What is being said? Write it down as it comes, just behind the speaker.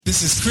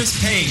This is Chris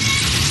Payne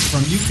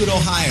from Euclid,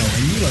 Ohio,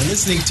 and you are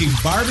listening to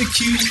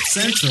Barbecue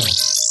Central.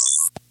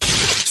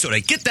 So to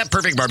get that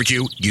perfect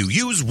barbecue, you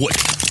use wood.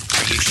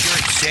 Are you sure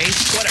it's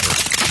safe? Whatever.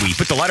 We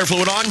put the lighter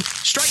fluid on,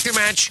 strike the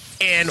match,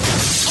 and...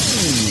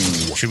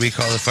 Oh, should we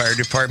call the fire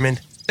department?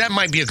 That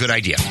might be a good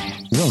idea.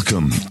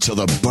 Welcome to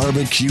the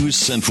Barbecue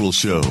Central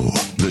Show,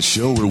 the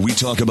show where we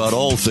talk about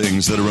all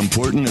things that are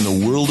important in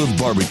the world of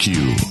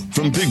barbecue.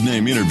 From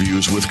big-name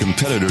interviews with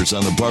competitors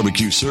on the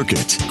barbecue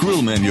circuit,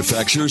 grill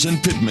manufacturers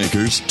and pit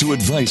makers, to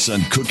advice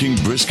on cooking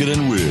brisket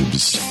and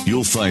ribs.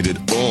 You'll find it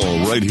all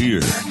right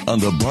here on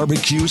the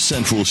Barbecue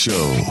Central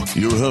Show.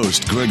 Your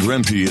host, Greg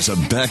Rempe, is a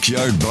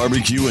backyard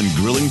barbecue and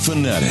grilling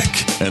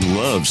fanatic and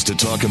loves to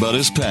talk about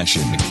his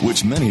passion,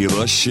 which many of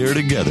us share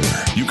together.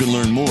 You can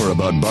learn more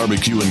about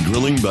barbecue and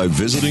grilling by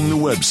visiting the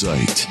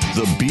website,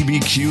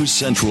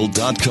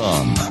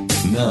 thebbqcentral.com.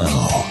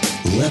 Now,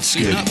 let's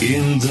get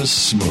in the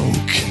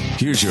smoke.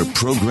 Here's your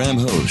program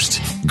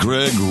host,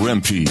 Greg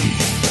Rempe.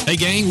 Hey,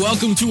 gang,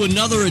 welcome to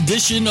another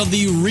edition of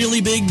the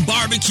Really Big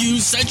Barbecue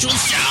Central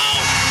Show.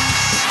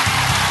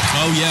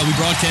 Oh, yeah, we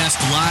broadcast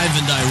live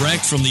and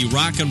direct from the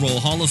Rock and Roll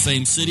Hall of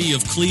Fame city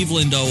of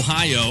Cleveland,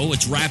 Ohio.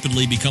 It's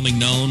rapidly becoming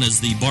known as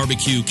the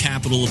barbecue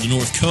capital of the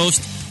North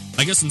Coast.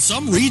 I guess in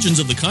some regions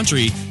of the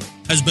country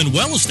has been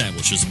well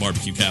established as the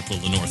barbecue capital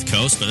of the North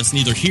Coast, but that's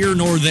neither here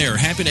nor there.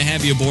 Happy to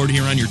have you aboard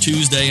here on your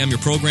Tuesday. I'm your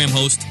program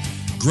host,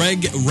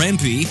 Greg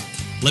Rempe.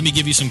 Let me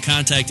give you some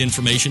contact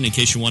information in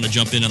case you want to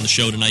jump in on the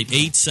show tonight.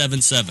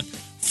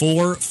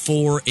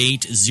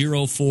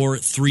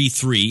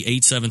 877-448-0433.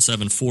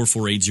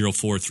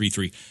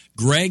 877-448-0433.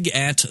 Greg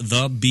at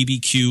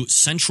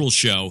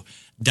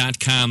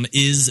thebbqcentralshow.com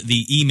is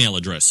the email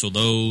address. So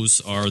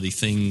those are the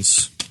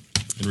things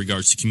in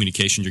regards to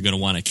communication you're going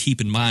to want to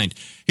keep in mind.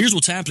 Here's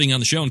what's happening on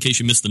the show in case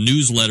you missed the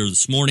newsletter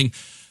this morning.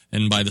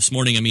 And by this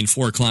morning, I mean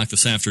 4 o'clock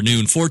this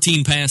afternoon.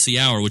 14 past the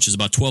hour, which is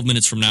about 12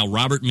 minutes from now,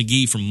 Robert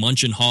McGee from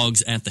Munchin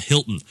Hogs at the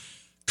Hilton.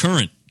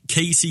 Current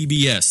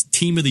KCBS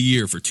Team of the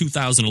Year for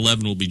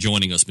 2011 will be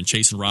joining us. Been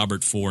chasing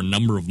Robert for a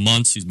number of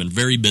months. He's been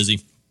very busy.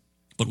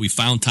 But we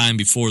found time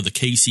before the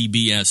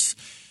KCBS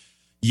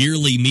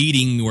yearly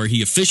meeting where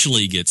he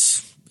officially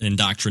gets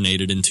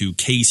indoctrinated into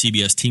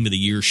KCBS Team of the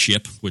Year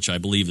ship, which I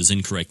believe is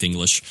incorrect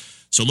English.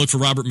 So look for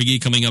Robert McGee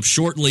coming up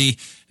shortly.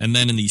 And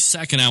then in the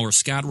second hour,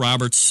 Scott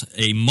Roberts,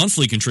 a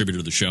monthly contributor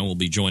to the show, will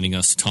be joining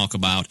us to talk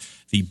about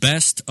the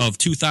best of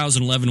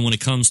 2011 when it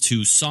comes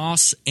to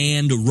sauce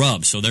and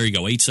rub. So there you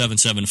go,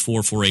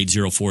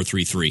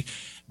 877-448-0433.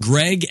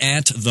 Greg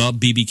at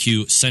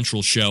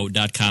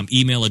thebbqcentralshow.com,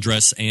 email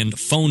address and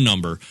phone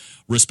number,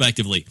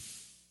 respectively.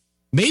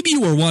 Maybe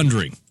you were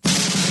wondering.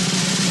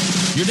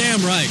 You're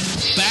damn right.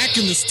 Back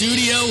in the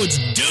studio, it's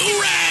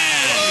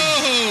DoRag!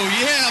 Oh,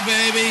 yeah,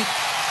 baby.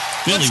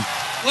 Billy.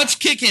 What's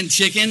kicking,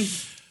 chicken?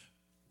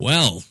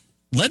 Well,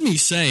 let me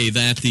say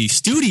that the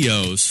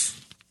studios,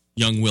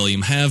 young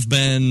William, have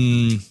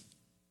been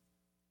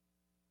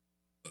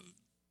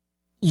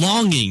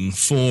longing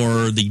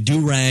for the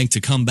DoRag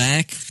to come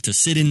back, to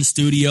sit in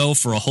studio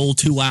for a whole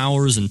 2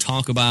 hours and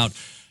talk about,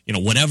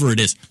 whatever it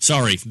is.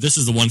 Sorry, this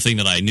is the one thing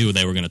that I knew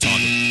they were going to talk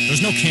about.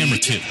 There's no camera,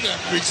 too.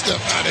 Freak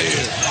stuff out of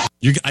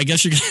here. I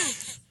guess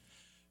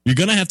you're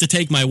going to have to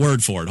take my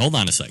word for it. Hold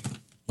on a second.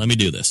 Let me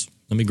do this.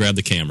 Let me grab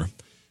the camera.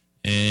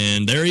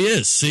 And there he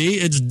is. See?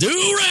 It's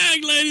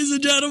DoRag, ladies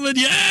and gentlemen.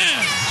 Yeah!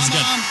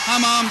 Hi,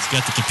 Mom. He's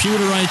got the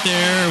computer right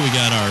there. We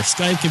got our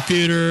Skype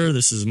computer.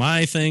 This is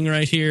my thing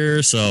right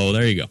here. So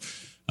there you go.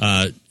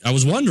 I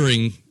was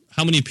wondering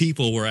how many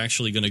people were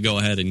actually going to go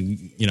ahead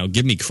and,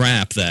 give me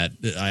crap that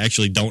I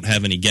actually don't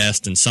have any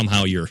guests and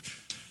somehow you're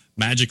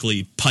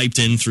magically piped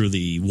in through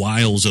the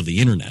wiles of the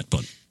internet.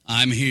 But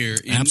I'm here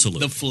in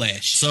the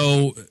flesh.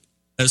 So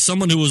as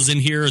someone who was in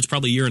here, it's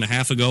probably a year and a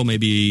half ago,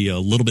 maybe a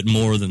little bit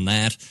more than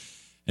that,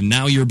 and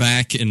now you're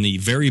back in the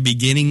very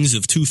beginnings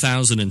of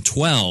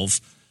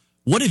 2012,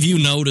 what have you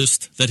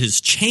noticed that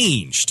has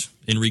changed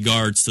in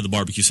regards to the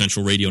Barbecue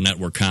Central Radio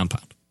Network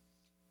compound?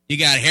 You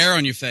got hair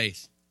on your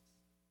face.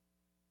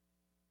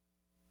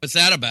 What's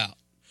that about?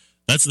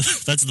 That's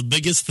the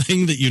biggest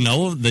thing that you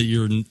know of, that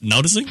you're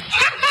noticing?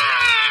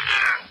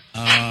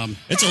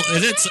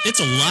 It's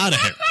a lot of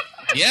hair.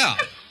 Yeah.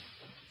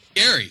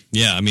 Scary.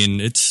 Yeah, I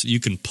mean, you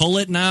can pull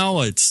it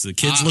now. It's the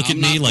kids look at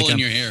me like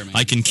your hair, man.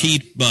 I can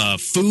keep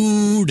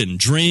food and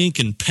drink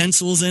and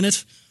pencils in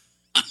it.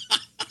 I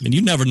mean,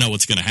 you never know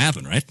what's going to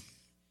happen, right?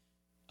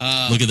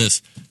 Look at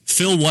this.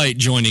 Phil White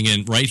joining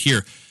in right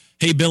here.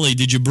 Hey, Billy,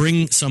 did you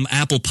bring some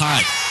apple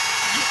pie?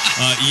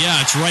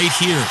 Yeah, it's right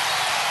here.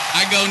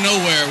 I go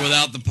nowhere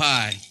without the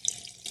pie.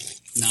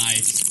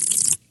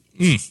 Nice.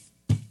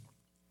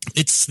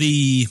 It's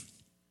the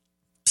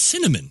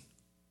cinnamon,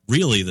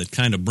 really, that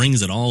kind of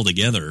brings it all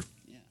together.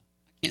 Yeah, I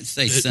can't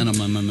say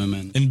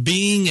cinnamon. And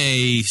being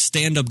a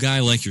stand-up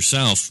guy like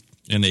yourself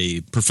and a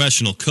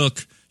professional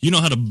cook, you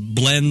know how to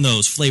blend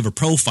those flavor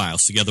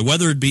profiles together,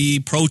 whether it be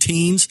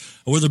proteins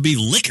or whether it be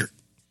liquor.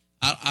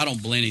 I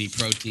don't blend any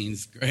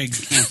proteins, Greg.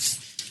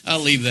 I'll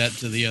leave that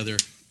to the other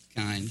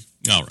kind.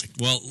 All right.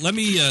 Well, let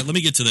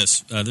me get to this.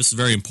 This is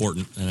very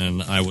important,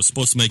 and I was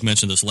supposed to make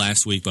mention of this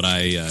last week, but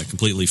I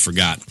completely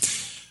forgot.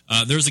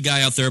 There's a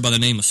guy out there by the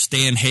name of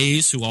Stan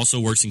Hayes who also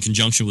works in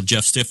conjunction with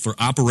Jeff Stiff for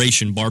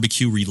Operation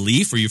Barbecue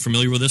Relief. Are you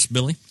familiar with this,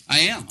 Billy? I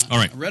am. All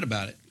right. I read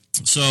about it.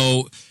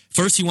 So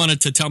first he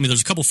wanted to tell me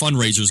there's a couple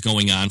fundraisers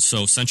going on.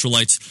 So Central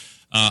Lights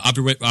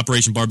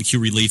Operation Barbecue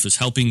Relief is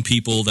helping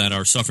people that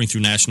are suffering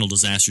through national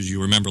disasters.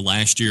 You remember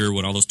last year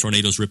when all those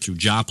tornadoes ripped through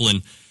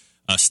Joplin.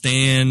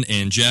 Stan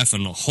and Jeff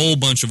and a whole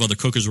bunch of other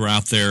cookers were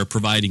out there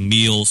providing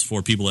meals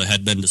for people that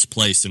had been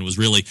displaced. And it was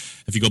really,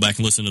 if you go back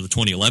and listen to the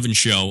 2011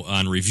 show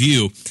on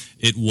review,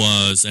 it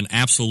was an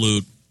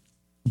absolute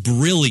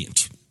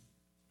brilliant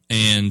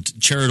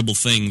and charitable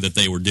thing that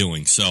they were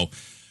doing. So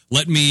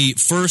let me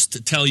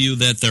first tell you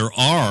that there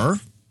are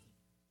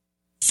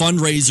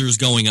fundraisers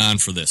going on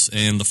for this.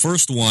 And the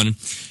first one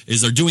is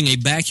they're doing a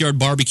backyard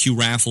barbecue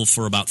raffle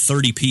for about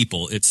 30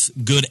 people. It's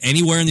good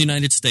anywhere in the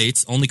United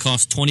States, only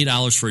costs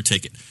 $20 for a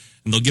ticket.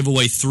 And they'll give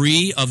away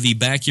 3 of the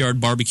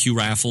backyard barbecue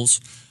raffles.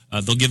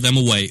 They'll give them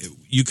away.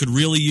 You could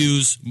really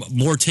use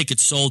more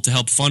tickets sold to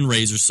help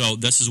fundraisers, so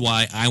this is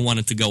why I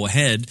wanted to go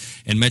ahead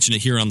and mention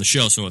it here on the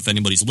show. So if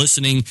anybody's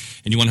listening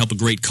and you want to help a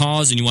great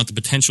cause and you want the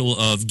potential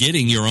of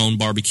getting your own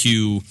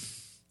barbecue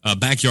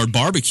backyard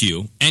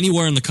barbecue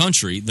anywhere in the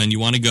country, then you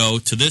want to go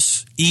to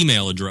this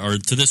email address or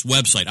to this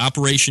website,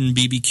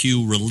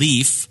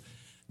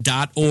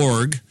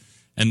 operationbbqrelief.org,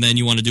 and then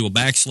you want to do a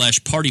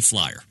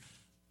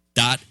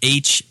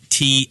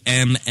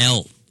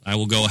 /partyflyer.html. I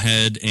will go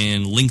ahead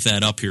and link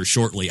that up here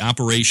shortly.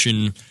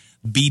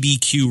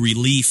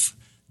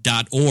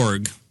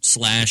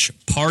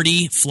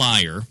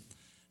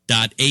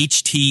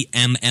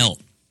 operationbbqrelief.org/partyflyer.html.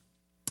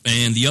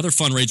 And the other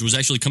fundraiser was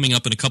actually coming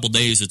up in a couple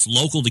days. It's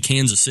local to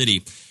Kansas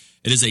City.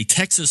 It is a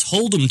Texas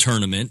Hold'em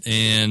tournament,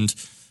 and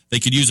they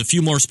could use a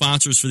few more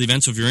sponsors for the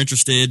event. So if you're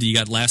interested, you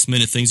got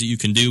last-minute things that you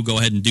can do, go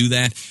ahead and do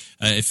that.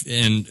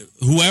 And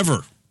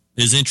whoever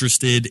is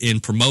interested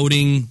in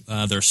promoting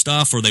their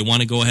stuff, or they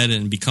want to go ahead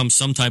and become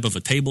some type of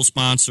a table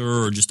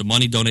sponsor or just a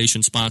money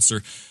donation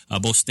sponsor,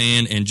 both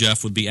Stan and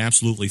Jeff would be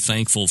absolutely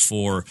thankful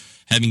for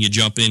having you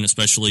jump in,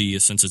 especially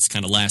since it's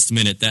kind of last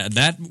minute.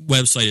 That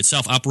website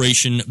itself,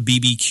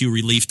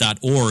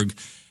 operationbbqrelief.org,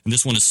 and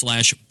this one is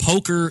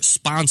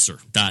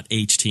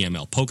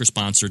 /pokersponsor.html,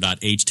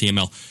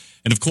 pokersponsor.html.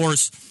 And of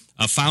course,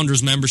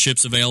 founders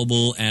memberships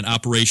available at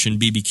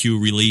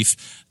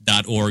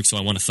operationbbqrelief.org. So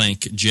I want to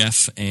thank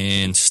Jeff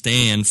and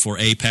Stan for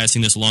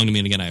passing this along to me.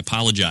 And again, I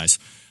apologize.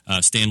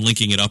 Stan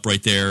linking it up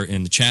right there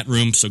in the chat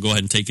room. So go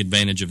ahead and take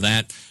advantage of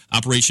that.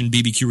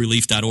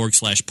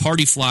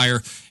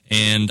 operationbbqrelief.org/partyflyer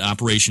and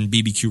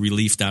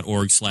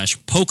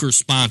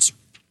operationbbqrelief.org/pokersponsor.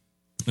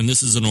 And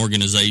this is an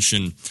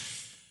organization,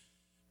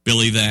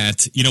 Billy,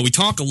 that, we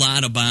talk a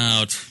lot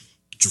about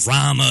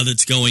drama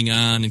that's going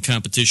on in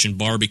competition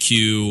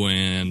barbecue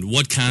and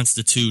what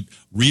constitute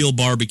real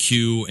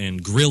barbecue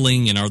and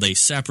grilling, and are they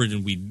separate,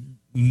 and we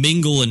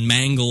mingle and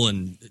mangle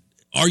and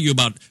argue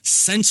about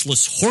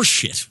senseless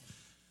horseshit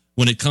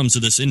when it comes to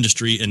this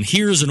industry. And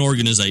here's an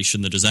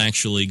organization that is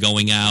actually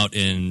going out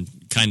and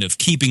kind of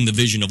keeping the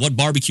vision of what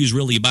barbecue is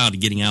really about,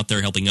 and getting out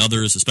there helping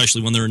others,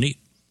 especially when they're in need.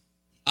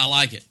 I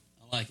like it.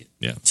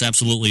 Yeah, it's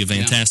absolutely a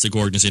fantastic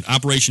organization.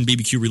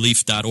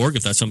 OperationBBQRelief.org.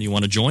 If that's something you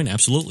want to join,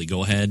 absolutely.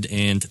 Go ahead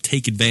and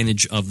take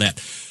advantage of that.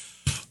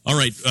 All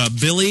right,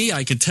 Billy,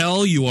 I can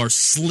tell you are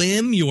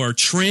slim, you are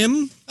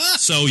trim,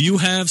 so you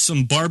have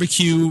some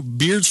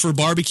Beards for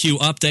Barbecue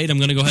update. I'm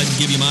going to go ahead and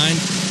give you mine.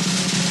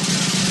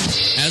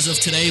 As of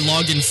today,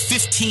 logged in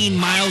 15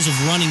 miles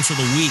of running for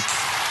the week.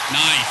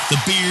 Nice. The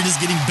beard is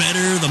getting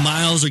better. The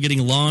miles are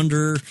getting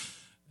longer.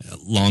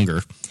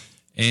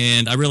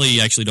 And I really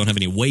actually don't have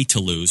any weight to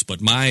lose,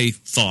 but my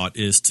thought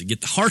is to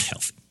get the heart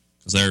healthy,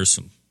 because there's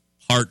some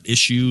heart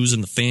issues in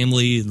the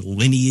family, in the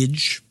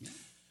lineage.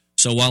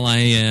 So while I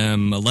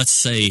am, let's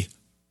say,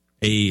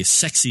 a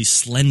sexy,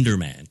 slender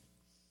man,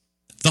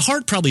 the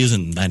heart probably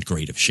isn't in that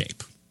great of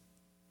shape.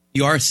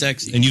 You are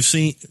sexy. And you've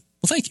seen,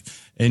 well, thank you.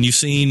 And you've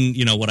seen,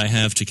 what I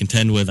have to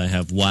contend with. I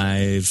have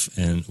wives,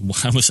 and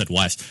I almost said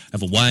wives. I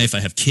have a wife, I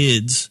have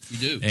kids. You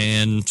do.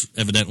 And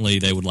evidently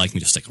they would like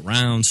me to stick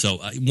around. So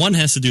one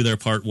has to do their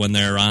part when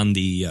they're on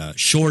the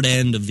short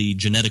end of the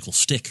genetical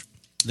stick.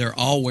 They're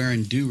all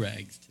wearing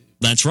do-rags, too.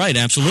 That's right,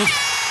 absolutely.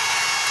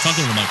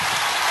 Talking to the microphone.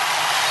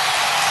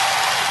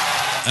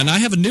 And I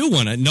have a new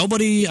one.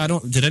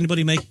 Did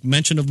anybody make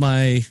mention of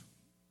my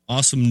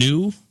awesome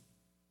new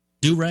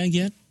do-rag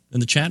yet in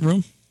the chat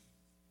room?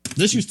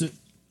 This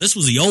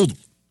was the old one.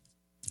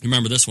 You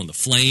remember this one, the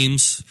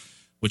Flames,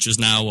 which is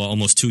now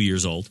almost 2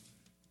 years old.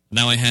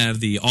 Now I have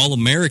the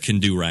All-American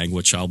do-rag,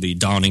 which I'll be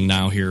donning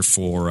now here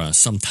for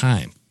some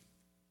time.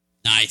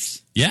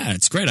 Nice. Yeah,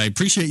 it's great. I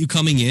appreciate you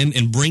coming in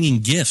and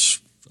bringing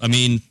gifts. I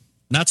mean,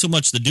 not so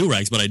much the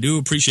do-rags, but I do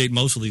appreciate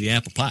mostly the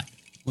apple pie.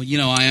 Well,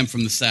 I am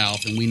from the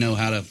South, and we know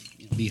how to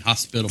be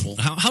hospitable.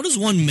 How does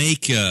one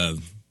make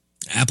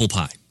apple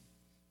pie?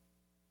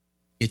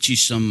 Get you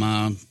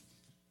some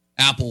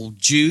apple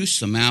juice,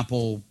 some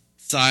apple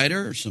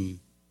cider, some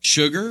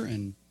sugar,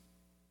 and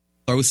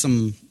throw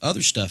some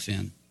other stuff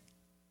in.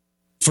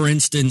 For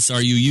instance,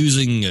 are you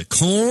using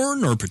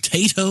corn or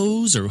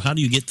potatoes, or how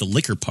do you get the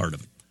liquor part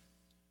of it?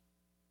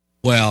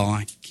 Well,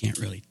 I can't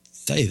really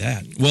say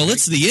that. Well,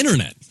 it's the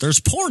internet. There's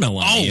porno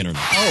on the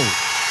internet. Oh,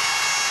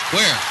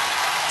 where?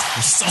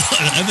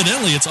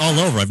 Evidently, it's all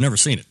over. I've never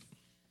seen it.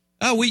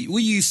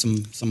 We use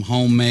some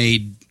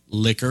homemade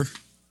liquor.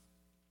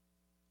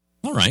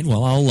 All right.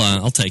 Well,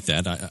 I'll take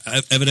that.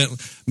 Evidently,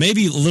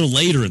 maybe a little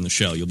later in the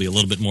show, you'll be a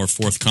little bit more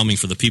forthcoming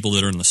for the people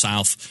that are in the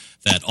South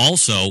that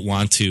also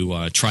want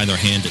to try their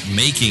hand at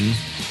making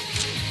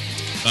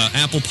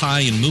apple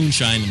pie and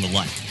moonshine and the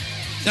like.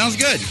 Sounds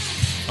good.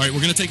 All right,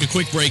 we're going to take a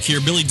quick break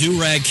here. Billy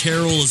DoRag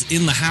Carroll is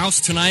in the house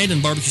tonight in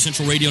Barbecue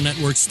Central Radio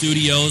Network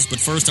studios. But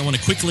first, I want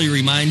to quickly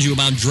remind you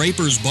about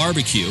Draper's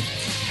Barbecue.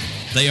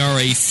 They are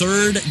a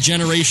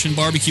third-generation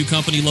barbecue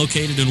company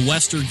located in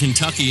western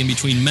Kentucky in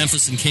between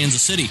Memphis and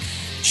Kansas City.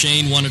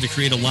 Shane wanted to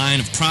create a line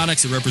of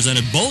products that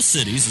represented both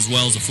cities as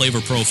well as the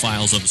flavor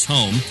profiles of his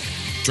home.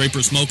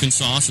 Draper's Smokin'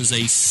 Sauce is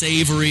a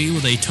savory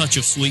with a touch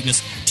of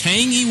sweetness,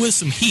 tangy with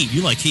some heat.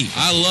 You like heat.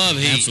 I love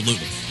heat.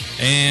 Absolutely.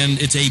 And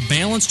it's a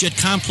balanced yet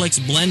complex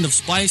blend of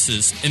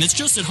spices, and it's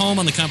just at home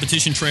on the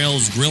competition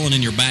trails, grilling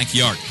in your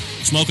backyard.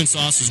 Smokin'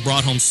 Sauce has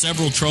brought home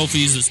several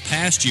trophies this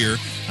past year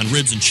on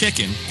ribs and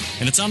chicken,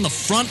 and it's on the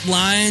front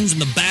lines in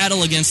the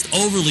battle against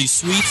overly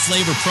sweet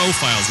flavor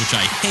profiles, which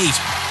I hate.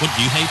 What,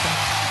 do you hate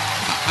that?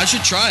 I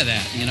should try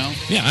that, you know?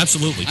 Yeah,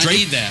 absolutely. I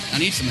need that. I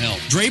need some help.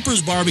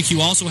 Draper's Barbecue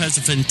also has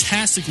a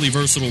fantastically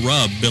versatile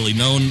rub, Billy,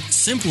 known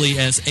simply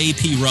as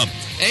AP Rub.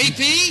 AP?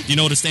 Do you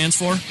know what it stands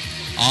for?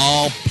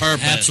 All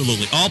purpose.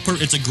 Absolutely.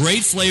 It's a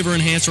great flavor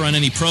enhancer on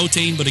any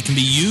protein, but it can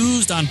be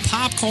used on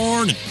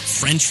popcorn,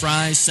 French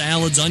fries,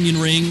 salads, onion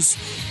rings,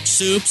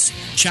 soups,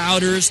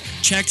 chowders,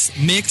 Chex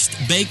Mixed,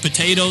 baked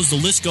potatoes. The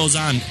list goes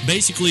on.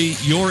 Basically,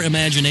 your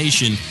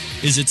imagination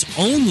is its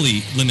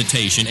only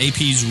limitation.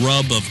 AP's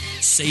rub of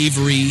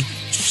savory,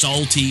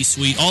 salty,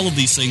 sweet, all of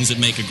these things that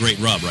make a great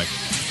rub, right?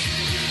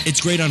 It's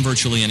great on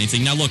virtually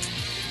anything. Now, look.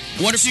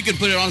 What if you could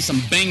put it on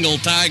some Bengal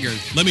Tiger?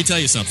 Let me tell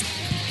you something.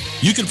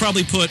 You could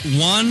probably put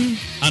one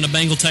on a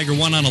Bengal Tiger,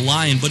 one on a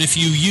Lion, but if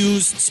you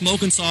use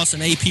Smokin' Sauce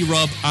and AP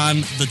Rub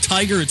on the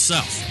Tiger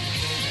itself,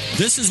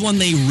 this is when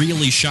they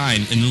really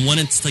shine, and when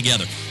it's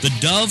together. The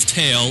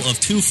dovetail of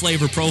two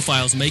flavor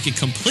profiles make it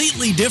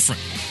completely different.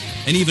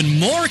 An even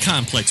more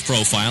complex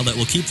profile that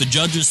will keep the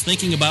judges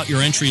thinking about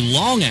your entry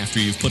long after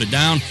you've put it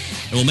down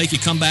and will make you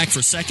come back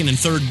for second and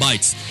third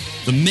bites.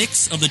 The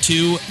mix of the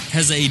two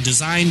has a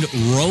designed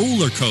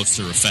roller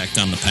coaster effect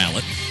on the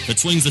palate that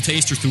swings the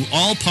taster through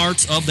all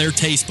parts of their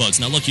taste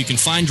buds. Now, look, you can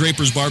find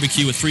Draper's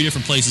Barbecue at 3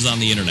 different places on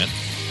the internet.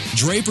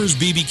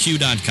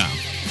 DrapersBBQ.com.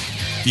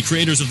 The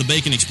creators of the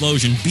Bacon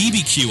Explosion,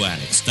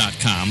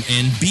 BBQaddicts.com,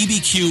 and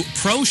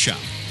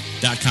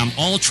BBQProShop.com.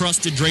 All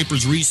trusted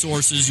Draper's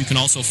resources. You can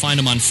also find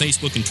them on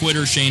Facebook and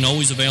Twitter. Shane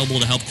always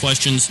available to help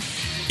questions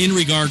in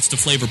regards to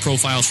flavor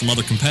profiles from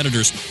other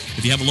competitors.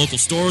 If you have a local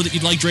store that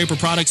you'd like Draper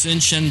products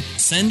in,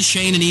 send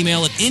Shane an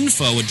email at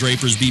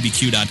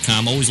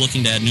info@DrapersBBQ.com. Always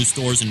looking to add new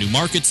stores and new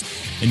markets.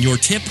 And your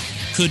tip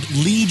could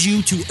lead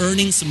you to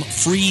earning some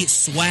free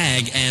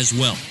swag as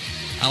well.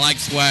 I like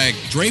swag.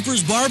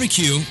 Draper's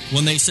Barbecue,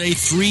 when they say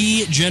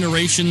 3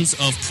 generations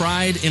of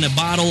pride in a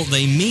bottle,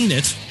 they mean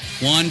it.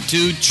 1,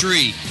 2,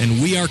 3.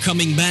 And we are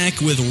coming back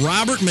with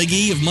Robert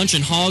McGee of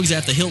Munchin Hogs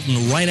at the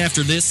Hilton. Right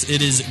after this,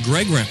 it is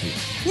Greg Rempe.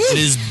 It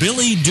is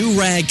Billy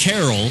DoRag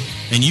Carroll,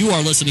 and you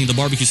are listening to the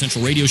Barbecue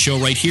Central radio show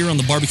right here on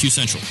the Barbecue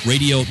Central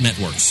Radio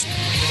Networks.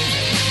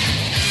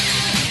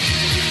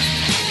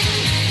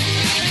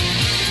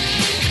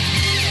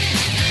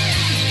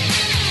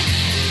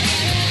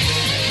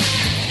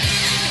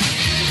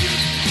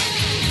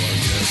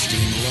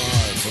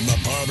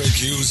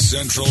 Barbecue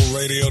Central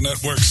Radio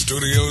Network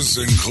studios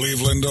in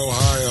Cleveland,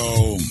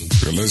 Ohio.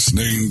 You're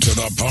listening to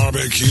the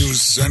Barbecue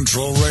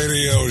Central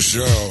Radio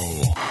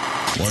Show.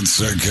 Once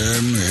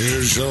again,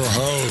 here's your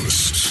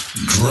host,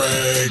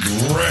 Greg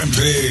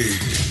Rempe.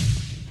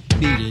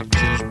 Beat it,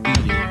 just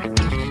beat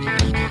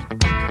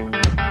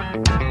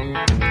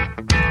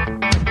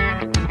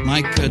it.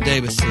 Mike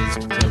Davis says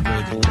to tell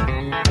Greg hello.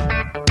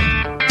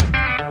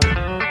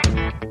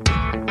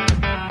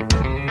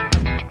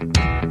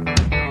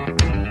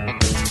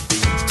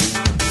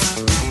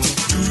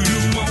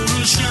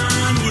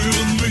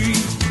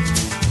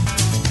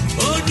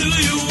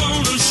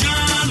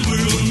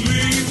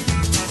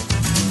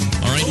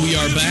 We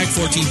are back,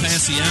 14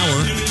 past the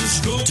hour.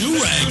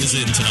 DoRag is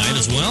in tonight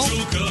as well.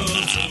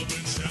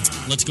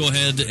 Let's go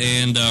ahead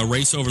and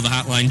race over the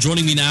hotline.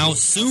 Joining me now,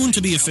 soon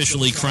to be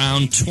officially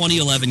crowned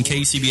 2011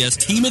 KCBS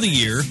Team of the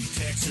Year.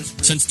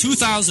 Since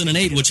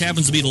 2008, which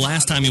happens to be the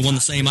last time he won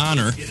the same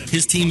honor,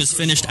 his team has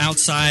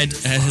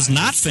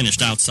not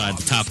finished outside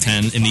the top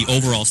 10 in the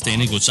overall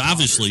standing, which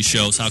obviously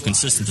shows how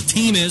consistent the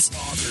team is.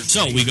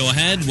 So we go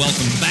ahead.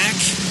 Welcome back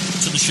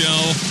to the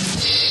show,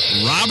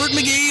 Robert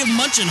McGee of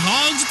Munchin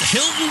Hogs at the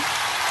Hilton.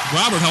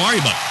 Robert, how are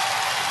you, bud?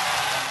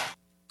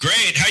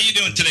 Great. How you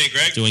doing today,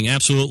 Greg? Doing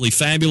absolutely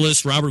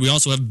fabulous. Robert, we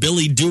also have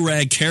Billy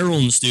DoRag Carroll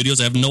in the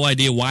studios. I have no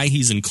idea why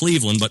he's in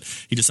Cleveland, but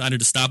he decided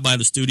to stop by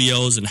the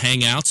studios and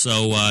hang out,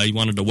 so he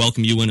wanted to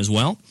welcome you in as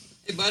well.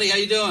 Hey, buddy, how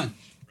you doing?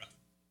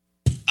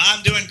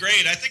 I'm doing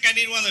great. I think I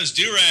need one of those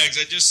do-rags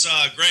I just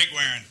saw Greg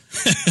wearing.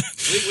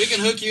 We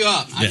can hook you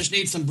up. I just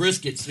need some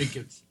brisket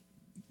secrets.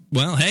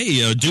 Well,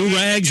 hey,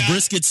 do-rags,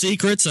 brisket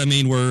secrets. I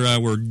mean,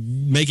 we're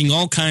making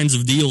all kinds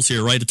of deals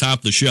here right at the top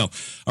of the show.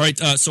 All right,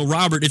 so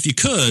Robert, if you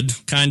could,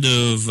 kind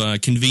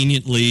of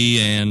conveniently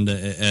and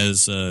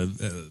as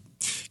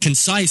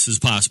concise as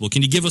possible,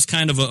 can you give us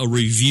kind of a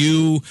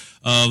review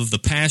of the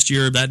past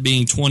year, that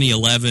being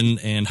 2011,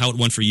 and how it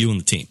went for you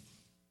and the team?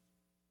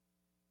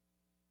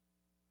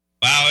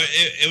 Wow,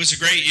 it was a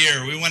great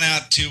year. We went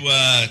out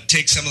to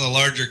take some of the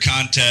larger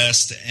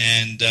contests,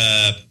 and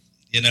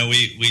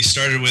we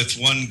started with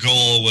one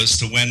goal was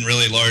to win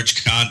really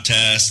large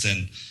contests,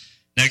 and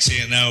next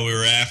thing you know, we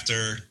were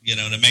after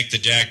to make the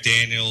Jack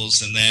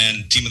Daniels, and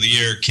then Team of the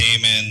Year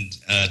came in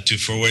to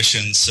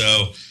fruition.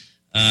 So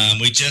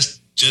we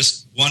just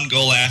one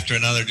goal after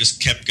another,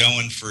 just kept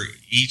going for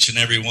each and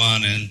every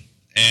one,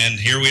 and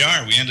here we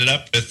are. We ended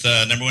up with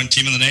number one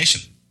team in the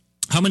nation.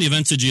 How many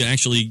events did you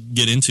actually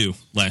get into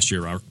last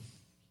year, Robert?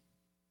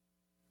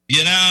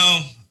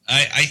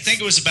 I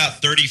think it was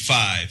about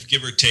 35,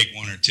 give or take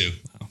one or two.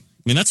 Wow.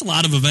 I mean, that's a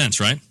lot of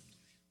events, right?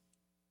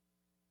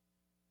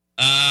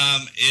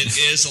 It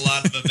is a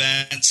lot of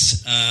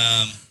events.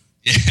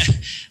 Yeah,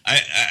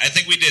 I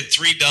think we did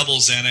 3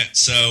 doubles in it.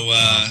 So,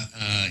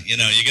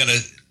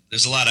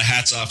 there's a lot of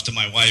hats off to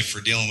my wife for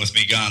dealing with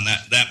me gone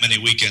that many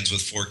weekends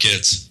with 4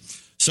 kids.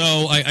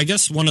 So I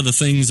guess one of the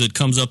things that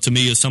comes up to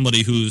me as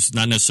somebody who's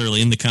not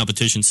necessarily in the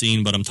competition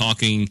scene, but I'm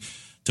talking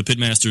to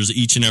pitmasters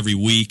each and every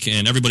week,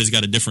 and everybody's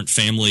got a different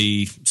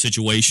family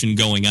situation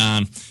going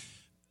on.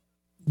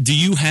 Do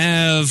you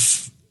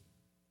have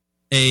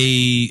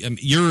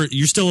you're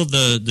still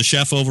the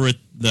chef over at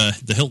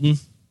the Hilton,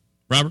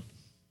 Robert?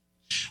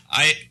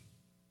 I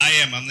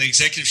am. I'm the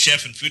executive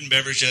chef in food and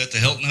beverage at the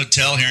Hilton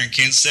Hotel here in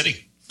Kansas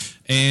City.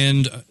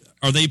 And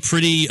are they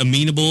pretty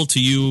amenable to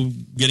you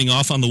getting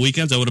off on the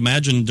weekends? I would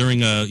imagine during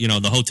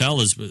the hotel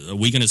a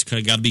weekend has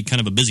got to be kind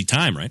of a busy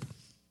time, right?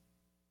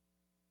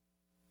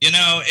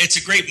 It's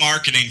a great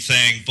marketing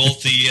thing.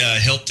 Both the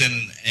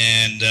Hilton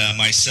and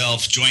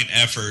myself, joint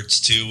efforts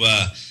to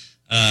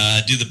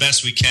do the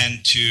best we can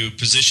to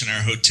position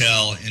our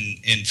hotel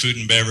in food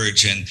and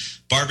beverage, and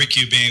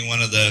barbecue being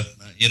one of the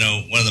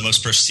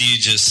most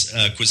prestigious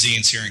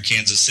cuisines here in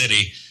Kansas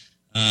City.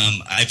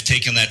 I've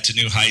taken that to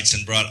new heights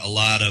and brought a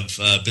lot of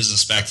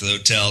business back to the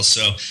hotel.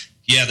 So,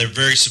 yeah, they're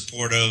very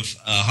supportive,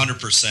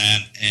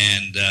 100%,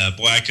 and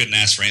boy, I couldn't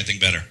ask for anything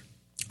better.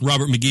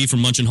 Robert McGee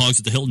from Munchin Hogs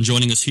at the Hilton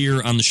joining us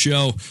here on the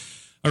show.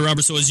 All right,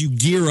 Robert, so as you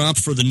gear up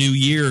for the new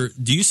year,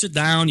 do you sit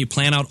down, you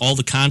plan out all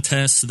the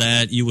contests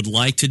that you would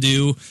like to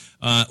do,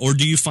 or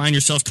do you find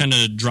yourself kind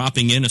of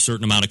dropping in a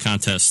certain amount of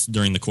contests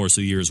during the course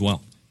of the year as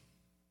well?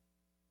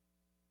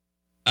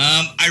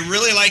 I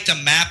really like to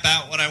map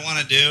out what I want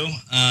to do.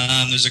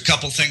 There's a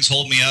couple things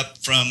hold me up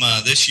from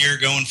this year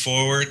going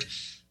forward,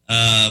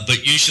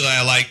 but usually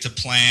I like to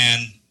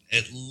plan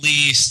at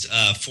least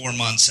 4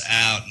 months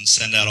out and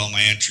send out all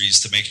my entries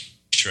to make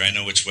sure I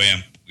know which way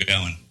I'm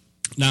going.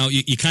 Now,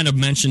 you kind of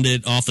mentioned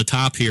it off the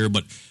top here,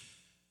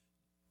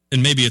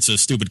 and maybe it's a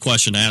stupid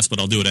question to ask, but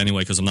I'll do it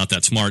anyway because I'm not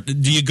that smart.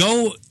 Do you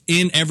go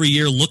in every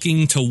year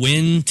looking to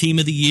win Team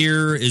of the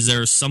Year? Is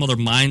there some other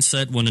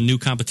mindset when a new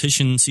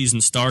competition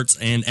season starts,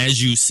 and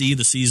as you see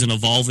the season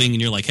evolving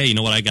and you're like, hey, you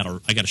know what, I got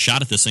a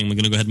shot at this thing, we're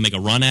going to go ahead and make a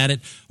run at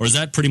it? Or is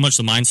that pretty much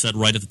the mindset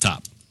right at the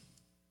top?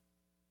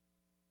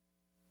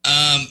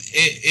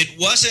 It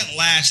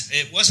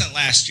wasn't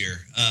last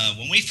year.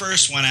 When we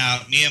first went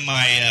out, me and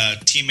my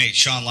teammate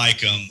Sean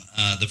Lycombe,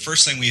 the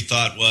first thing we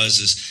thought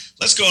is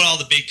let's go to all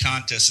the big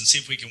contests and see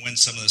if we can win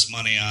some of this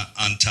money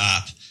on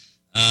top.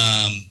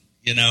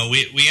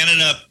 We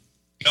ended up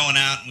going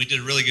out and we did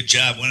a really good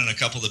job winning a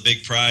couple of the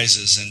big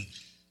prizes. And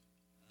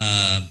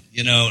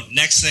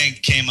next thing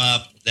came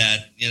up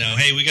that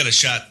hey, we got a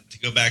shot to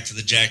go back to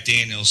the Jack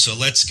Daniels, so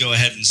let's go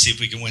ahead and see if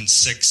we can win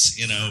 6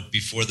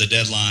 before the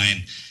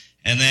deadline.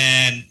 And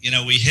then,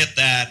 we hit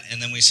that,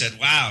 and then we said,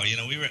 wow,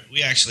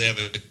 we actually have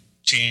a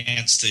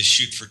chance to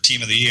shoot for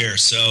Team of the Year.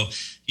 So,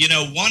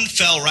 one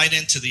fell right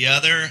into the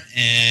other.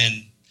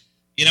 And,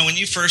 when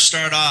you first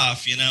start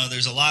off,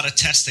 there's a lot of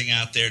testing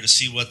out there to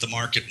see what the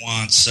market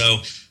wants.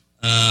 So,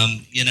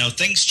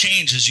 things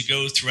change as you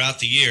go throughout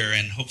the year,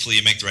 and hopefully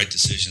you make the right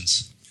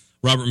decisions.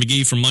 Robert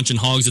McGee from Munchin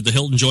Hogs at the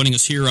Hilton joining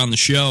us here on the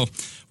show.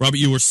 Robert,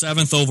 you were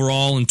 7th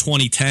overall in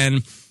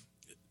 2010.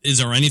 Is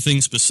there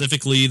anything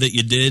specifically that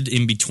you did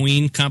in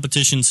between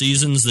competition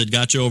seasons that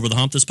got you over the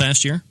hump this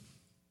past year?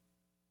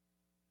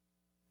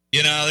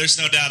 There's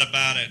no doubt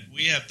about it.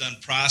 We have done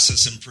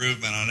process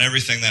improvement on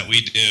everything that we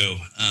do.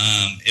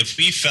 If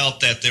we felt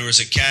that there was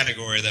a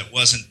category that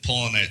wasn't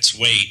pulling its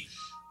weight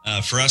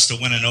for us to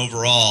win an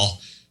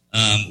overall,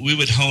 we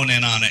would hone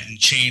in on it and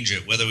change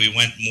it, whether we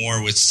went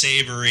more with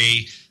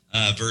savory,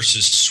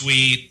 versus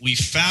sweet. We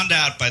found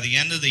out by the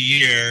end of the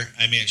year,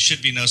 I mean, it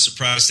should be no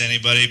surprise to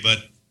anybody, but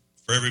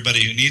for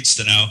everybody who needs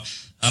to know,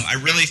 I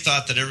really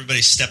thought that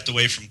everybody stepped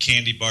away from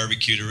candy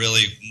barbecue to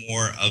really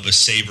more of a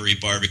savory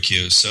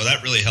barbecue. So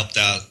that really helped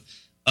out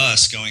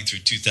us going through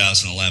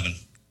 2011.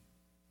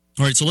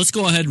 All right, so let's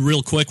go ahead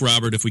real quick,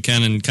 Robert, if we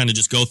can, and kind of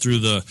just go through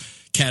the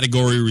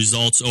category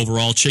results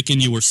overall. Chicken,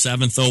 you were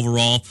 7th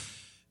overall.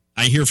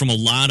 I hear from a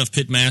lot of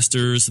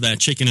pitmasters that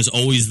chicken is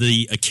always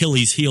the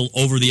Achilles heel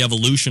over the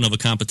evolution of a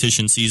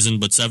competition season,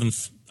 but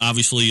 7th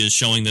obviously is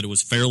showing that it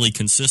was fairly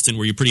consistent.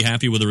 Were you pretty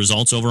happy with the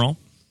results overall?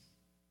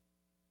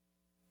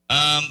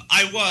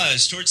 I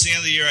was. Towards the end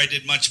of the year, I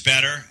did much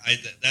better.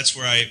 That's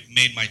where I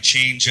made my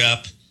change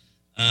up.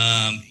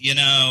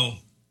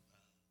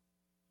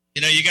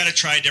 You got to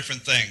try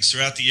different things.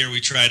 Throughout the year, we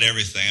tried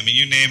everything. I mean,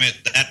 you name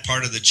it, that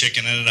part of the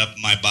chicken ended up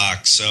in my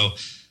box. So,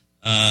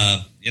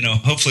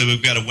 hopefully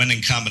we've got a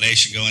winning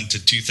combination going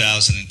to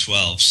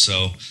 2012.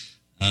 So,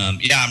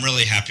 I'm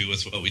really happy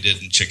with what we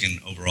did in chicken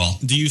overall.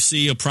 Do you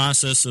see a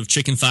process of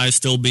chicken thighs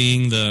still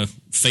being the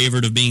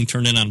favorite of being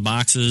turned in on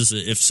boxes?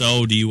 If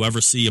so, do you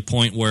ever see a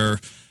point where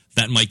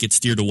that might get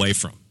steered away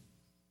from?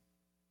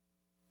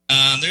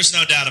 There's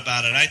no doubt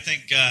about it. I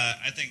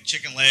think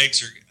chicken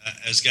legs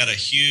has got a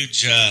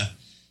huge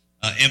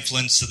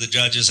influence to the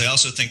judges. I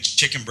also think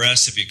chicken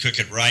breast, if you cook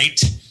it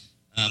right.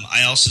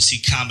 I also see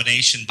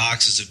combination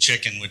boxes of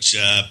chicken, which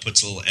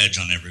puts a little edge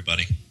on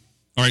everybody.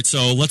 All right,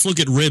 so let's look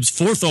at ribs.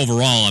 4th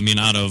overall, I mean,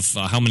 out of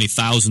how many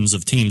thousands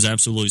of teams,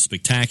 absolutely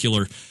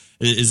spectacular.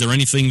 Is there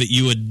anything that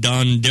you had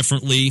done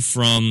differently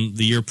from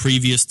the year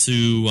previous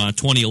to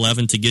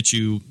 2011 to get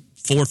you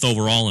 4th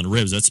overall in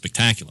ribs? That's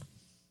spectacular.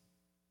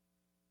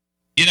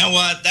 You know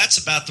what?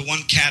 That's about the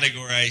one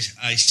category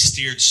I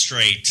steered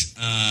straight.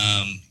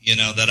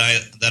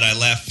 That I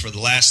left for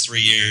the last 3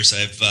 years.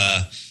 I've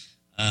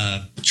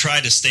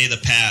tried to stay the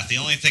path. The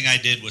only thing I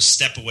did was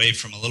step away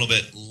from a little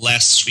bit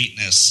less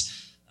sweetness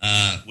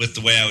with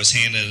the way I was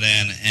handing it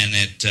in, and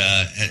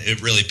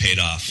it really paid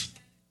off.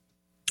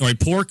 All right,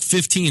 pork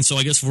 15. So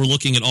I guess if we're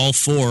looking at all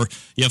 4,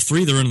 you have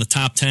 3 that are in the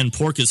top 10.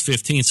 Pork is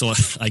 15. So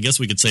I guess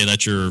we could say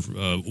that's your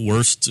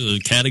worst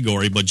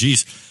category. But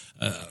geez.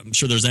 I'm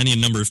sure there's any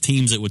number of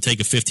teams that would take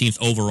a 15th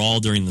overall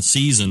during the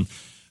season.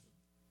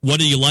 What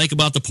do you like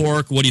about the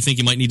pork? What do you think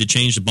you might need to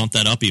change to bump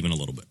that up even a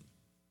little bit?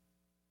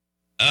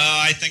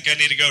 I think I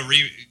need to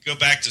go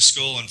back to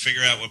school and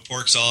figure out what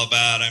pork's all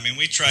about. I mean,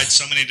 we tried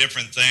so many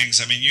different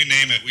things. I mean, you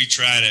name it, we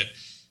tried it.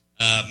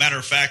 Matter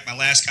of fact, my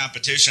last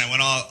competition, I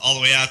went all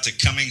the way out to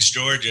Cummings,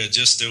 Georgia,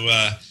 just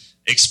to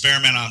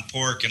experiment on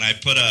pork, and I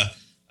put a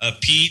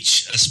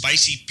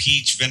spicy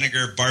peach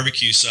vinegar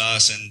barbecue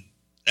sauce, and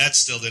that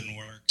still didn't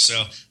work.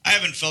 So I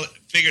haven't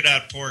figured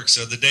out pork,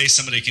 so the day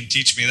somebody can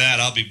teach me that,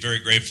 I'll be very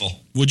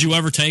grateful. Would you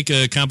ever take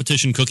a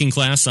competition cooking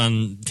class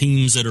on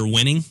teams that are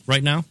winning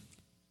right now?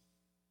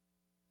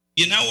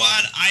 You know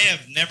what? I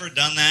have never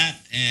done that,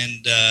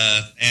 and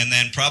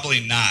then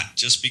probably not,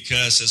 just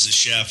because as a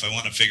chef, I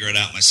want to figure it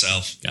out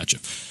myself. Gotcha.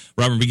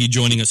 Robert McGee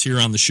joining us here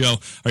on the show. All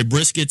right,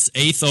 brisket's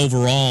 8th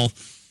overall.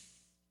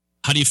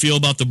 How do you feel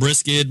about the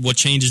brisket? What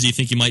changes do you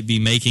think you might be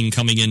making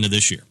coming into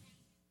this year?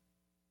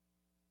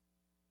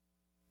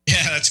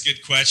 Yeah, that's a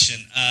good question.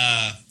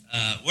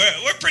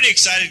 We're pretty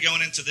excited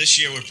going into this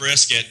year with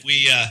brisket.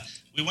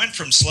 We went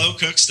from slow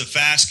cooks to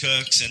fast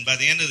cooks, and by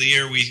the end of the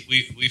year,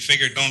 we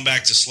figured going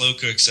back to slow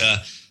cooks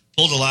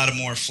pulled a lot of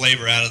more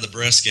flavor out of the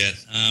brisket.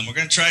 We're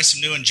going to try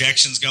some new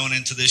injections going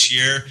into this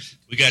year.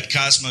 We got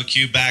Cosmo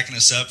Q backing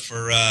us up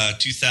for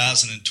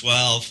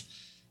 2012,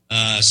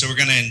 so we're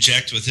going to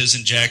inject with his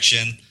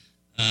injection.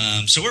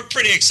 So we're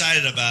pretty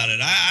excited about it.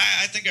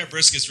 I think our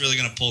brisket's really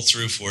going to pull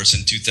through for us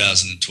in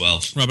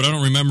 2012. Robert, I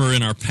don't remember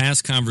in our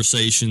past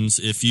conversations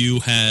if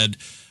you had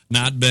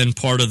not been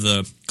part of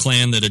the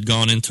clan that had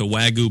gone into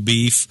Wagyu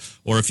beef,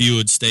 or if you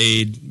had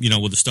stayed,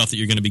 with the stuff that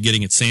you're going to be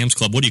getting at Sam's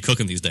Club. What are you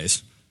cooking these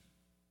days?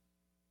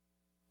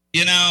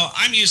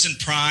 I'm using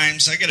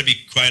primes. I got to be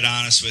quite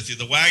honest with you.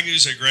 The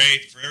Wagyus are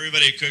great. For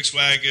everybody who cooks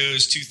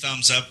Wagyus, 2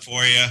 thumbs up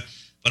for you.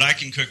 But I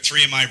can cook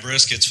 3 of my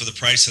briskets for the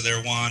price of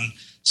their 1.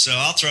 So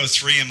I'll throw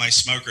 3 in my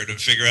smoker to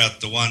figure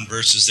out the 1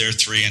 versus their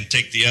 3 and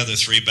take the other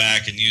 3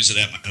 back and use it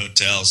at my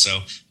hotel. So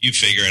you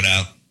figure it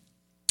out.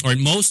 All right,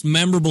 most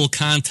memorable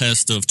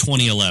contest of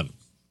 2011.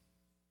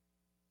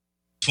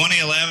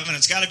 2011,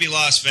 it's got to be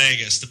Las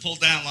Vegas. To pull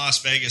down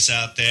Las Vegas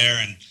out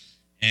there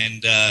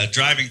and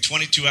driving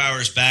 22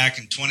 hours back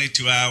and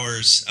 22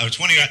 hours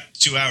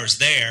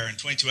there and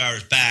 22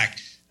 hours back.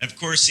 And, of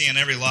course, seeing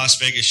every Las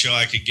Vegas show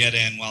I could get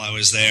in while I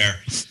was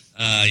there.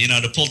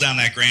 To pull down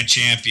that grand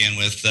champion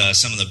with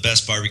some of the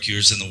best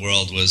barbecuers in the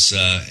world was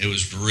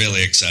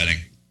really exciting.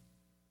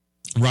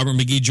 Robert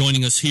McGee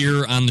joining us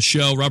here on the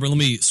show. Robert, let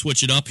me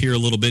switch it up here a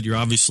little bit. You're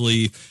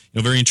obviously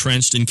very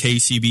entrenched in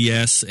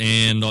KCBS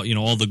and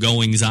all the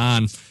goings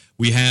on.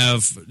 We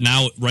have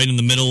now right in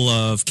the middle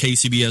of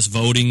KCBS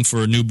voting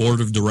for a new board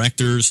of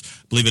directors.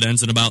 I believe it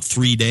ends in about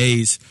 3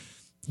 days.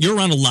 you're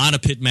around a lot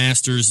of pit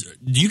masters.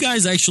 Do you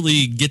guys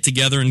actually get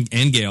together and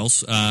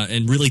gals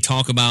and really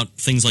talk about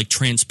things like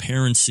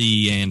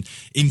transparency and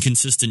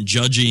inconsistent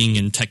judging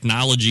and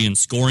technology and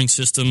scoring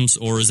systems,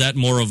 or is that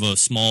more of a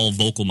small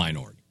vocal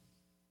minority?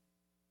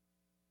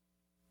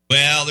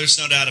 Well, there's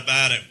no doubt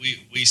about it.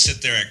 We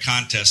sit there at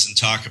contests and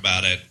talk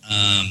about it.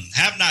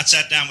 Have not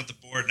sat down with the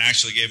board and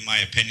actually gave my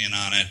opinion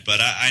on it, but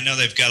I know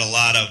they've got a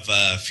lot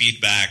of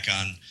feedback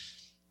on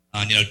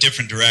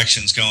different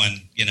directions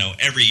going.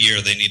 Every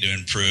year they need to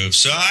improve.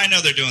 So I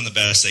know they're doing the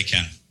best they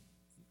can.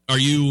 Are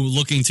you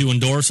looking to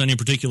endorse any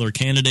particular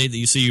candidate that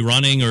you see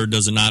running, or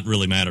does it not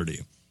really matter to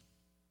you?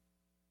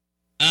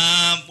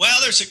 Well,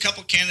 there's a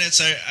couple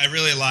candidates I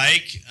really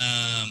like.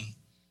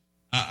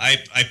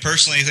 I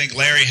personally think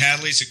Larry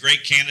Hadley's a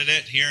great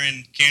candidate here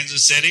in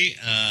Kansas City.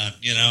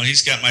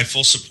 He's got my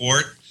full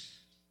support.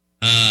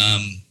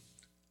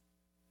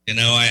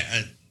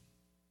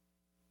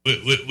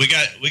 We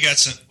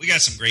got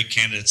some great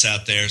candidates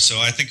out there. So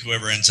I think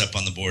whoever ends up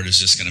on the board is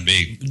just going to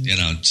be,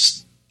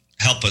 just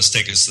help us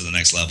take us to the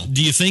next level.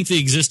 Do you think the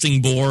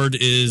existing board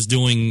is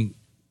doing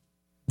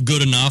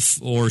good enough,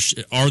 or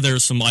are there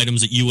some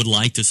items that you would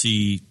like to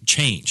see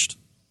changed?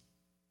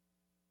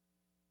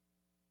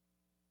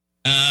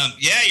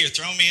 Yeah, you're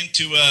throwing me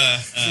into a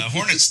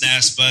hornet's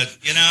nest, but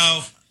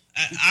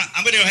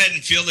I'm going to go ahead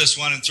and field this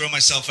one and throw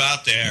myself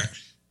out there.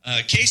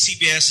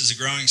 KCBS is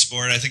a growing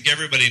sport. I think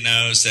everybody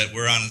knows that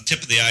we're on the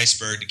tip of the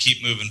iceberg to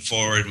keep moving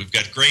forward. We've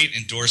got great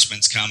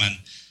endorsements coming.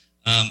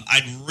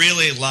 I'd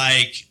really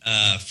like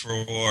for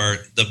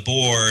the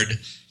board,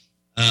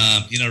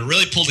 to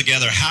really pull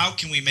together how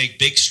can we make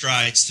big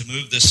strides to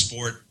move this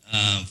sport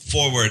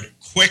forward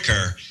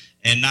quicker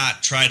and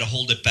not try to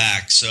hold it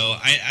back. So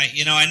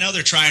I know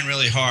they're trying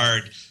really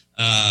hard,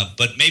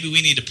 but maybe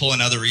we need to pull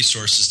in other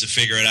resources to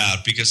figure it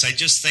out, because I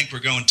just think we're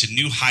going to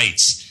new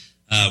heights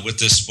with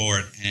this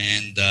sport,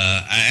 and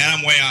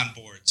I'm way on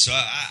board. So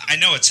I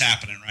know it's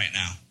happening right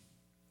now.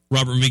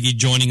 Robert McGee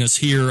joining us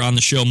here on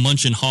the show.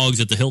 Munchin Hogs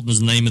at the Hilton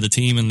is the name of the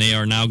team, and they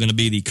are now going to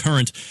be the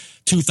current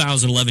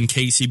 2011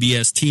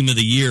 KCBS Team of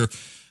the Year.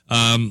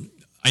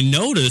 I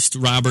noticed,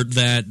 Robert,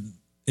 that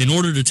in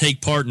order to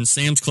take part in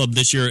Sam's Club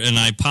this year, and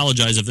I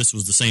apologize if this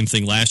was the same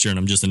thing last year and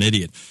I'm just an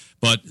idiot,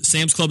 but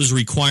Sam's Club is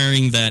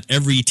requiring that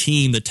every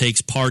team that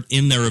takes part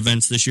in their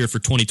events this year for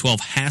 2012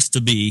 has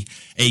to be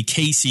a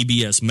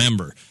KCBS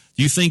member.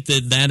 Do you think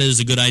that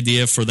is a good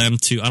idea for them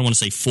to, I don't want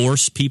to say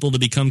force people to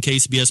become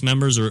KCBS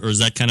members, or is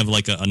that kind of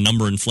like a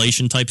number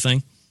inflation type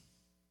thing?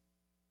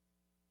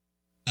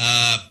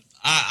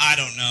 I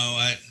don't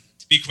know.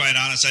 To be quite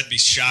honest, I'd be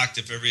shocked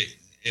if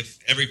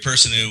every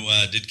person who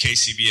did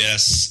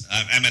KCBS,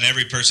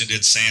 every person who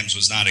did Sam's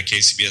was not a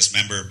KCBS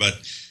member. But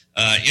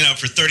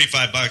for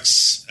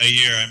 $35 a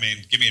year,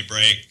 give me a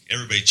break.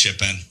 Everybody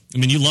chip in.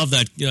 You love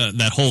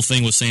that whole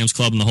thing with Sam's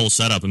Club and the whole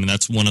setup.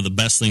 That's one of the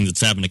best things that's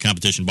happened to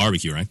Competition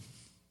Barbecue, right?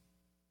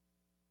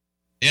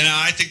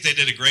 I think they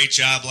did a great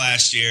job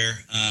last year.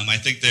 I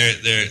think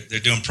they're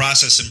doing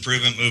process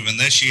improvement moving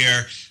this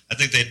year. I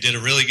think they did a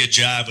really good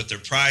job with their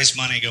prize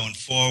money going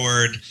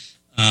forward.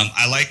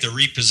 I like the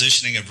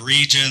repositioning of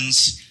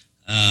regions.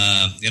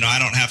 I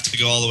don't have to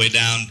go all the way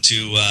down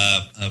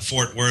to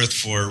Fort Worth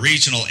for a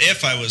regional.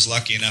 If I was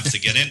lucky enough to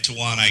get into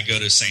one, I go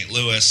to St.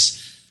 Louis.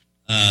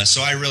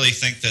 So I really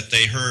think that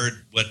they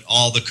heard what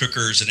all the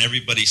cookers and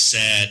everybody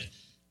said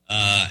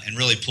and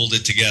really pulled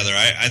it together.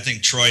 I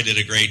think Troy did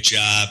a great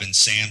job, and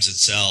Sam's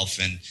itself,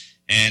 and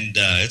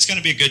it's going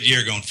to be a good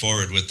year going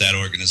forward with that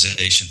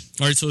organization.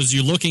 All right, so as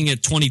you're looking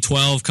at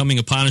 2012 coming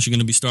upon us, you're going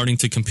to be starting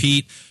to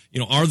compete.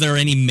 Are there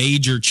any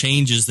major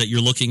changes that you're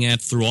looking at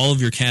through all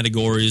of your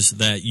categories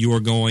that you are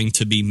going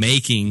to be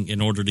making in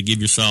order to give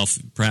yourself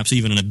perhaps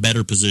even in a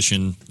better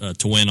position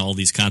to win all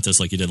these contests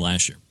like you did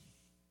last year?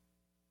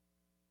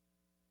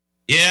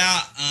 Yeah,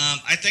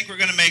 I think we're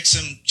going to make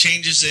some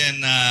changes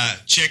in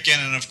chicken,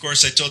 and of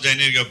course I told you I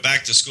need to go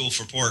back to school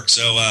for pork,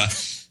 so I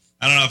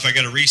don't know if I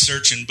got to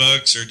research in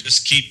books or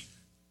just keep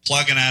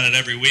plugging at it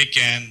every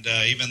weekend,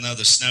 even though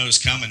the snow's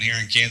coming here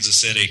in Kansas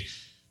City.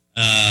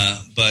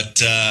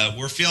 But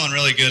we're feeling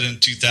really good in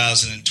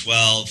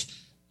 2012.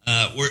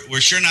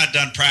 We're sure not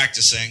done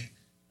practicing.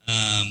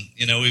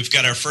 We've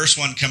got our first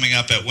one coming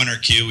up at Winter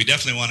Q. We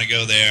definitely want to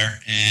go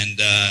there, and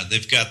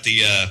they've got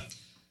the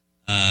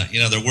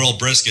World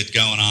Brisket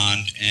going on,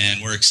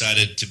 and we're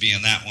excited to be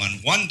in that one.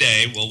 One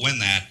day we'll win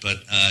that,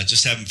 but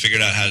just haven't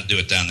figured out how to do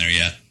it down there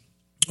yet.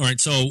 All right,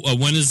 so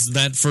when is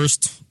that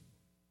first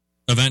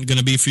event going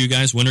to be for you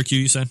guys? Winter Q,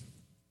 you said?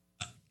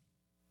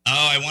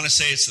 I want to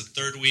say it's the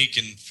third week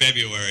in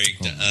February.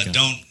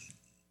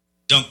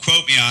 Don't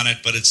quote me on it,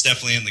 but it's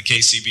definitely in the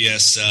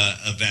KCBS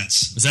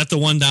events. Is that the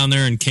one down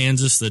there in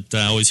Kansas that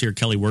I always hear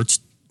Kelly Wirtz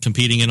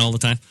competing in all the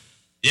time?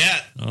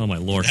 Yeah. Oh, my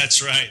Lord.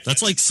 That's right.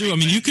 That's like Sue.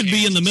 You could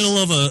be in the middle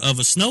of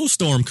a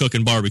snowstorm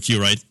cooking barbecue,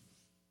 right?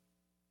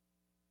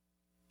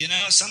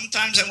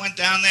 Sometimes I went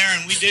down there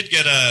and we did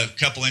get a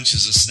couple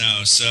inches of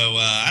snow, so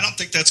I don't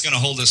think that's going to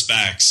hold us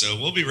back. So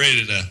we'll be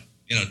ready to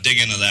dig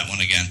into that one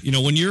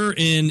again. When you're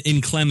in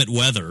inclement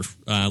weather,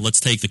 let's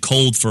take the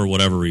cold for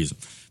whatever reason.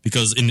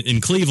 Because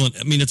in Cleveland,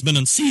 I mean, it's been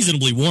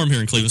unseasonably warm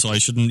here in Cleveland, so I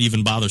shouldn't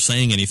even bother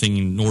saying anything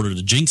in order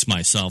to jinx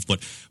myself.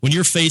 But when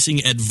you're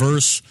facing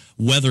adverse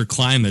weather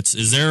climates,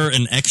 is there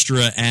an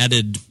extra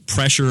added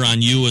pressure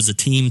on you as a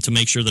team to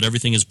make sure that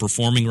everything is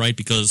performing right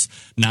because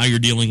now you're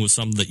dealing with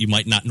something that you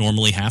might not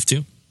normally have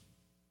to?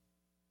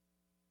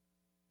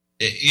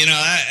 You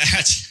know,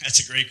 that's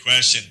a great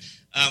question.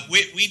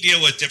 We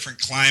deal with different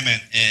climate,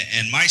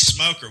 and my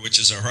smoker, which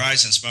is a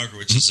Horizon smoker,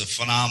 which is a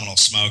phenomenal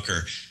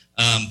smoker,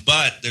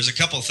 but there's a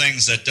couple of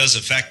things that does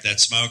affect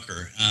that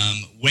smoker.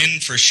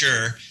 Wind for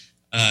sure,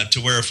 to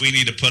where if we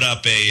need to put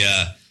up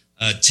a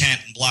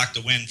tent and block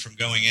the wind from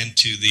going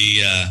into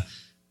the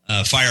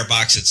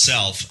firebox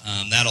itself,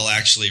 that'll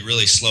actually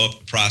really slow up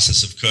the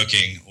process of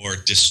cooking or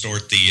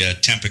distort the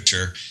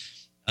temperature.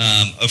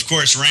 Of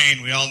course,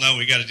 rain, we all know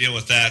we got to deal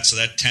with that, so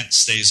that tent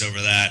stays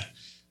over that.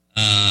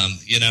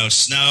 You know,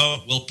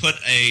 snow, we'll put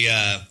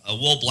a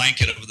wool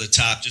blanket over the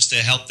top just to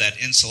help that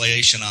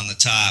insulation on the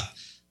top,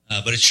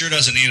 but it sure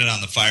doesn't need it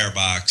on the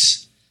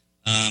firebox.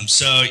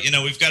 So, you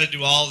know, we've got to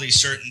do all these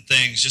certain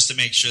things just to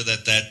make sure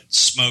that that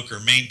smoker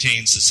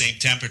maintains the same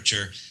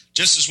temperature.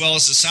 Just as well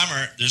as the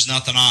summer, there's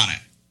nothing on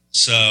it.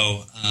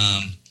 So,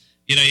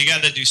 you know, you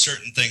got to do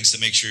certain things to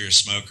make sure your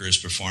smoker is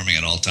performing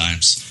at all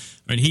times.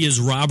 Right, he is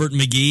Robert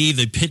McGee,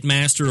 the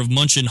pitmaster of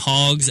Munchin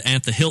Hogs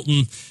at the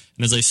Hilton.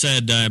 And as I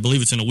said, I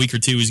believe it's in a week or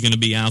two he's going to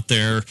be out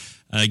there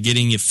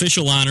getting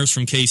official honors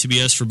from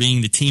KCBS for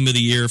being the team of the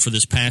year for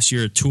this past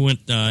year in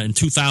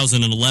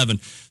 2011.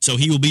 So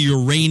he will be your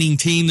reigning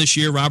team this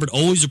year. Robert,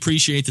 always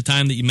appreciate the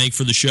time that you make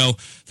for the show.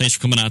 Thanks for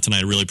coming out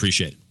tonight. I really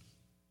appreciate it.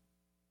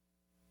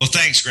 Well,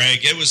 thanks, Greg.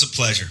 It was a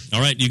pleasure. All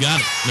right, you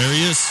got it. There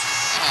he is.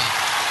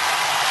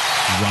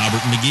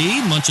 Robert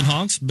McGee, Munchin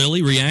Hogs.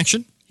 Billy,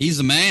 reaction? He's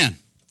the man.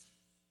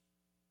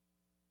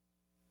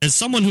 As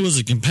someone who is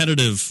a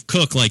competitive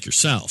cook like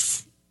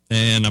yourself,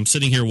 and I'm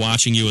sitting here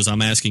watching you as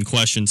I'm asking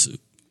questions,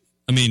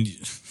 I mean,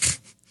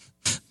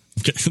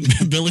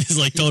 Billy's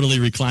like totally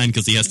reclined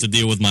because he has to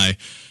deal with my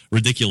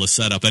ridiculous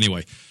setup.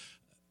 Anyway,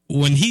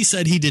 when he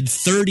said he did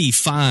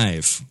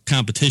 35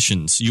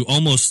 competitions, you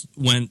almost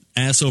went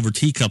ass over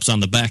teacups on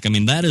the back. I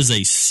mean, that is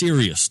a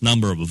serious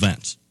number of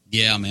events.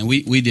 Yeah, man,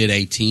 we did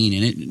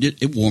 18, and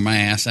it wore my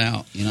ass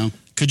out, you know.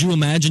 Could you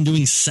imagine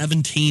doing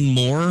 17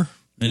 more,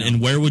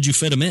 and where would you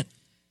fit them in?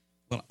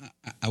 Well,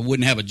 I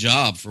wouldn't have a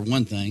job for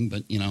one thing,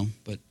 but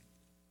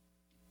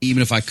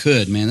even if I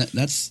could, man,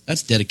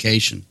 that's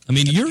dedication. I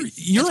mean, you're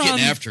on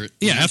getting after it.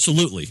 Yeah,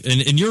 absolutely.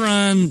 And you're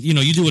on. You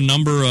know, you do a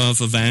number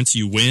of events.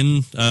 You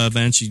win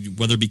events,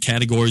 whether it be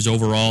categories,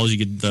 overalls.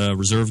 You get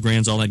reserve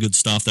grands, all that good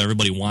stuff that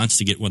everybody wants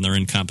to get when they're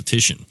in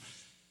competition.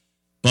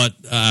 But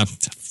I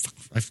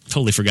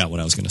totally forgot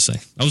what I was going to say.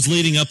 I was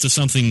leading up to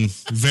something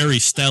very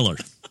stellar,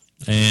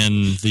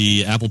 and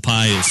the apple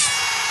pie is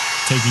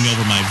taking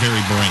over my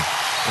very brain.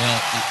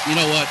 Well, you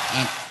know what?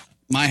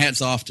 My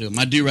hat's off to him.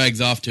 My do-rag's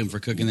off to him for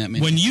cooking that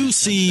many. When you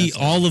see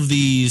all of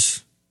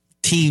these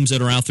teams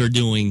that are out there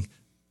doing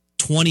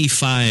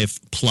 25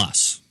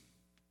 plus,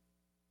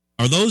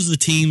 are those the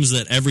teams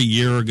that every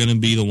year are going to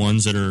be the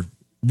ones that are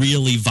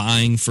really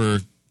vying for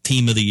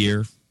team of the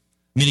year?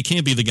 I mean, it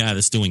can't be the guy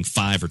that's doing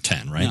 5 or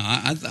 10, right? No,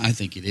 I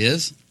think it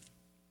is.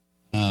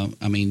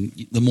 I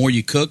mean, the more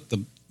you cook,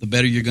 the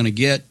better you're going to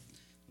get.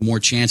 The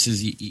more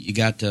chances you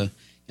got to,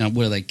 what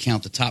do they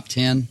count, the top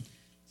 10?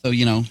 So,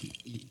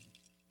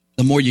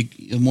 the more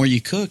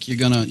you cook, you're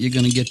gonna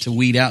get to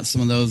weed out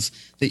some of those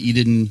that you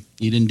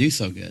didn't do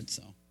so good.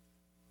 So,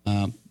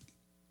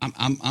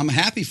 I'm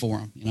happy for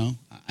him.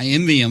 I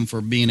envy him for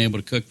being able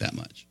to cook that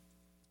much.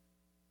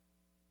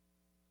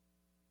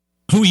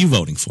 Who are you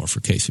voting for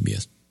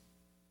KCBS?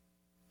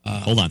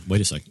 Hold on,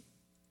 wait a second.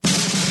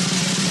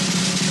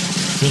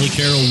 Billy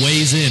Carroll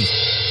weighs in.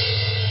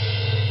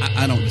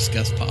 I don't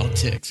discuss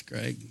politics,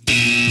 Greg.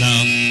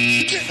 No.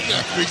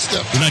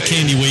 You're not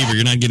Candy Weaver.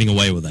 You're not getting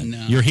away with that.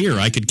 No. You're here.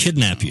 I could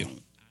kidnap you.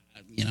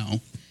 I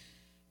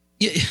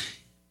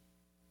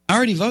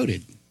already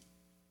voted.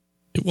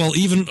 Well,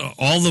 even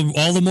all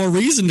the more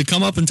reason to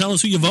come up and tell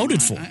us who you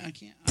voted for. I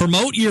can't.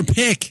 Promote your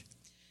pick.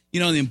 The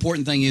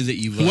important thing is that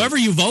you vote. Whoever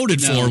you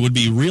voted for would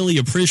be really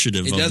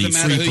appreciative of the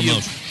free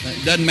promotion.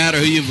 It doesn't matter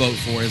who you vote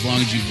for as long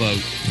as you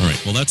vote. All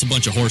right. Well, that's a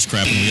bunch of horse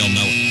crap, and we all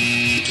know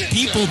it.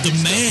 People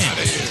demand.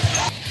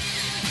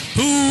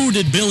 Who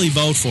did Billy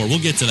vote for? We'll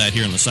get to that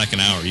here in the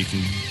second hour. You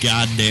can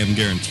goddamn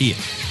guarantee it.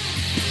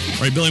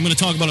 All right, Billy, I'm going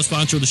to talk about a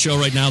sponsor of the show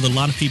right now that a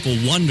lot of people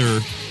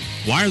wonder,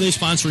 why are they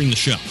sponsoring the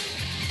show?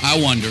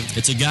 I wonder.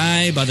 It's a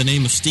guy by the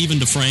name of Stephen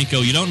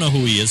DeFranco. You don't know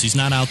who he is. He's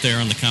not out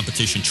there on the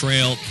competition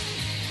trail.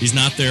 He's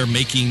not there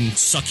making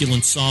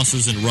succulent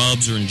sauces and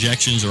rubs or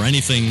injections or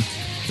anything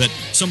that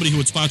somebody who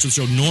would sponsor the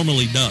show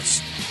normally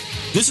does.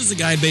 This is a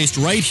guy based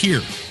right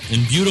here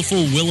in beautiful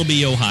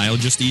Willoughby, Ohio,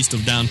 just east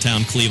of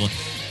downtown Cleveland.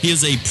 He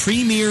is a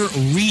premier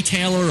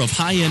retailer of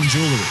high-end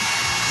jewelry.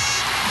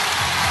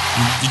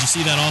 Did you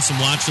see that awesome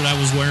watch that I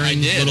was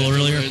wearing a little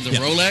earlier? The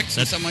Rolex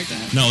or something like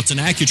that? No, it's an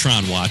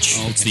Accutron watch.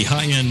 Oh, okay. It's the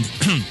high-end,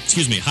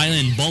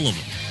 high-end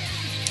Bullivan.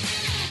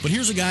 But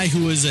here's a guy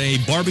who is a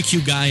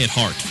barbecue guy at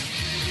heart.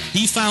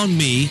 He found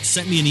me,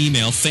 sent me an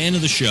email, fan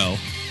of the show.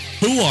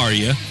 Who are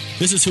you?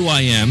 This is who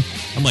I am.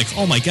 I'm like,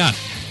 oh my God.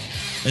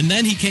 And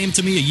then he came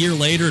to me a year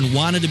later and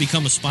wanted to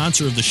become a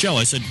sponsor of the show.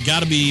 I said,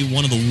 got to be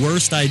one of the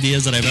worst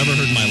ideas that I've ever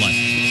heard in my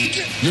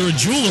life. You're a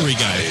jewelry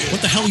guy.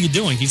 What the hell are you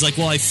doing? He's like,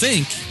 well, I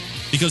think,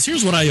 because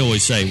here's what I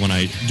always say when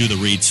I do the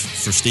reads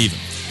for Steven.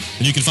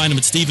 And you can find him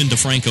at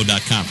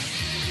StevenDeFranco.com.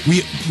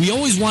 We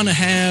always want to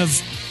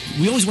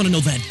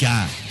know that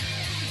guy.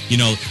 You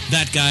know,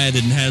 that guy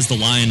that has the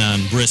line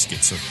on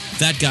briskets, or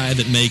that guy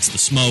that makes the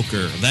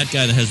smoker, or that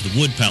guy that has the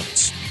wood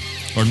pellets.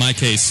 Or in my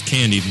case,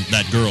 Candy,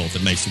 that girl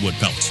that makes the wood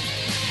pellets.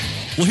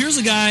 Well, here's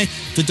a guy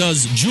that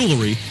does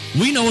jewelry.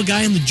 We know a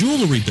guy in the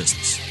jewelry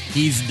business.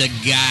 He's the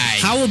guy.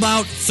 How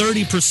about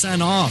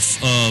 30% off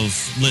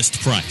of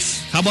list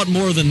price? How about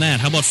more than that?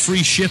 How about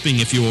free shipping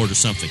if you order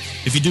something?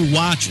 If you do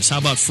watches, how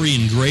about free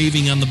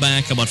engraving on the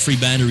back? How about free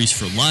batteries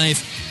for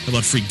life? How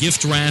about free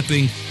gift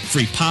wrapping,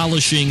 free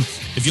polishing?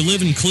 If you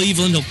live in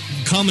Cleveland, he'll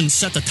come and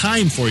set the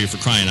time for you, for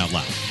crying out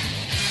loud.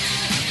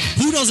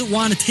 Who doesn't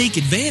want to take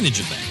advantage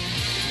of that?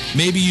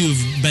 Maybe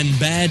you've been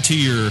bad to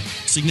your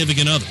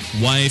significant other,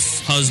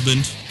 wife,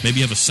 husband. Maybe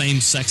you have a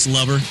same-sex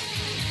lover.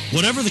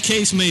 Whatever the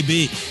case may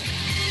be,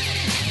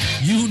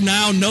 you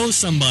now know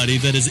somebody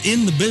that is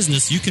in the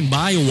business. You can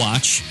buy a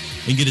watch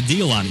and get a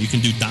deal on it. You can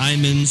do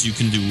diamonds. You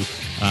can do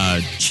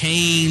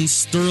chains,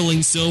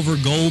 sterling silver,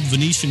 gold,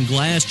 Venetian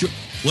glass.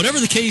 Whatever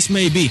the case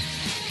may be,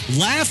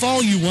 laugh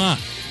all you want.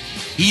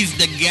 He's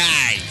the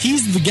guy.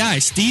 He's the guy.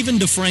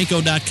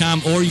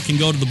 StevenDeFranco.com, or you can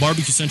go to the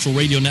Barbecue Central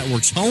Radio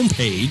Network's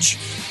homepage.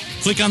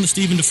 Click on the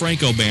Steven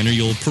DeFranco banner.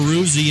 You'll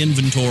peruse the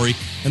inventory,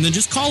 and then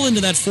just call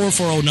into that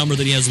 440 number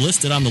that he has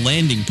listed on the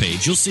landing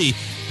page. You'll see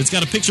it's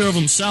got a picture of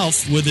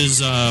himself with his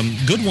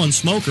Good One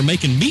smoker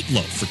making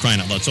meatloaf, for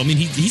crying out loud. So, I mean,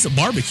 he's a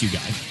barbecue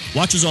guy.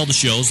 Watches all the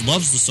shows,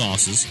 loves the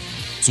sauces.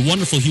 He's a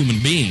wonderful human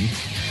being.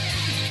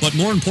 But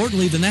more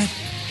importantly than that,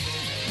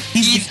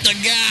 he's the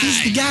guy.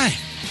 He's the guy.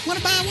 What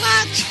about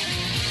watch?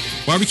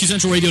 Barbecue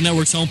Central Radio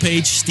Network's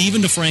homepage,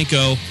 Steven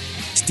DeFranco,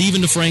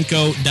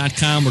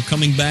 StevenDeFranco.com. We're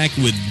coming back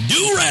with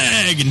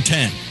DoRag in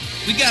 10.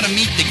 We got to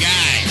meet the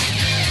guy.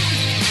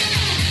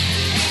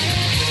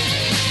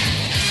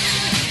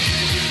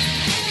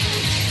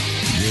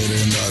 Get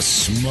in the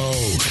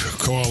smoke.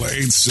 Call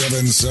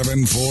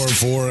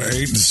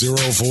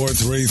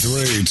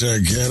 877-448-0433 to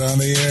get on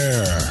the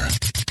air.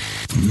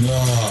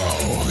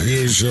 Now,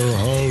 here's your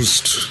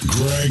host,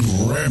 Greg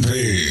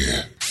Rampy.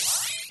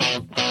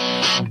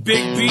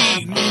 Big B,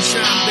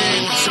 Moonshine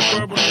Band,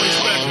 Suburban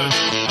Waste Records.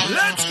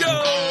 Let's go!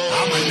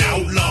 I'm an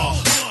outlaw.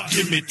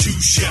 Give me 2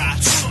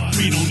 shots.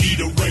 We don't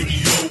need a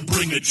radio.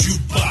 Bring a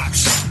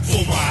jukebox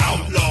for my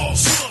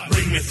outlaws.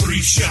 Bring me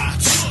 3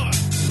 shots.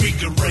 We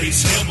can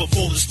raise hell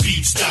before the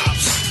speed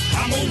stops.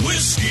 I'm a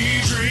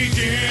whiskey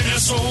drinking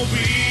SOB.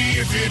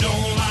 If you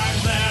don't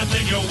like that,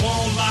 then you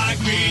won't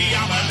like me.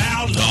 I'm an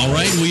outlaw. All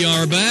right, we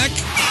are back.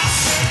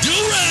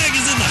 DoRag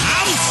is in the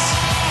house.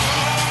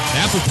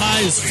 Apple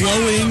pie is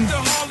flowing.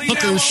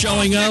 Hookers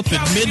showing up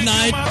at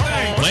midnight.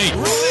 Wait,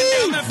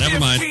 never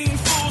mind.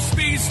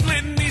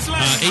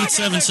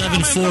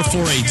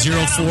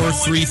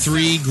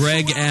 877-448-0433.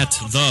 Greg at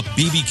the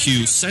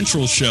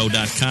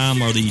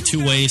BBQCentralShow.com are the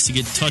 2 ways to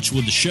get in touch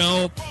with the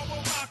show.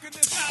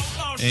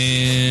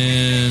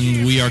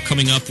 And we are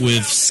coming up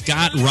with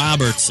Scott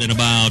Roberts in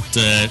about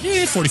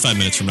 45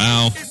 minutes from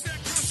now.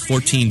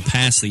 14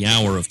 past the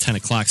hour of 10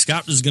 o'clock.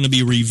 Scott is going to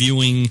be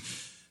reviewing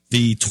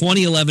the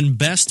 2011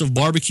 Best of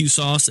Barbecue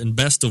Sauce and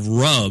Best of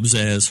Rubs,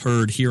 as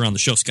heard here on the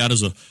show. Scott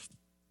is a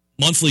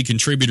monthly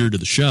contributor to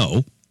the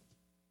show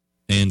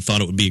and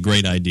thought it would be a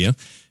great idea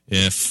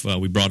if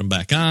we brought him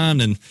back on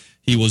and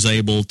he was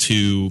able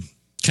to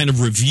kind of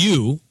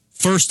review,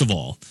 first of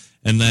all,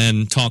 and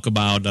then talk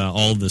about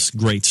all this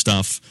great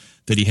stuff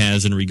that he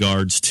has in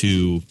regards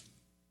to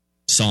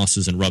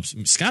sauces and rubs.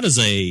 Scott is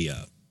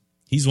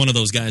he's one of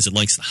those guys that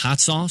likes the hot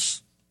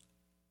sauce.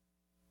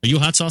 Are you a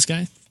hot sauce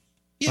guy?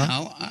 Yeah, I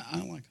like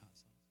hot sauce.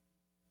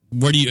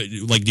 Where do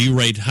you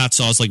rate hot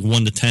sauce like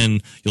 1 to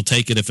 10? You'll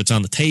take it if it's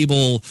on the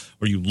table,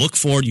 or you look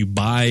for it, you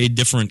buy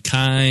different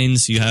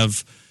kinds. Do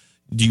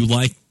you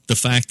like the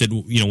fact that,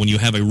 when you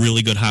have a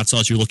really good hot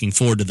sauce, you're looking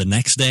forward to the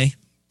next day?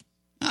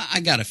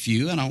 I got a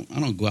few. I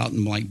don't go out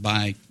and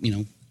buy,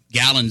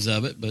 gallons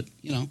of it, but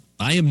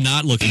I am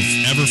not looking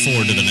ever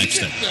forward to the next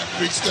day.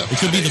 It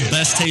could be the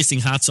best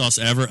tasting hot sauce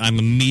ever. I'm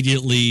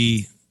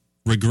immediately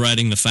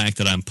regretting the fact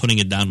that I'm putting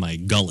it down my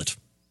gullet.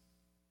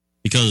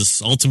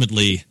 Because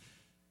ultimately,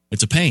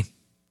 it's a pain.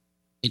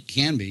 It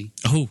can be.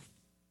 Oh,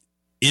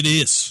 it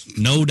is.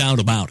 No doubt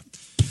about it.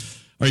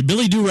 All right,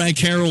 Billy DoRag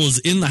Carroll is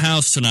in the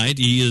house tonight.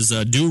 He is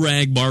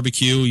DoRag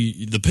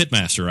Barbecue, the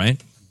pitmaster, right?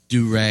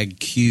 DoRag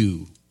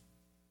Q.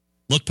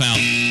 Look, pal,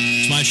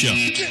 it's my show.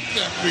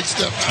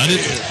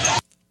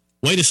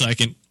 Wait a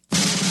second.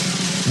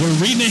 We're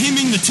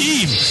renaming the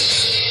team.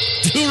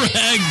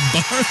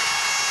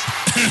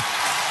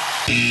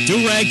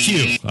 DoRag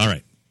Q. All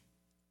right.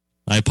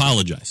 I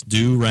apologize.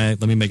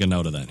 DoRag. Let me make a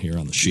note of that here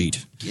on the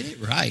sheet. Get it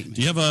right, man.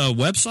 Do you have a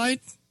website?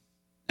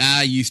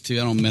 I used to.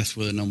 I don't mess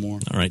with it no more.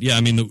 All right. Yeah,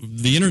 I mean,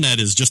 the internet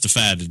is just a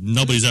fad.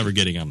 Nobody's ever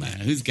getting on that.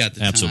 Yeah, who's got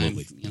the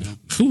Absolutely. time? You know?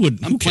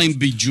 I'm playing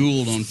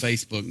Bejeweled on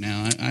Facebook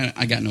now.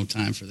 I got no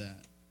time for that.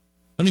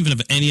 I don't even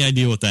have any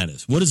idea what that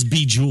is. What is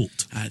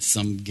Bejeweled? It's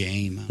some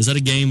game. Is that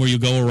a game where you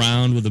go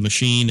around with a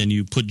machine and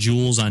you put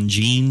jewels on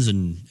jeans?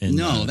 And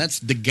no, that's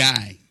the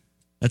guy.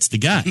 That's the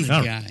guy. The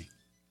guy.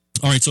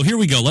 All right, so here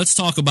we go. Let's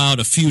talk about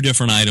a few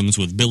different items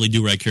with Billy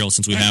DoRag Carroll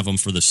since we have him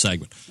for this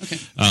segment. Okay.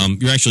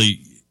 You're actually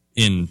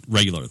in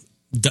regular.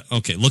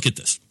 Okay, look at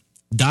this.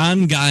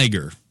 Don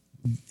Geiger.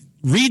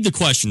 Read the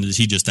question that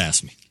he just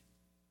asked me.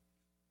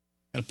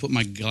 Got to put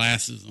my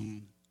glasses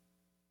on.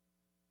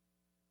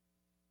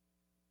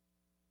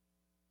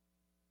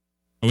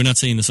 Are we not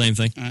seeing the same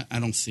thing? I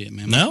don't see it,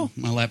 man. No?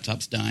 My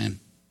laptop's dying.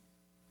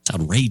 It's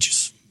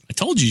outrageous. I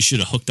told you should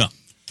have hooked up.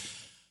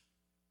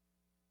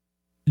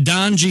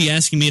 Don G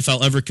asking me if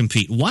I'll ever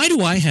compete. Why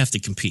do I have to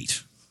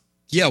compete?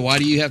 Yeah, why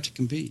do you have to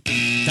compete?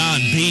 Don,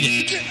 beat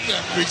it. Get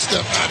that big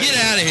stuff out of Get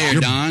out of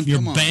here, Don. You're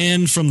Come on.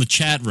 banned from the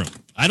chat room.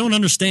 I don't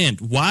understand.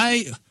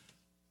 Why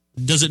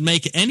does it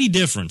make any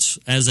difference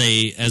as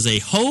a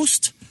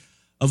host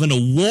of an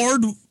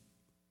award,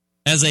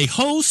 as a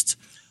host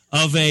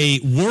of a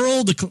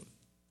world,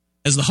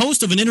 as the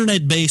host of an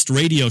internet-based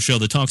radio show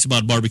that talks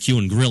about barbecue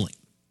and grilling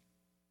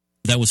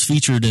that was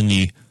featured in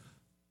the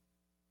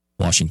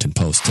Washington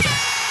Post today?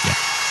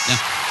 Yeah.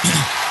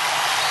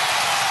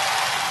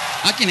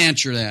 I can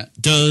answer that.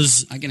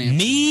 Does I can answer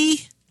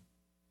me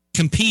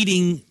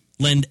competing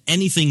lend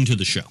anything to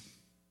the show?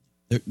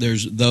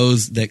 There's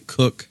those that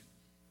cook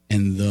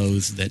and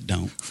those that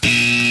don't.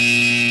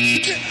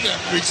 Get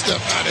that big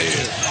stuff out of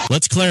here.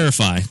 Let's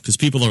clarify, because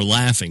people are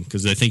laughing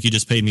because they think you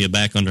just paid me a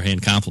back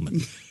underhand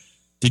compliment.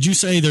 Did you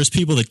say there's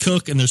people that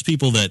cook and there's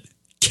people that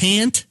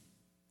can't,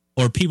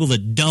 or people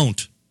that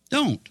don't?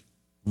 Don't.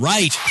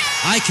 Right.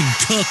 I can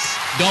cook.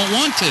 Don't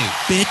want to.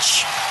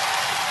 Bitch.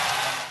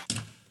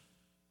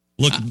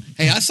 Look.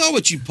 Hey, I saw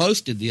what you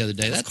posted the other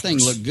day. That thing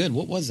looked good.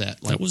 What was that?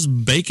 That was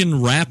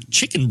bacon-wrapped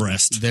chicken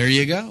breast. There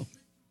you go.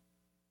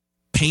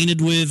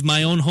 Painted with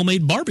my own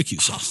homemade barbecue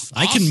sauce. Awesome.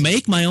 I can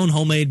make my own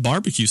homemade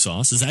barbecue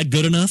sauce. Is that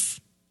good enough?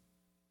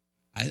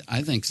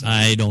 I think so.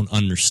 I don't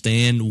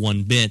understand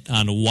one bit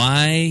on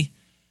why.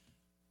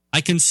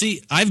 I can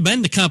see. I've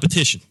been to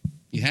competition.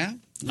 You have?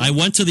 Yeah. I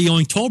went to the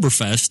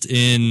Oinktoberfest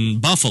in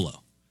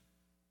Buffalo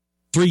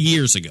 3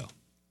 years ago.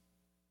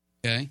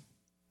 Okay.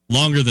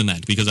 Longer than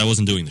that because I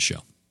wasn't doing the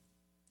show.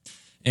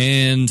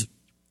 And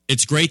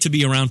it's great to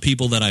be around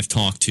people that I've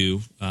talked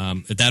to.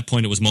 At that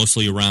point, it was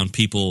mostly around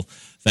people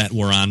that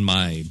were on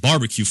my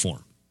barbecue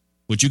forum,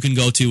 which you can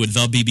go to at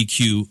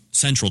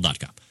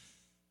thebbqcentral.com.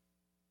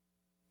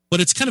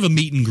 But it's kind of a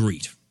meet and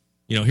greet.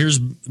 You know, here's,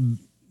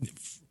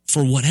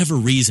 for whatever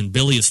reason,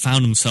 Billy has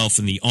found himself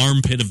in the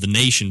armpit of the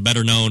nation,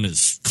 better known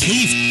as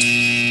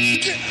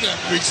Cleveland. Get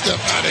that big stuff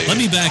out of here. Let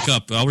me back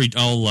up.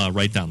 I'll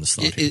write down this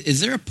thought.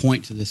 Is there a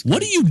point to this?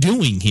 What are you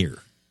doing here?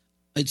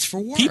 It's for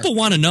work. People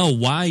want to know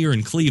why you're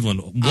in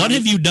Cleveland. What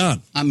have you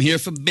done? I'm here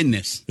for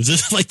business. Is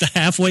this like the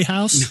halfway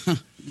house?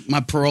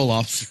 My parole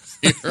officer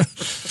here.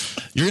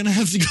 You're going to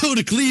have to go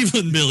to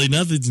Cleveland, Billy.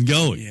 Nothing's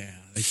going. Yeah,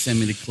 they send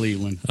me to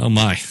Cleveland. Oh,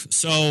 my.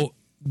 So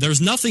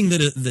there's nothing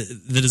that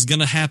is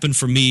going to happen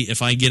for me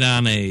if I get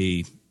on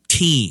a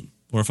team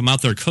or if I'm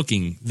out there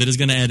cooking that is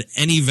going to add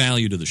any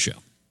value to the show.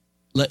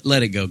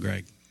 Let it go,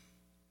 Greg.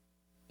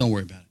 Don't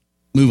worry about it.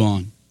 Move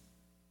on.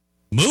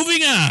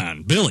 Moving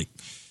on. Billy,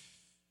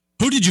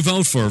 who did you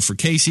vote for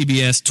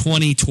KCBS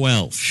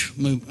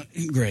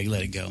 2012? Greg,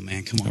 let it go,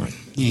 man. Come on. Right.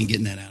 You ain't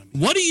getting that out of me.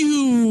 What do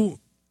you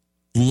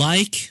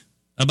like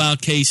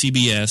about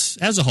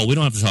KCBS as a whole? We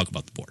don't have to talk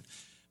about the board.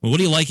 But what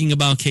are you liking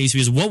about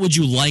KCBS? What would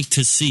you like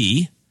to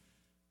see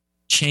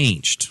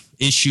changed?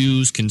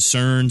 Issues,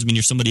 concerns? I mean,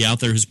 you're somebody out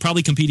there who's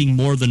probably competing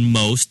more than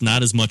most,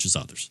 not as much as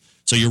others.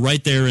 So you're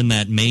right there in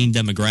that main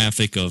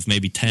demographic of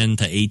maybe 10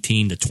 to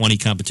 18 to 20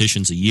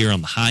 competitions a year on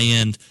the high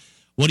end.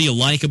 What do you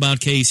like about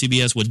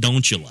KCBS? What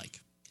don't you like?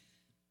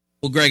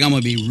 Well, Greg, I'm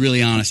going to be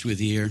really honest with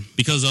you here.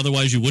 Because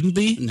otherwise you wouldn't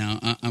be? No,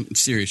 I'm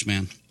serious,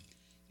 man.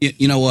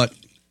 You know what?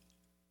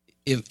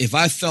 If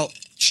I felt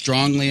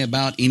strongly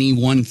about any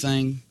one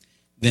thing,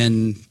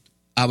 then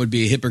I would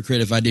be a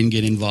hypocrite if I didn't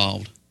get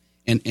involved.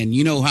 And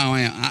you know how I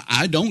am.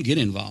 I don't get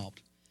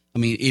involved. I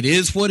mean, it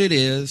is what it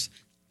is.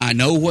 I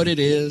know what it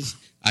is.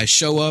 I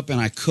show up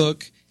and I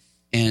cook,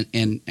 and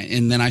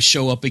then I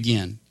show up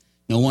again.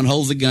 No one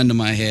holds a gun to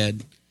my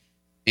head.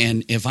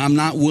 And if I'm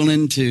not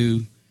willing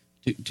to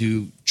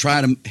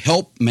try to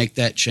help make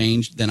that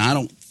change, then I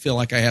don't feel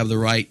like I have the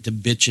right to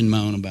bitch and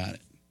moan about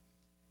it.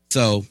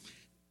 So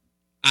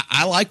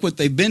I like what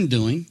they've been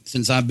doing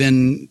since I've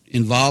been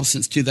involved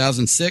since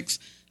 2006.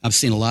 I've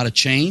seen a lot of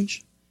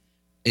change.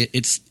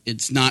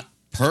 It's not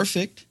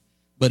perfect,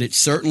 but it's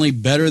certainly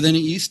better than it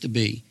used to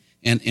be.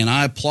 And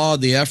I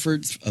applaud the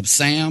efforts of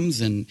Sam's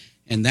and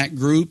that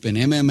group and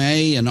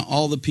MMA and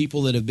all the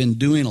people that have been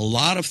doing a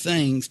lot of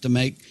things to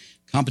make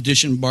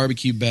competition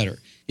barbecue better.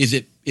 Is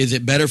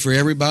it better for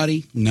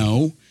everybody?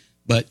 No.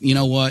 But you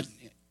know what?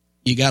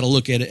 you got to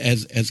look at it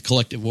as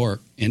collective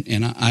work,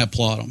 and I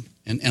applaud them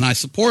and I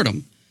support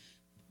them,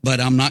 but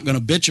I'm not going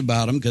to bitch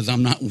about them because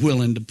I'm not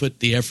willing to put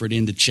the effort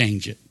in to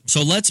change it.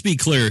 So let's be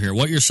clear here.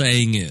 What you're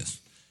saying is,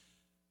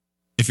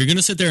 if you're going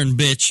to sit there and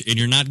bitch and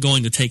you're not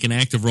going to take an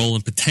active role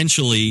in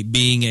potentially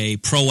being a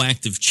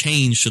proactive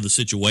change to the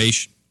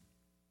situation,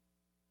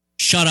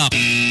 shut up.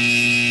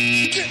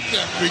 Get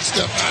that freak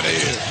stuff out of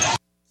here.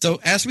 So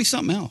ask me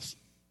something else.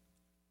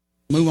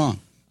 Move on.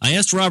 I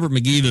asked Robert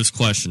McGee this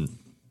question.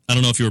 I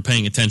don't know if you were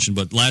paying attention,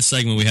 but last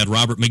segment we had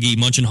Robert McGee,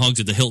 Munchin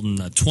Hogs at the Hilton,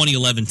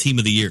 2011 Team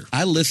of the Year.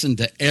 I listened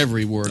to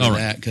every word of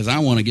that because I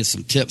want to get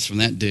some tips from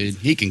that dude.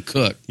 He can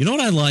cook. You know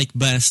what I like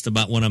best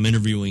about when I'm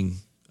interviewing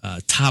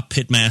top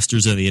pit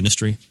masters of the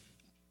industry?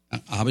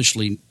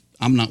 Obviously,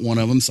 I'm not one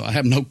of them, so I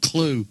have no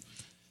clue.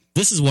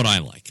 This is what I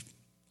like.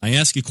 I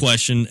ask a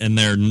question, and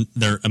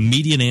their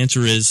immediate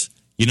answer is,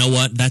 you know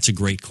what? That's a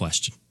great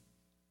question.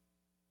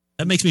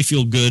 That makes me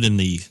feel good in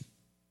the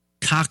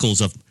cockles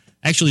of,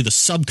 actually the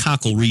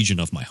subcockle region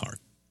of my heart.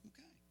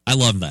 I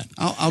love that.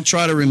 I'll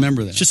try to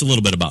remember that. It's just a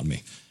little bit about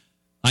me.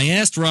 I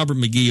asked Robert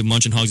McGee of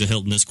Munchin Hogs at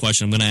Hilton this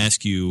question. I'm going to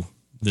ask you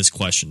this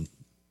question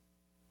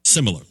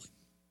similarly.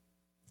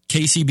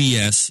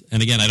 KCBS,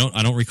 and again, I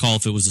don't recall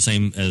if it was the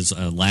same as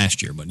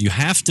last year, but you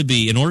have to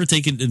be, in order to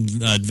take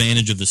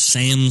advantage of the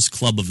Sam's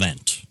Club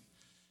event,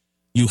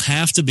 you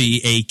have to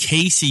be a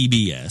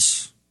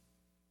KCBS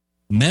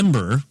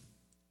member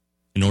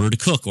in order to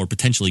cook or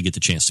potentially get the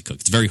chance to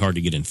cook. It's very hard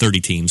to get in,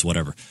 30 teams,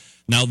 whatever.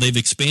 Now, they've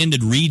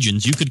expanded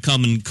regions. You could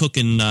come and cook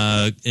in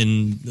where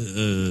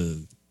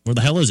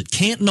the hell is it?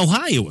 Canton,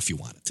 Ohio, if you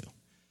wanted to.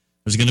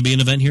 There's going to be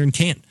an event here in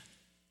Canton.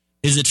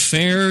 Is it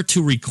fair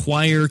to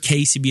require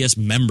KCBS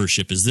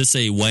membership? Is this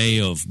a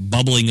way of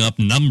bubbling up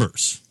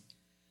numbers?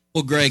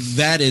 Well, Greg,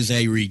 that is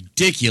a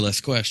ridiculous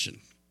question.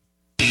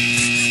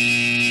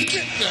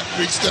 Get that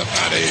freak stuff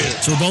out of here.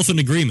 So we're both in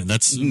agreement.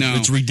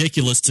 It's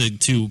ridiculous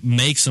to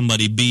make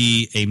somebody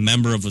be a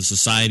member of a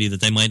society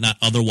that they might not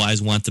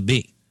otherwise want to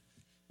be.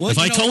 Well, if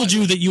I told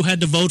you that you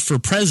had to vote for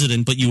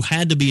president, but you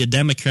had to be a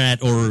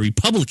Democrat or a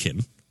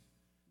Republican,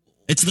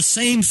 it's the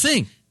same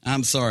thing.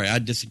 I'm sorry, I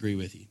disagree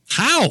with you.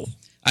 How?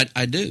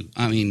 I do.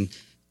 I mean,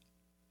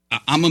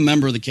 I'm a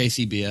member of the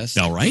KCBS.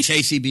 All right. The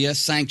KCBS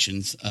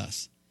sanctions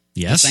us.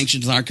 Yes. It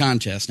sanctions our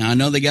contest. Now, I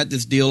know they got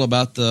this deal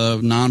about the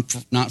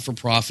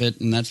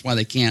not-for-profit, and that's why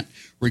they can't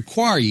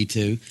require you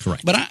to.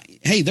 Correct. But,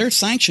 hey, they're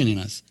sanctioning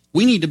us.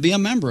 We need to be a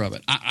member of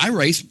it. I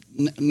raced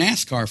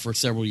NASCAR for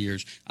several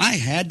years. I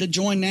had to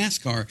join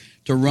NASCAR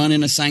to run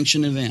in a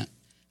sanctioned event.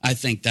 I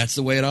think that's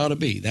the way it ought to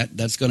be.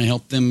 That's going to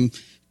help them,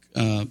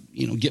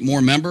 get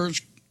more members,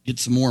 get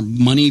some more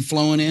money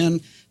flowing in.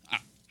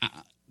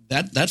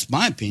 That's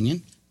my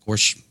opinion. Of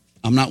course,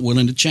 I'm not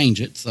willing to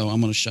change it, so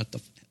I'm going to shut the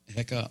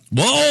heck up.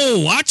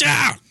 Whoa, watch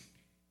out!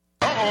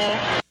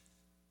 Uh-oh.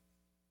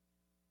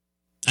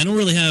 I don't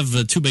really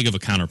have too big of a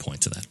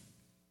counterpoint to that.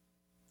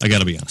 I got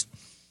to be honest.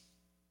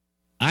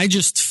 I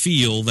just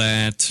feel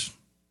that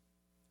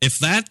if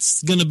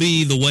that's going to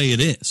be the way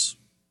it is,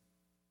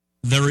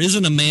 there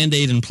isn't a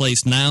mandate in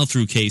place now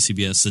through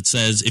KCBS that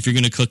says if you're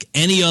going to cook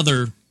any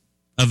other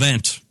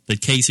event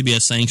that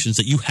KCBS sanctions,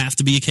 that you have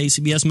to be a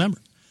KCBS member.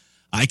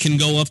 I can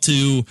go up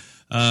to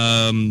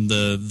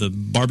the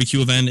barbecue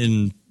event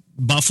in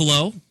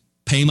Buffalo,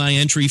 pay my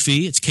entry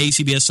fee, it's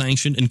KCBS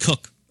sanctioned, and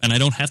cook. And I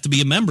don't have to be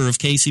a member of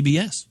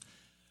KCBS.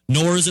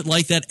 Nor is it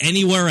like that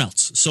anywhere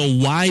else. So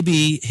why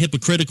be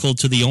hypocritical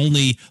to the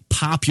only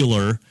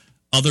popular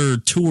other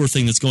tour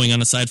thing that's going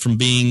on aside from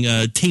being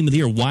Team of the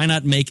Year? Why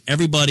not make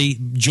everybody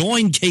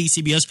join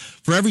KCBS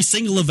for every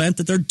single event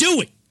that they're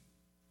doing?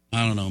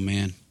 I don't know,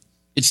 man.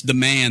 It's the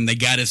man. They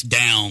got us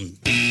down.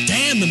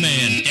 Damn the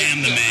man.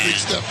 Damn the man. Freak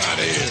stuff out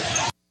of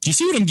here. Do you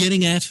see what I'm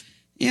getting at?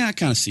 Yeah, I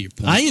kind of see your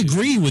point. I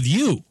agree with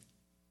you.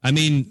 I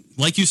mean,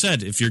 like you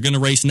said, if you're going to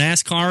race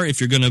NASCAR,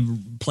 if you're going to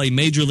play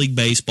Major League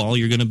Baseball,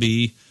 you're going to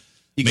be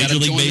Major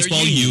League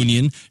Baseball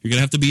Union. You're going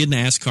to have to be a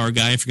NASCAR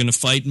guy. If you're going to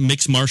fight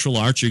mixed martial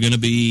arts, you're going to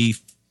be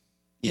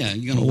you're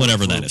going to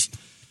whatever that is.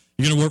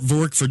 You're going to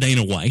work for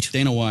Dana White.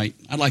 Dana White.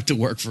 I'd like to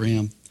work for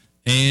him.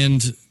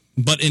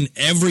 But in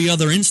every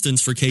other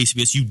instance for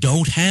KCBS, you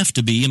don't have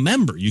to be a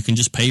member. You can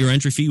just pay your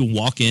entry fee and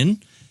walk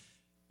in,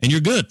 and you're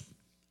good.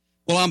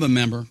 Well, I'm a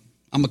member.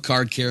 I'm a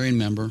card-carrying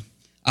member.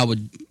 I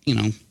would,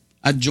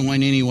 I'd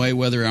join anyway,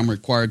 whether I'm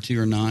required to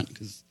or not,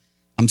 because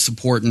I'm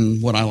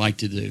supporting what I like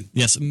to do.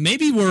 Yes,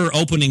 maybe we're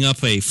opening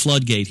up a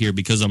floodgate here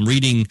because I'm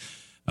reading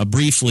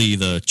briefly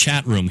the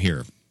chat room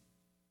here.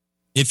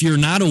 If you're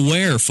not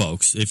aware,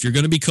 folks, if you're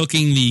going to be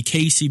cooking the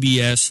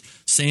KCBS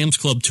Sam's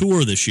Club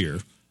Tour this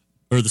year,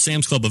 or the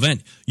Sam's Club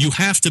event, you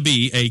have to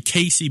be a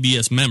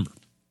KCBS member.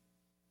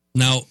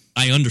 Now,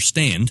 I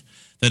understand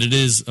that it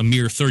is a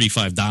mere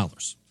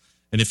 $35.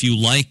 And if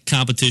you like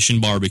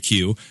competition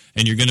barbecue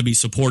and you're going to be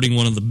supporting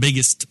one of the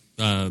biggest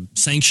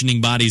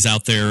sanctioning bodies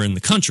out there in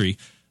the country,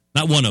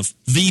 not one of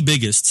the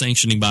biggest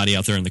sanctioning body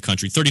out there in the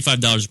country,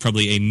 $35 is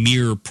probably a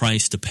mere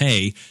price to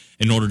pay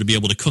in order to be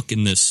able to cook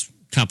in this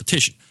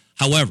competition.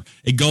 However,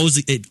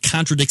 it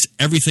contradicts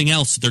everything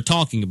else that they're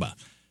talking about.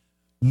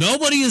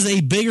 Nobody is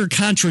a bigger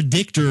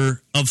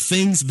contradictor of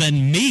things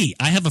than me.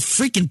 I have a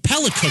freaking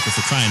pellet cooker,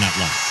 for crying out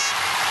loud.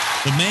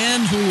 The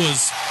man who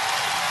was,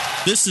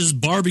 this is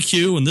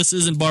barbecue and this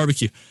isn't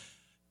barbecue.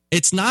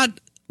 It's not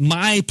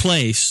my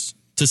place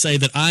to say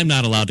that I'm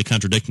not allowed to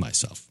contradict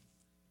myself.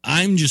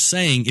 I'm just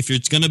saying if you're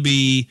going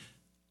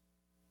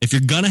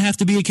to have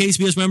to be a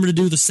KCBS member to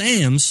do the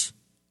Sam's,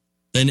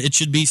 then it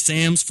should be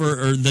Sam's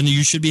then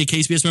you should be a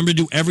KCBS member to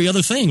do every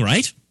other thing,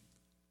 right?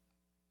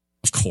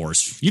 Of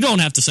course. You don't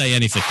have to say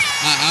anything.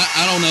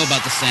 I don't know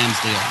about the Sam's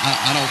deal.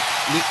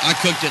 I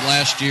cooked it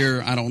last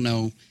year. I don't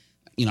know.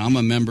 You know, I'm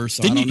a member,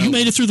 so I don't know. You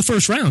made it through the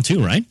first round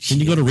too, right?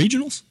 Didn't you go to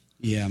regionals?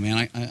 Yeah,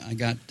 man. I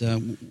got.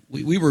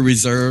 We were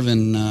reserve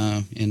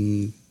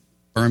in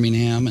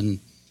Birmingham, and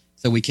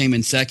so we came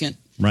in second.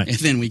 Right. And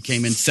then we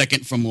came in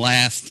second from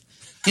last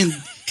in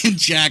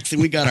Jackson.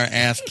 We got our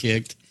ass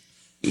kicked.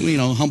 You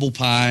know, humble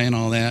pie and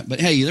all that.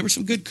 But hey, there were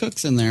some good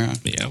cooks in there.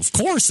 Yeah, of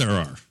course there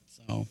are.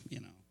 So, you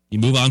know. You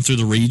move on through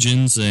the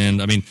regions,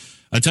 and I mean,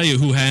 I tell you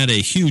who had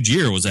a huge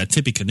year was that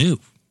Tippy Canoe.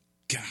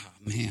 God,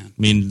 man.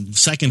 I mean,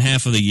 second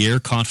half of the year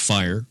caught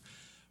fire,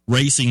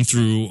 racing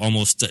through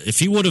almost. If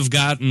he would have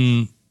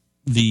gotten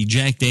the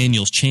Jack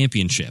Daniels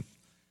Championship,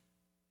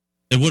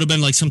 it would have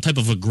been like some type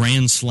of a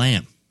grand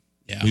slam.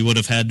 Yeah. We would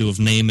have had to have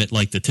named it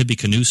like the Tippy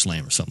Canoe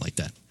Slam or something like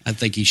that. I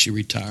think he should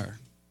retire.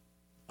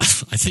 I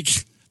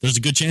think there's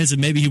a good chance that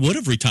maybe he would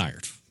have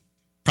retired.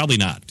 Probably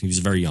not. He was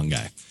a very young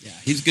guy. Yeah,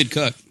 he's a good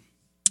cook.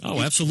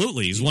 Oh,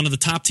 absolutely. He's one of the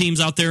top teams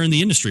out there in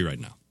the industry right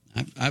now.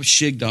 I've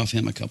shigged off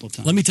him a couple of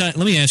times.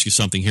 Let me ask you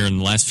something here in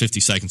the last 50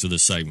 seconds of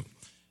this segment.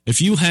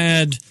 If you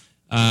had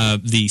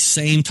the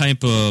same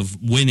type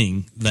of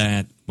winning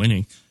that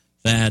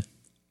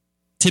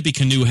Tippy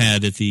Canoe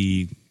had at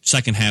the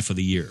second half of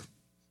the year,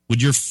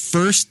 would your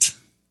first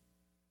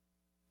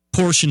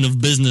portion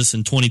of business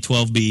in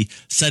 2012 be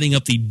setting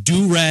up the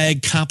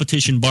DoRag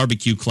competition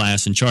barbecue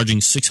class and charging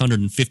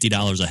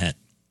 $650 a head?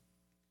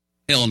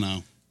 Hell no.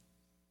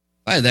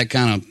 If I had that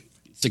kind of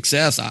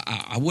success,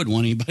 I wouldn't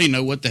want anybody to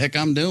know what the heck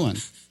I'm doing.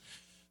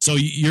 So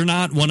you're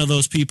not one of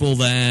those people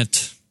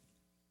that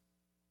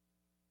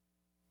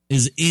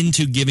is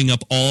into giving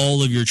up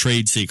all of your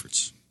trade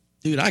secrets.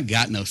 Dude, I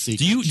got no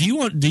secrets.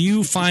 Do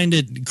you find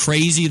it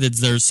crazy that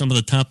there's some of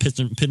the top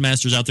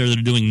pitmasters out there that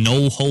are doing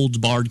no holds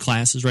barred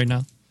classes right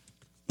now?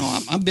 No,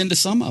 I've been to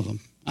some of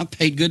them. I've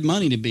paid good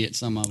money to be at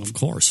some of them. Of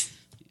course.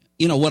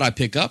 You know, what I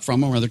pick up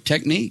from them are their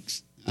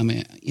techniques. I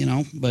mean, you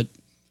know, but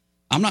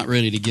I'm not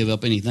ready to give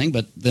up anything,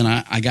 but then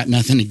I got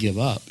nothing to give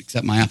up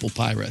except my apple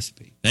pie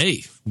recipe.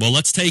 Hey, well,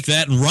 let's take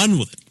that and run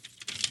with it.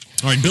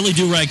 All right, Billy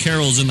DoRag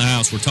Carroll is in the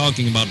house. We're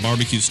talking about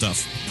barbecue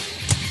stuff.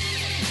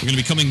 We're going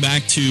to be coming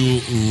back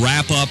to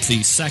wrap up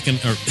the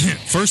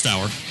first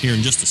hour here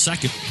in just a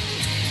second.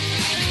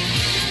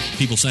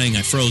 People saying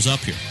I froze up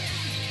here.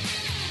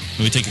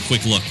 Let me take a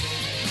quick look.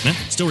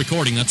 Still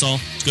recording, that's all.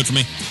 It's good for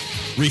me.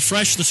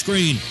 Refresh the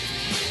screen.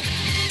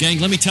 Gang,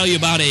 let me tell you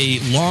about the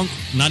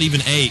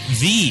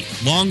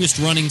longest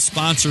running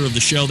sponsor of the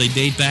show. They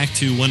date back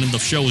to when the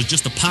show was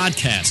just a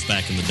podcast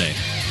back in the day.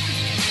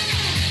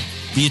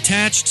 The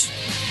attached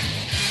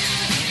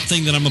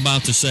thing that I'm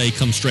about to say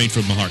comes straight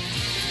from the heart.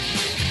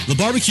 The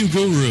Barbecue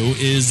Guru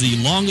is the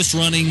longest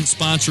running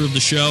sponsor of the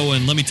show,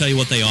 and let me tell you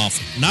what they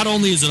offer. Not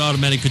only is it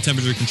automatic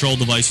temperature control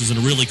devices and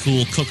a really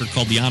cool cooker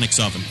called the Onyx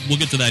Oven. We'll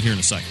get to that here in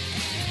a second.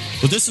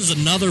 But this is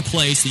another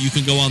place that you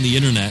can go on the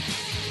internet,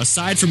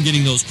 aside from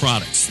getting those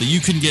products, that you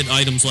can get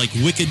items like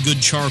Wicked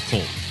Good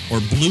Charcoal, or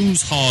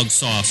Blues Hog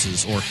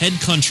sauces, or Head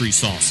Country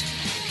sauce.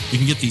 You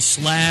can get the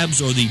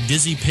slabs or the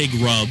Dizzy Pig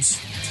rubs.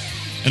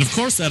 And, of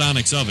course, that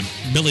Onyx Oven.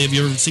 Billy, have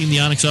you ever seen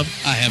the Onyx Oven?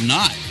 I have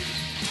not.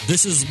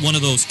 This is one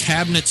of those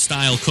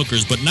cabinet-style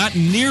cookers, but not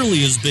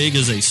nearly as big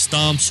as a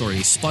Stumps or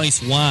a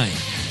Spice Wine.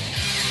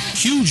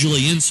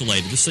 Hugely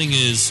insulated. This thing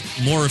is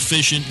more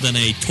efficient than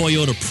a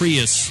Toyota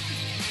Prius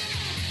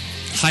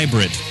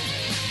hybrid.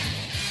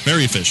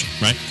 Very efficient,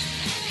 right?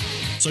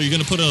 So you're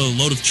going to put a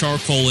load of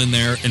charcoal in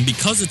there, and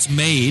because it's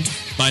made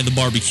by the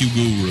Barbecue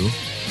Guru,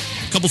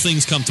 a couple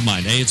things come to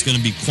mind. It's going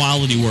to be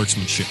quality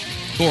workmanship.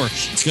 Of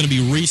course. It's going to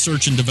be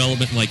research and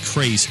development like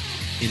crazy.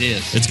 It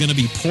is. It's going to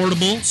be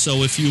portable,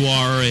 so if you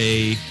are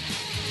a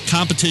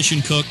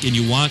competition cook and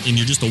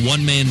you're just a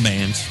one-man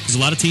band, because a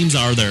lot of teams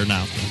are there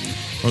now,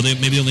 or they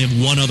maybe only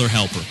have one other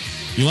helper.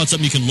 You want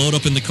something you can load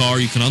up in the car,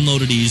 you can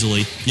unload it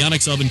easily. The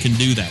Onyx Oven can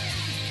do that.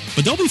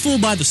 But don't be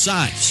fooled by the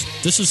size.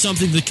 This is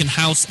something that can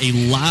house a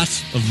lot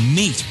of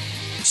meat.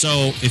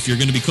 So if you're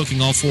going to be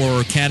cooking all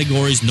four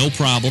categories, no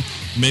problem.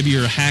 Maybe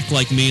you're a hack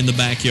like me in the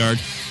backyard.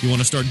 You want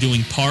to start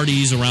doing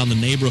parties around the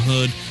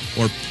neighborhood,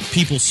 or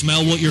people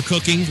smell what you're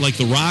cooking, like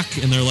The Rock,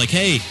 and they're like,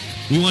 hey,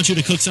 we want you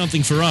to cook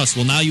something for us.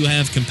 Well, now you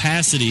have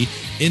capacity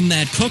in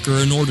that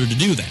cooker in order to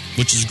do that,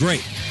 which is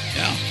great.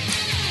 Yeah.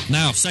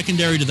 Now,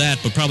 secondary to that,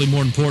 but probably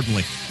more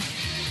importantly,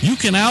 you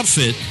can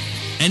outfit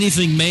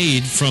anything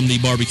made from the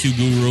Barbecue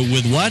Guru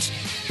with what?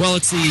 Well,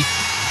 it's the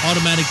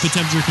automatic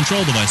temperature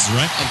control devices,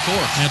 right? Of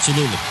course.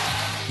 Absolutely.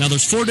 Now,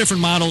 there's 4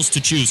 different models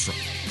to choose from.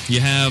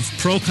 You have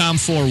ProCom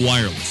 4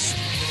 wireless,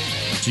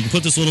 So you can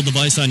put this little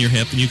device on your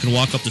hip, and you can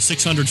walk up to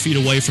 600 feet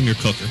away from your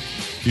cooker.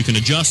 You can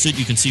adjust it.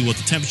 You can see what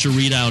the temperature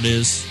readout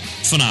is.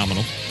 It's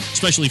phenomenal,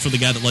 especially for the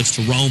guy that likes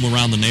to roam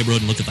around the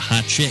neighborhood and look at the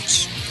hot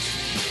chicks.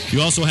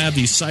 You also have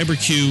the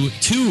CyberQ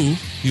 2.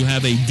 You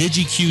have a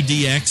DigiQ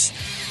DX.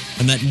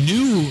 And that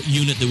new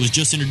unit that was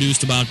just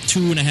introduced about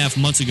 2.5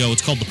 months ago,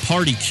 it's called the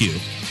Party Q.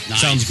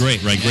 Nice. Sounds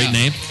great, right? Yeah. Great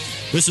name.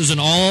 This is an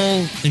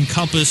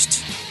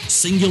all-encompassed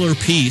singular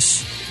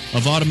piece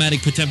of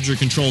automatic temperature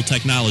control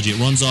technology. It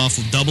runs off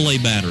of AA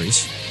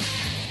batteries.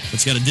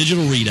 It's got a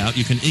digital readout.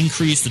 You can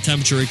increase the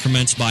temperature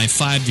increments by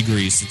 5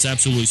 degrees. It's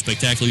absolutely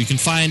spectacular. You can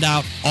find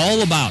out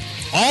all about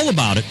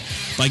it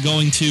by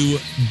going to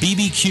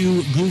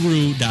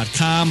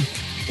bbqguru.com,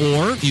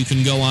 or you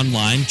can go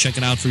online, check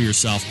it out for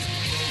yourself.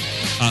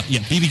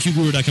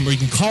 bbqguru.com, or you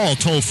can call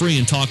toll-free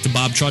and talk to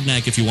Bob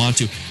Trudnak if you want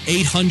to.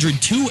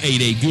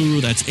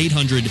 800-288-GURU. That's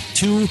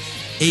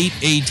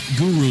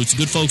 800-288-GURU. It's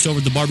good folks over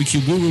at the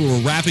Barbecue Guru.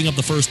 We're wrapping up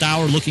the first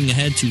hour, looking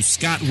ahead to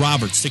Scott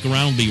Roberts. Stick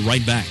around. We'll be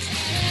right back.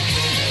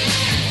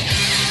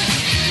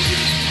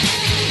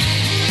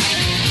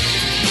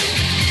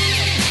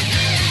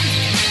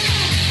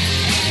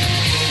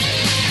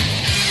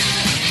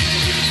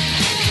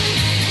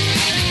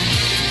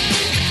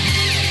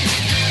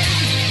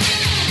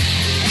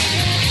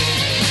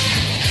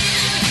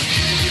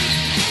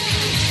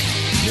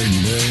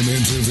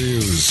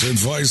 Interviews,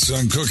 advice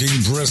on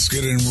cooking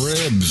brisket and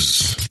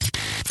ribs,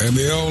 and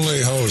the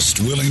only host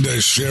willing to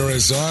share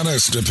his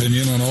honest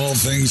opinion on all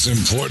things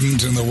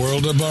important in the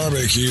world of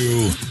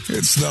barbecue.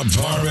 It's the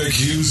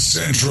Barbecue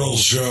Central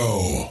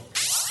Show.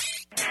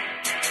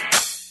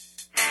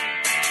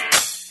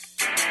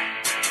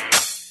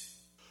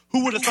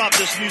 Who would have thought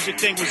this music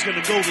thing was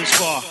going to go this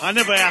far? I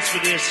never asked for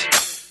this.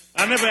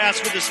 I never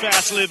asked for this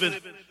fast living,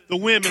 the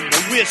women,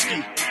 the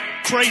whiskey,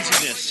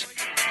 craziness.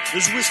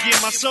 There's whiskey in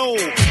my soul.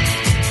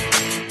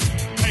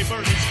 Hey,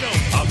 Bert, let's go.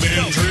 I've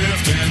been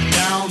drifting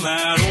down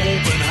that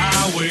open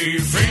highway,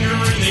 finger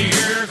in the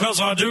air, cause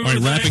I do. All right,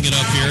 wrapping it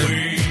up here.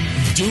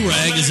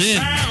 DoRag is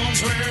in.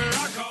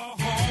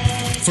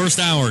 First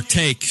hour,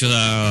 take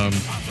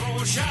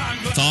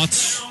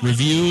thoughts,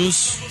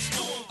 reviews.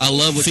 I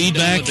love what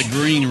feedback. With the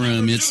green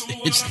room. It's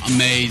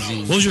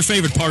amazing. What was your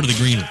favorite part of the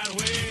green room?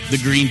 The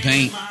green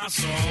paint.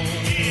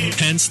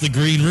 Hence the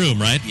green room,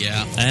 right?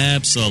 Yeah.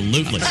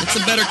 Absolutely. It's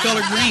a better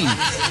color green.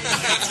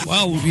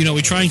 Well,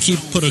 we try and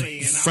put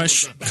a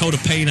fresh coat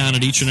of paint on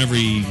it each and every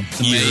year.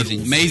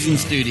 Amazing. Amazing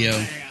studio.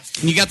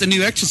 And you got the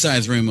new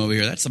exercise room over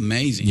here. That's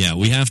amazing. Yeah,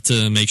 we have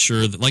to make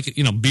sure that,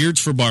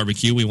 Beards for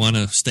Barbecue, we want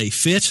to stay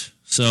fit.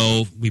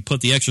 So we put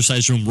the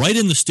exercise room right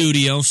in the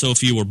studio. So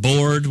if you were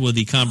bored with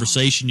the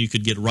conversation, you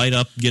could get right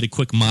up, get a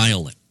quick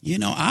mile in.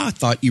 I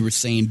thought you were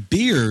saying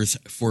beers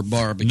for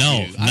barbecue.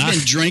 No, I've been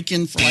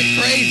drinking like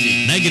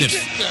crazy. Negative.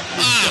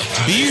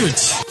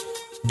 Beards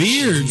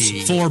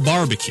for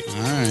barbecue.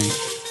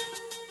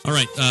 All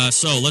right.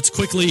 So let's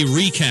quickly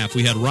recap.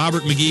 We had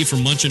Robert McGee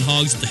from Munchin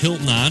Hogs at the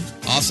Hilton on.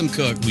 Awesome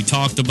cook. We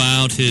talked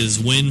about his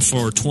win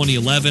for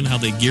 2011, how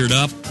they geared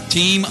up.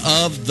 Team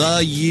of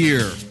the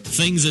year.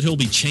 Things that he'll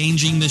be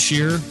changing this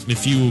year.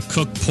 If you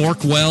cook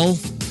pork well,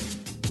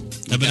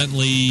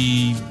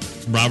 evidently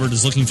Robert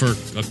is looking for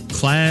a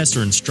class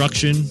or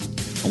instruction.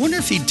 I wonder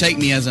if he'd take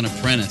me as an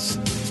apprentice.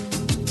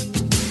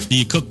 Do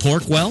you cook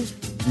pork well?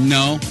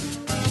 No.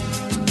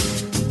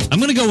 I'm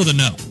going to go with a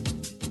no.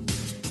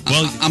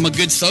 Well, I'm a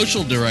good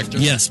social director.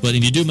 Yes, but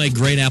you do make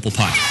great apple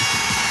pie.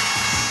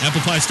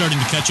 Apple pie starting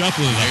to catch up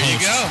with the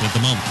host at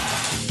the moment.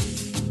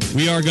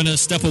 We are going to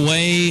step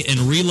away and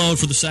reload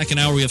for the second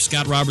hour. We have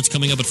Scott Roberts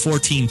coming up at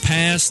 14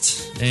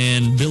 past,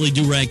 and Billy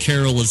DoRag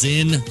Carroll is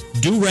in.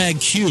 DoRag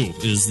Q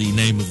is the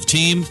name of the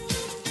team.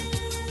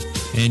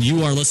 And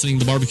you are listening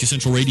to the Barbecue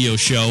Central Radio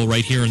Show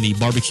right here in the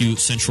Barbecue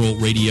Central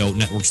Radio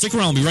Network. Stick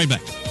around. We'll be right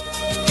back.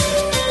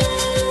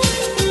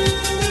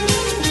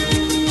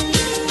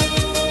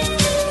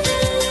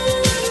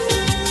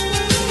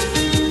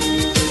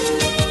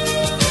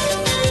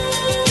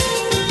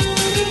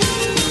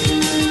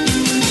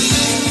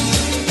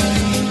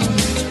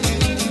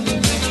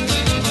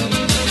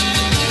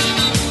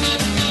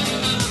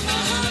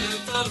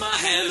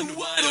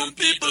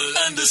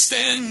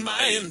 Understand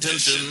my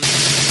intention.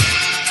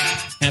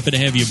 Happy to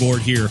have you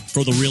aboard here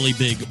for the really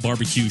big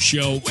barbecue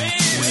show.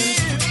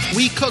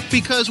 We cook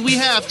because we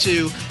have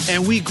to,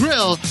 and we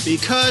grill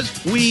because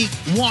we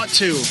want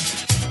to.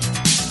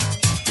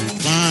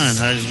 Fine,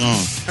 how's it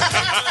going?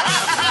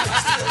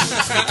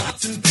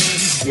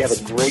 You have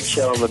a great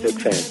show. I'm a big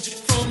fan.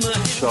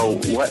 So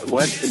what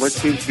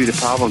seems to be the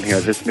problem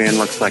here? This man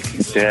looks like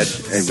he's dead,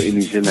 and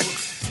he's in the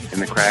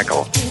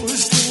crackle.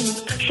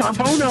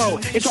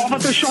 Charbono! It's all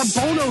about the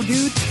Charbono,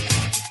 dude!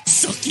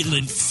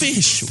 Succulent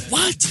fish.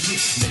 What?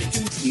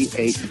 He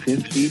ate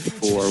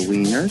 54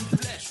 wieners.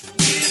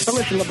 But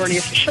listen,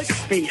 Lavernius, shake a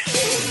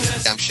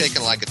face. I'm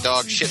shaking like a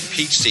dog shit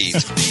peach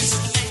seeds.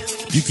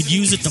 You could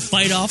use it to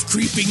fight off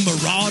creeping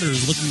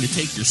marauders looking to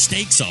take your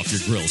steaks off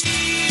your grills.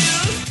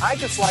 I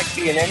just like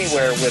being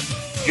anywhere with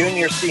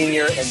Junior,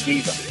 Senior, and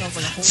Diva. Sounds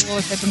like a whole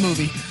other type of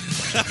movie.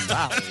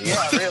 Wow.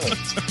 Yeah, really.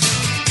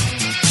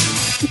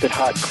 Keep it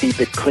hot, keep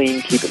it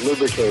clean, keep it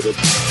lubricated.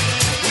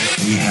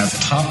 We have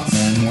top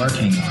men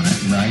working on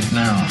it right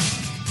now.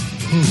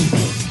 Ooh,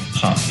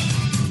 top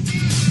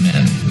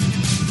men.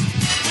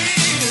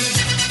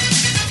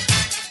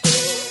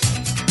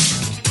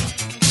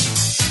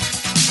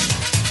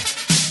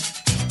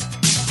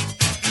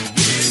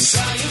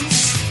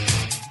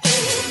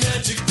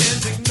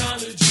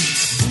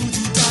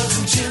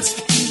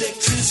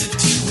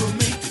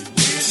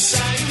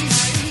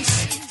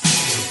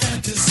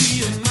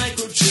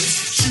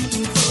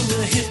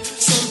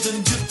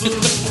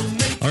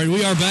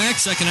 We are back,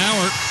 second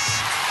hour.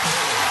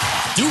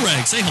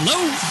 DoRag, say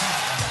hello.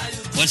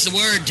 What's the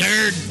word,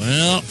 turd?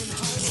 Well,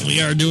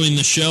 we are doing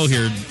the show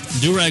here.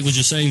 DoRag was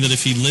just saying that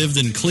if he lived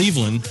in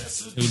Cleveland,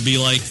 it would be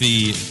like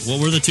what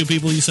were the two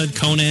people you said,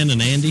 Conan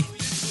and Andy?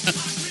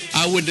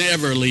 I would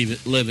never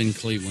live in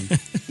Cleveland.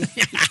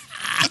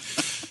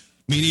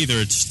 Me neither.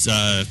 It's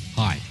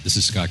Hi, this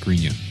is Scott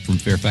Greenya from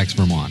Fairfax,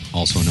 Vermont,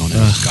 also known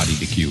as Scotty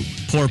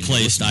DQ. Poor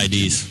placed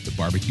IDs. The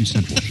Barbecue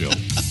Central Show.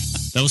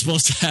 That was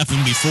supposed to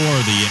happen before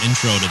the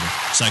intro to the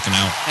second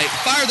hour. Hey,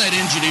 fire that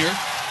engineer.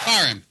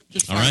 Fire him.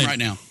 Just fire him right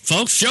now.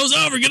 Folks, show's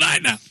over. Good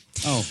night now.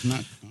 Oh,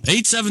 not...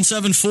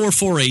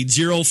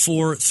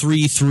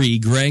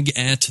 877-448-0433. Greg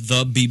at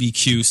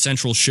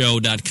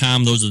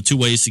thebbqcentralshow.com. Those are the two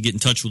ways to get in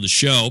touch with the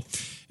show.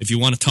 If you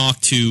want to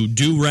talk to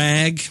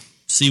DoRag,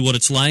 see what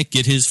it's like,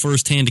 get his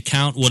firsthand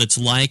account, what it's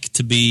like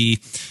to be...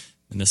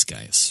 And this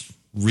guy is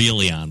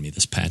really on me,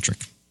 this Patrick.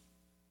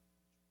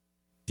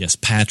 Yes,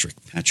 Patrick.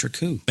 Patrick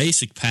who?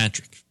 Basic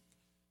Patrick.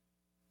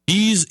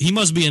 He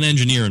must be an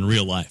engineer in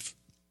real life.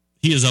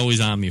 He is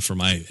always on me for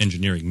my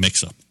engineering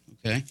mix-up.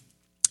 Okay.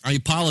 I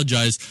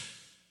apologize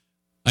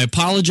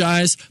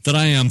that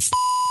I am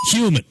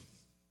human.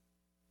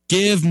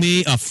 Give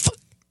me a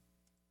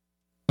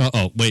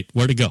Uh-oh, wait,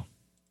 where'd it go?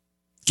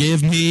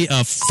 Give me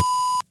a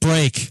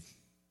break.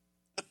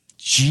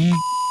 Gee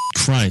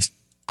Christ.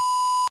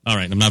 All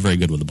right, I'm not very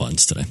good with the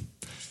buttons today.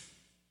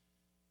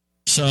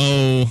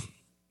 So...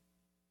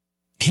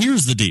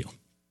 here's the deal.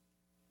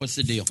 What's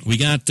the deal? We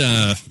got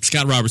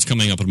Scott Roberts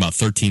coming up in about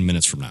 13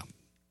 minutes from now.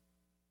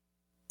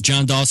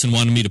 John Dawson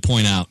wanted me to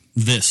point out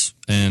this,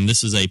 and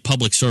this is a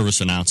public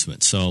service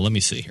announcement. So let me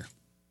see here.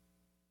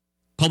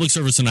 Public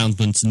service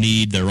announcements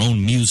need their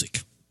own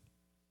music.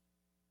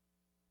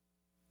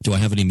 Do I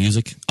have any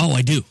music? Oh,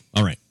 I do.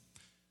 All right.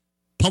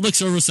 Public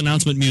service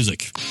announcement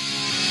music.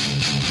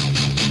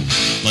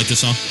 Like this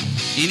song?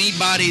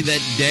 Anybody that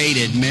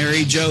dated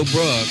Mary Jo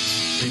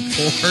Brooks,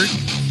 report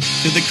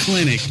to the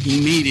clinic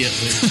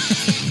immediately.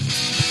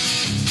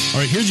 All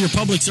right, here's your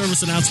public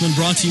service announcement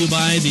brought to you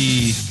by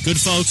the good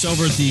folks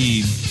over at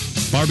the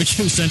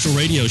Barbecue Central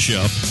Radio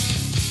Show,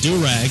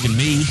 DoRag and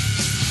me.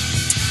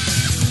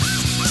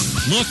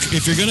 Look,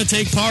 if you're going to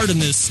take part in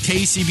this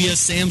KCBS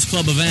Sam's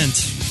Club event,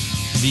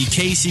 the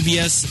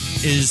KCBS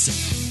is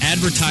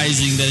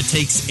advertising that it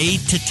takes 8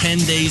 to 10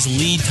 days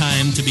lead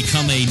time to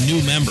become a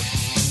new member.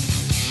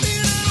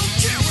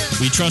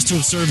 We trust to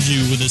have served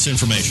you with this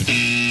information.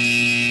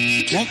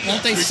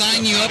 Won't they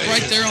sign you up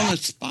right there on the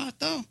spot,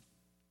 though?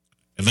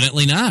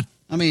 Evidently not.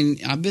 I mean,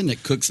 I've been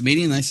at Cook's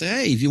meeting, and they say,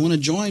 hey, if you want to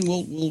join,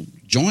 we'll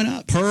join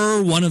up.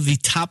 Per one of the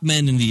top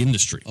men in the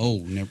industry. Oh,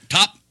 never.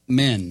 Top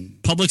men.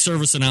 Public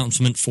service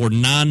announcement for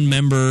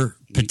non-member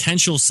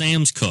potential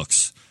Sam's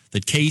cooks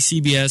that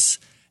KCBS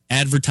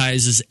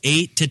advertises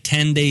 8 to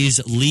 10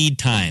 days lead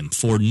time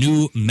for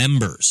new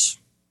members.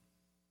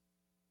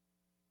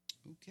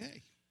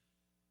 Okay.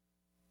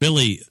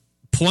 Billy,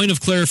 point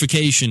of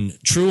clarification,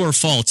 true or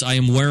false, I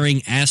am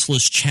wearing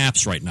assless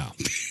chaps right now.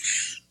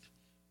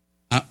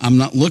 I'm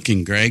not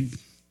looking, Greg.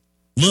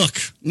 Look.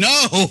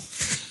 No.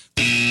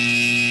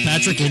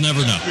 Patrick will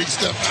never know. Big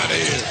step out of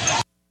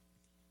here.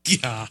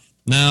 Yeah.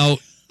 Now.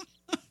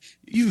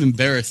 You've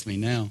embarrassed me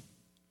now.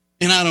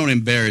 And I don't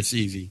embarrass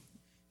easy.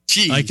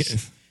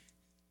 Jeez.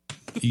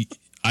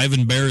 I've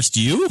embarrassed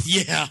you?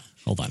 Yeah.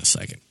 Hold on a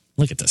second.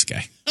 Look at this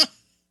guy.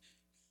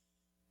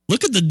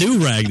 Look at the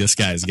do-rag this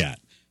guy's got.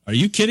 Are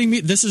you kidding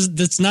me?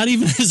 That's not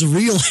even his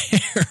real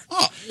hair.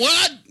 Oh,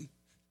 what?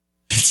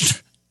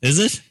 Is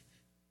it? Of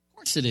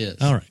course it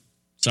is. All right.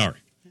 Sorry.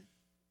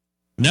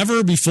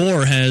 Never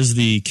before has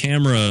the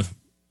camera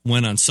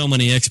went on so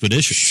many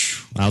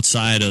expeditions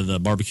outside of the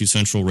Barbecue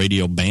Central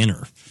radio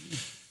banner.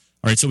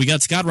 All right, so we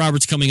got Scott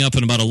Roberts coming up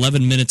in about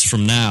 11 minutes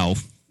from now.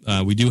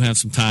 We do have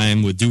some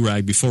time with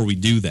DoRag before we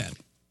do that.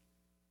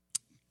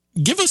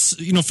 Give us,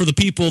 for the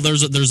people,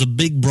 there's a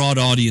big, broad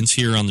audience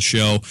here on the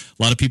show.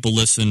 A lot of people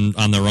listen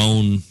on their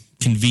own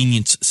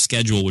convenience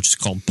schedule, which is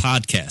called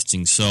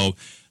podcasting. So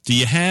do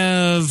you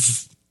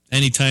have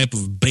any type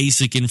of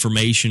basic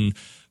information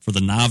for the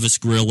novice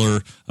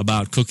griller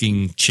about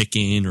cooking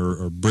chicken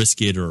or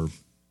brisket or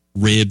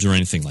ribs or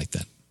anything like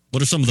that?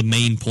 What are some of the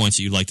main points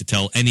that you'd like to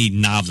tell any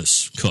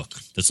novice cook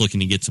that's looking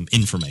to get some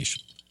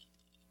information?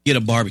 Get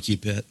a barbecue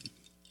pit.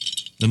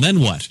 And then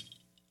what?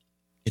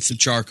 Get some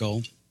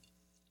charcoal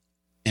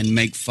and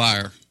make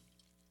fire.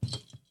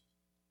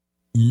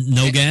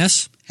 No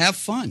gas? Have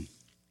fun.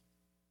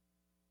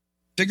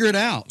 Figure it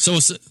out. So,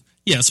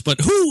 yes, but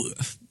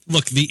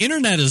Look, the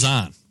internet is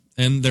on,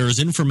 and there is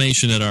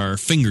information at our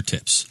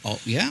fingertips. Oh,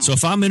 yeah. So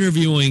if I'm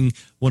interviewing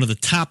one of the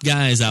top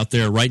guys out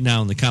there right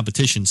now in the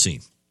competition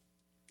scene,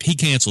 he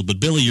canceled, but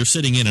Billy, you're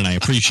sitting in, and I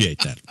appreciate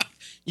that.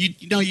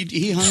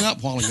 He hung up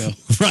a while ago.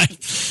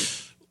 Right.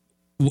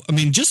 I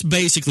mean, just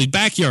basically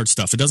backyard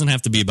stuff. It doesn't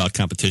have to be about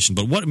competition,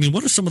 but what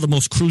are some of the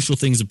most crucial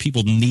things that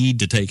people need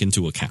to take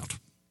into account?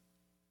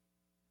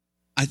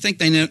 I think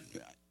they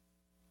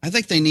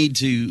need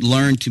to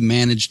learn to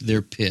manage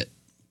their pit.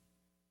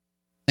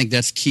 I think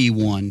that's key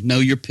one. Know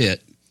your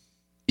pit.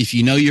 If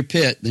you know your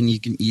pit, then you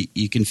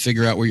can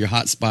figure out where your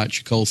hot spots,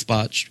 your cold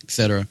spots,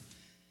 etc.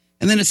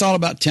 And then it's all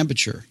about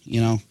temperature.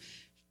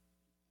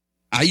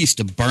 I used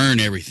to burn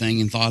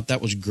everything and thought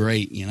that was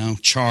great.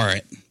 Char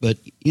it, but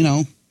you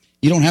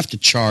don't have to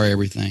char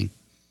everything.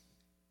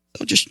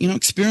 So just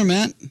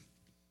experiment.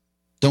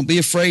 Don't be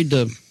afraid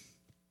to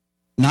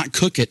not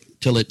cook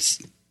it till it's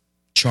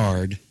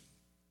charred.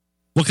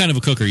 What kind of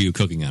a cooker are you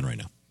cooking on right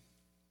now?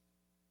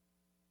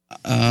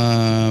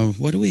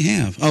 What do we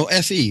have? Oh,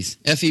 FEs,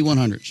 FE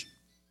 100s.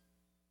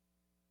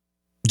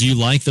 Do you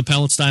like the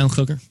pellet style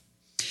cooker?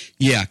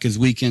 Yeah, because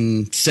we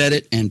can set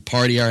it and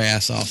party our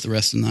ass off the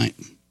rest of the night.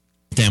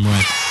 Damn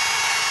right.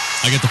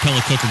 I got the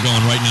pellet cooker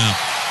going right now.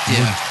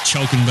 Yeah, we're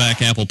choking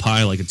back apple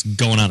pie like it's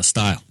going out of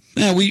style.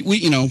 Yeah, we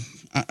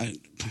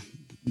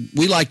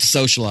like to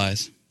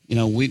socialize.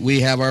 We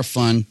have our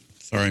fun.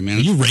 Sorry, man.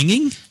 Are you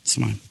ringing? It's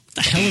mine. What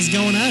the hell is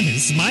going on here?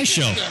 This is my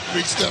show.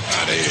 Big stuff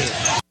out of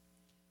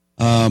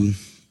here.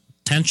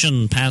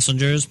 Attention,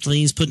 passengers,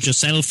 please put your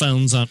cell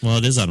phones on. Well,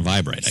 it is on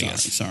vibrate, I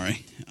guess.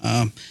 Sorry.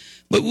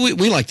 But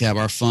we like to have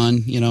our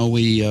fun.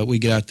 We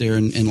get out there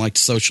and like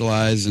to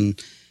socialize.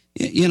 And,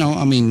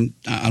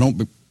 I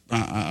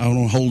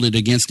don't hold it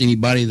against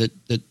anybody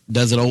that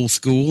does it old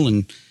school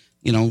and,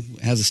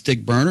 has a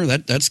stick burner.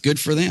 That's good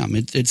for them.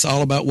 It's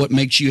all about what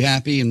makes you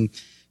happy and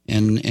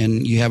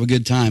you have a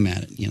good time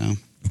at it,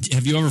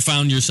 Have you ever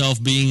found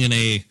yourself being in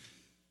a,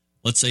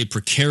 let's say,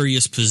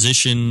 precarious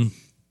position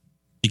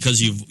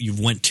because you've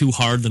went too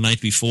hard the night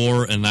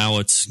before and now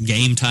it's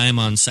game time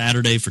on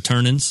Saturday for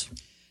turn-ins?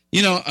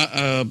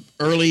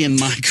 Early in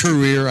my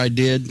career, I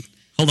did.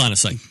 Hold on a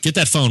second. Get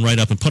that phone right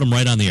up and put them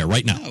right on the air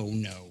right now.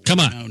 No. Come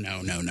on.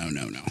 No.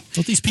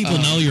 Don't these people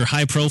know you're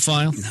high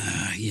profile?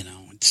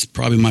 It's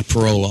probably my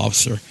parole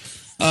officer.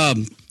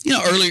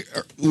 Earlier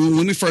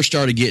when we first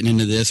started getting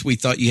into this, we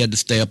thought you had to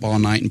stay up all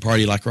night and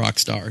party like rock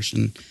stars.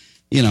 And,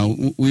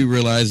 we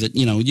realized that,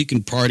 you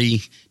can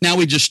party. Now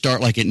we just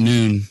start like at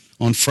noon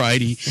on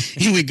Friday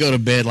and we go to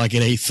bed like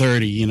at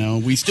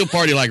 8:30, We still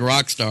party like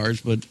rock stars,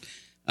 but,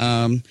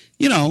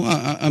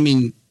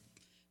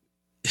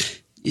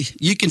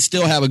 you can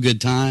still have a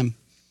good time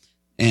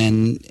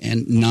and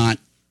not,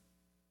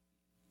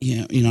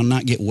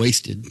 not get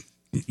wasted.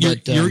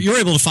 You're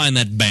able to find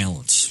that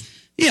balance.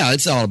 Yeah,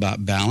 it's all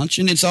about balance,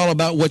 and it's all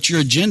about what your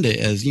agenda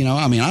is. I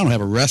don't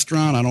have a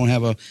restaurant.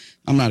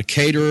 I'm not a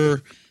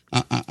caterer.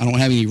 I don't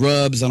have any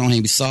rubs. I don't have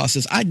any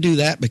sauces. I do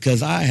that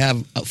because I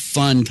have a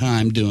fun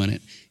time doing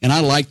it, and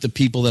I like the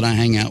people that I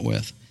hang out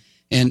with.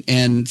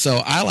 And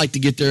so I like to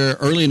get there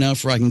early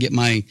enough where I can get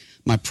my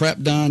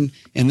prep done,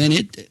 and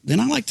then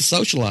I like to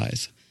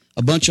socialize.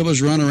 A bunch of us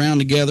run around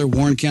together,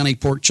 Warren County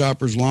pork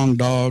choppers, long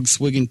dogs,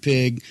 swigging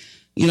pig.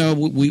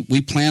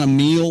 We plan a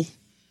meal.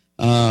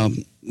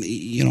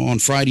 On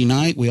Friday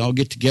night, we all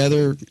get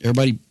together.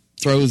 Everybody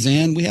throws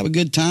in. We have a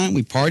good time.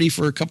 We party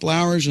for a couple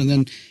hours, and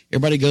then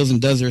everybody goes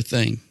and does their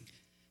thing.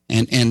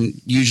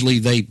 And usually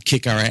they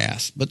kick our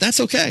ass, but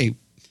that's okay.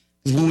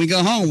 Because when we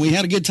go home, we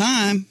had a good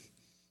time.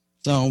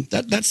 So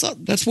that's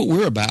what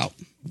we're about.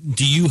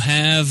 Do you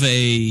have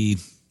a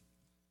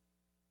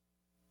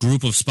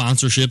group of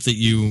sponsorship that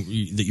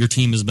your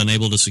team has been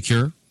able to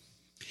secure?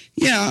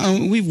 Yeah,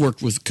 we've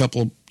worked with a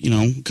couple of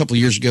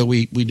years ago.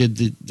 We did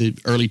the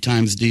Early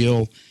Times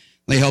deal.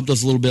 They helped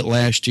us a little bit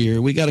last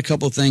year. We got a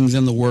couple of things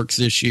in the works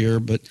this year,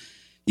 but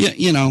yeah,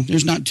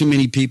 there's not too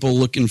many people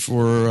looking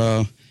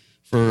for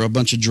a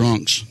bunch of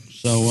drunks.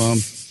 So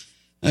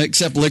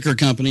except liquor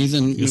companies,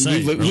 and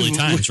Early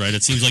Times, right?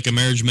 It seems like a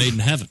marriage made in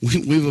heaven.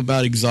 We've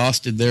about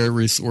exhausted their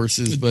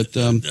resources, but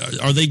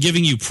are they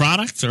giving you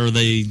product, or are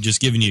they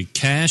just giving you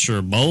cash,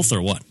 or both,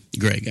 or what?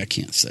 Greg, I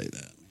can't say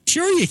that.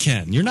 Sure you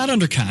can. You're not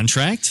under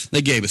contract.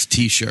 They gave us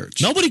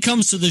T-shirts. Nobody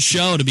comes to this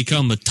show to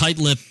become a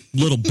tight-lipped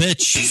little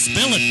bitch.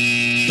 Spill it.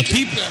 The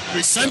people,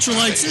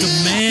 Centralites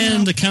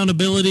demand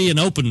accountability and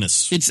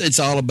openness. It's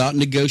all about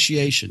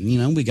negotiation.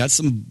 We got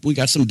some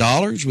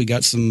dollars. We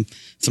got some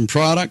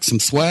products, some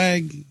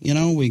swag.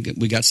 We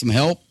got some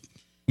help.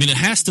 I mean, it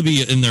has to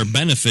be in their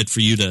benefit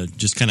for you to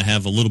just kind of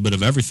have a little bit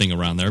of everything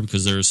around there,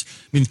 because there's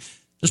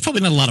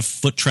probably not a lot of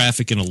foot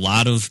traffic in a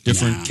lot of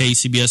different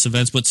KCBS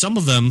events, but some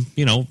of them,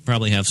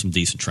 probably have some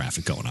decent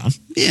traffic going on.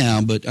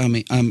 Yeah, but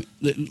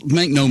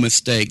make no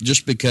mistake,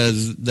 just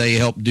because they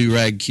helped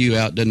DoRag Q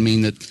out doesn't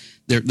mean that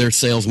their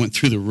sales went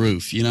through the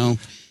roof,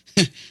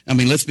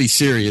 let's be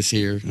serious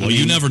here. Well,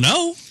 you never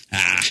know.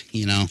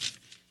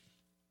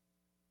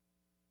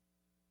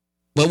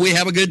 But we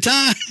have a good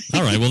time.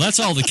 All right, well, that's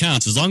all that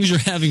counts. As long as you're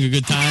having a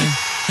good time.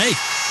 Hey,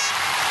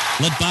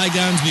 Let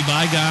bygones be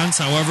bygones.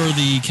 However,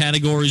 the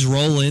categories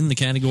roll in.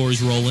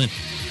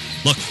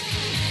 Look,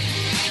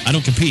 I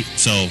don't compete,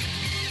 so...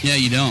 Yeah,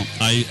 you don't.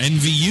 I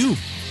envy you.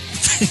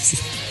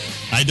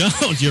 I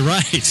don't. You're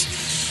right.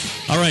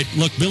 All right,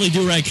 look, Billy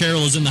DoRag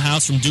Carroll is in the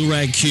house from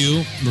DoRag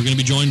Q. We're going to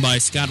be joined by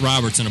Scott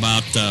Roberts in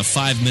about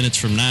 5 minutes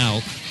from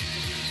now,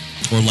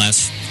 or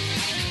less.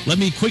 Let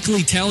me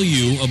quickly tell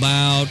you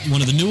about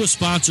one of the newest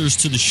sponsors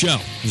to the show.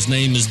 His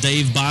name is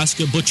Dave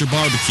Bosca, Butcher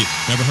Barbecue.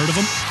 Never heard of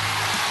him?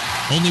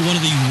 Only one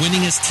of the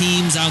winningest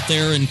teams out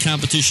there in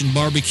competition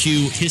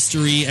barbecue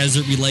history as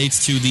it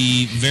relates to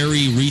the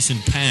very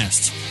recent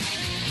past.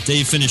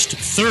 Dave finished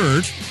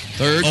third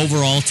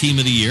overall team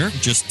of the year,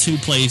 just 2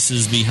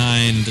 places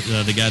behind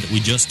the guy that we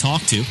just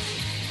talked to,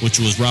 which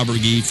was Robert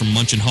Gee from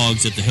Munchin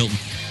Hogs at the Hilton.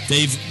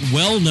 Dave,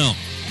 well known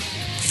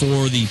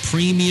for the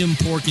premium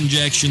pork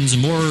injections,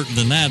 and more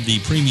than that, the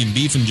premium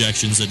beef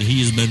injections that he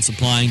has been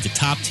supplying to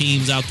top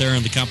teams out there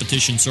on the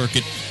competition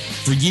circuit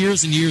for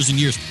years and years and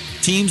years.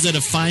 Teams that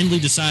have finally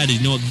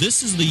decided,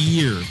 this is the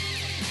year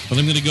that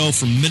I'm going to go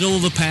from middle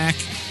of the pack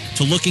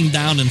to looking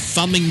down and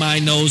thumbing my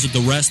nose at the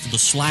rest of the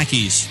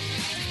slackies.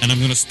 And I'm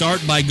going to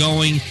start by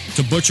going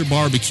to Butcher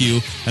Barbecue,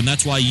 and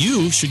that's why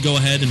you should go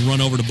ahead and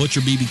run over to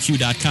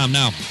butcherbbq.com.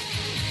 Now,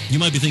 you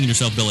might be thinking to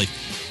yourself, Billy,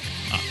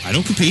 I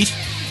don't compete.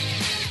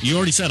 You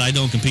already said I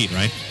don't compete,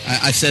 right?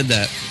 I said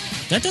that.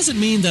 That doesn't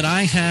mean that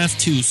I have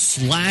to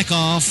slack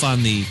off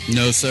on the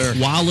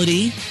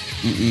quality,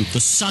 the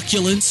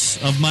succulence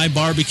of my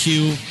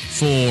barbecue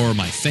for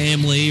my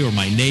family or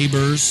my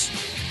neighbors.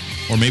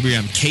 Or maybe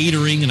I'm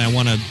catering and I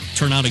want to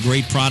turn out a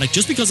great product.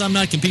 Just because I'm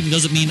not competing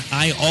doesn't mean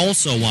I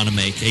also want to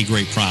make a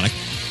great product.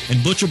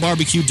 And Butcher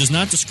Barbecue does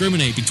not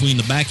discriminate between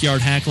the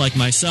backyard hack like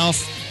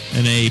myself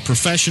and a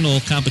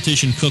professional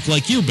competition cook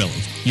like you,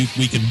 Billy.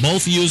 We can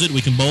both use it. We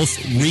can both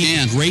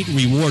reap great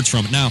rewards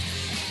from it. Now,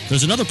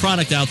 there's another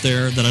product out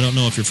there that I don't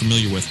know if you're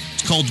familiar with.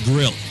 It's called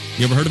Grill.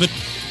 You ever heard of it?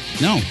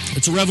 No.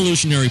 It's a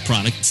revolutionary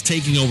product. It's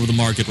taking over the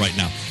market right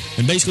now.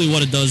 And basically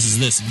what it does is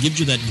this. It gives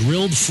you that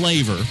grilled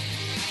flavor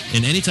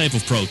in any type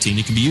of protein.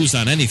 It can be used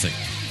on anything.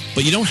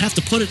 But you don't have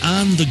to put it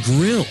on the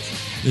grill.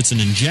 It's an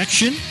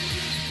injection.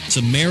 It's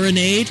a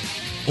marinade.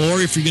 Or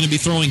if you're going to be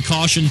throwing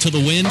caution to the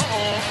wind,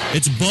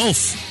 it's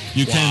both.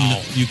 You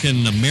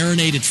can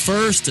marinate it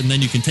first, and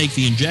then you can take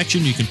the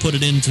injection. You can put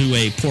it into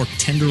a pork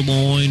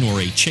tenderloin or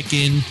a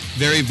chicken.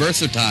 Very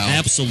versatile.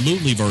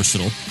 Absolutely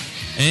versatile.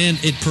 And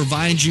it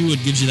provides you,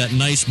 it gives you that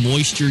nice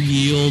moisture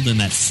yield and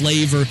that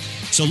flavor.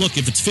 So look,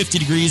 if it's 50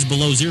 degrees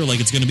below zero, like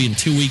it's going to be in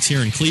 2 weeks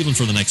here in Cleveland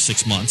for the next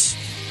 6 months,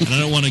 and I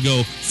don't want to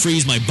go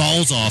freeze my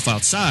balls off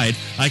outside,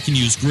 I can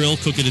use grill,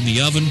 cook it in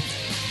the oven.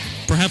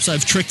 Perhaps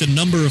I've tricked a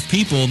number of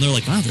people, and they're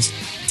like, wow, this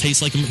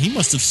tastes like he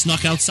must have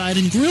snuck outside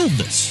and grilled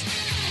this.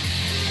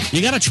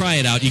 You got to try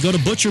it out. You go to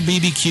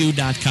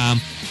butcherbbq.com.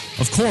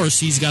 Of course,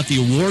 he's got the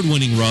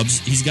award-winning rubs.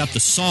 He's got the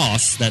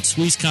sauce, that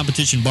Swiss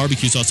competition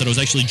barbecue sauce that I was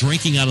actually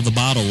drinking out of the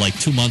bottle like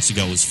 2 months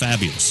ago. It was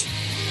fabulous.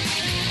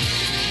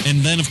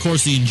 And then, of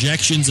course, the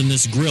injections in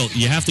this grill.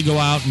 You have to go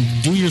out and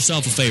do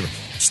yourself a favor.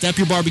 Step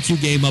your barbecue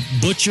game up.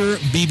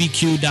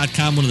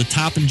 ButcherBBQ.com, one of the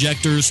top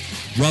injectors,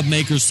 rub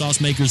makers, sauce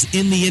makers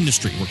in the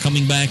industry. We're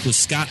coming back with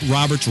Scott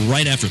Roberts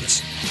right after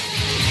this.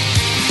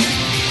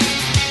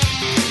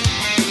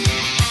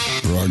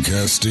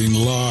 Broadcasting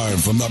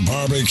live from the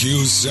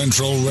Barbecue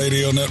Central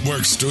Radio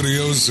Network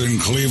studios in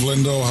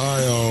Cleveland,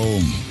 Ohio.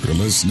 You're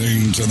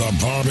listening to the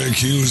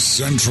Barbecue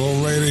Central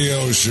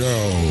Radio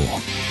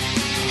Show.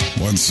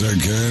 Once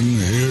again,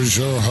 here's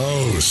your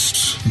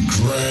host,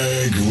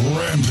 Greg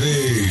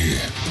Rempe.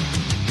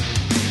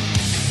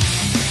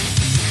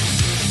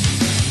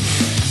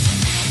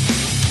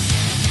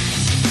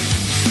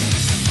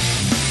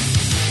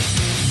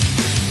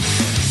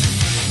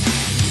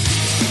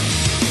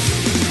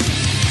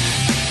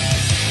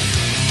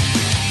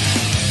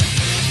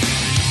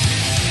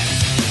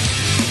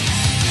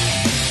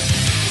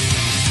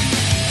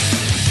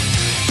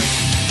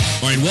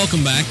 All right,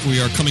 welcome back. We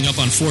are coming up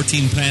on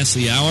 14 past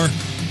the hour.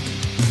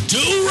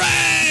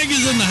 DoRag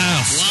is in the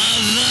house.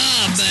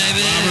 What's up,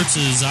 baby? Roberts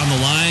is on the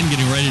line,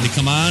 getting ready to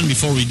come on.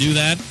 Before we do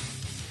that,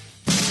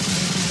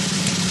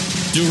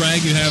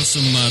 DoRag, you have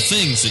some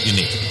things that you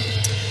need.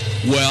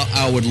 Well,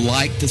 I would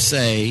like to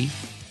say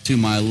to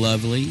my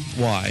lovely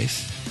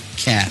wife,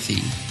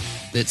 Kathy,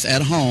 that's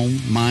at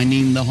home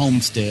minding the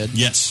homestead.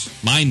 Yes,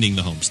 minding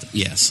the homestead.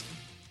 Yes,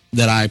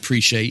 that I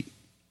appreciate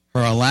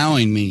her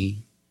allowing me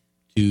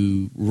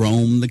to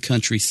roam the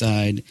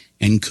countryside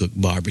and cook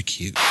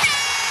barbecue.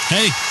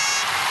 Hey.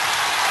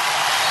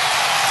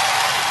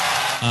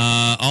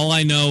 All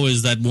I know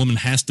is that woman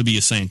has to be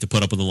a saint to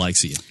put up with the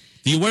likes of you.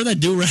 Do you wear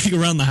that do-rag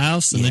around the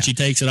house and then she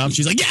takes it off and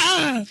she's like,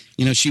 yeah!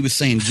 You know, she was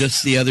saying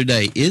just the other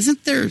day,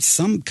 isn't there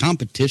some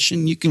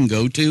competition you can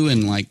go to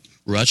in like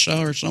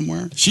Russia or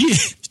somewhere?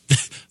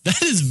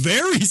 That is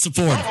very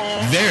supportive.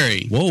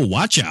 Very. Whoa,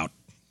 watch out.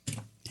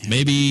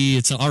 Maybe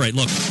it's all right.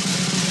 Look.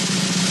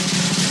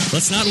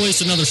 Let's not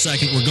waste another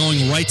second. We're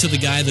going right to the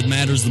guy that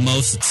matters the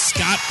most. It's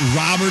Scott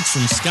Roberts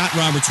from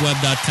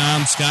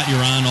ScottRobertsWeb.com. Scott,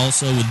 you're on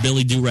also with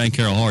Billy DoRag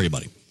Carroll. How are you,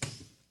 buddy?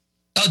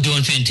 Oh,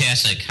 doing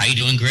fantastic. How you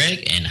doing,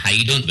 Greg? And how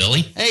you doing,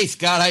 Billy? Hey,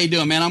 Scott, how you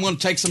doing, man? I'm going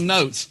to take some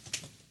notes.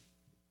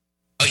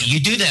 Oh, you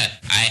do that.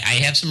 I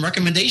have some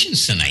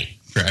recommendations tonight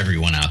for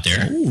everyone out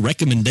there. Ooh,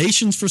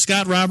 recommendations for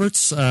Scott Roberts.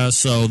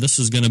 So this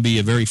is going to be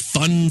a very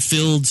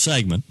fun-filled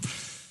segment.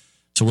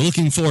 So we're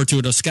looking forward to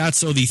it. Scott,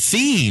 so the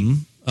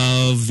theme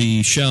of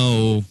the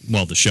show,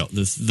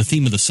 the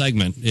theme of the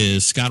segment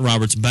is Scott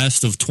Roberts'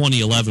 best of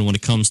 2011 when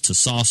it comes to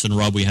sauce and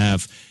rub. We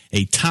have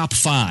a top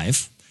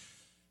 5.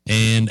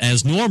 And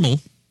as normal,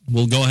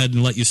 we'll go ahead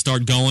and let you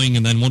start going.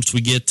 And then once we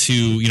get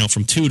to,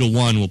 from 2 to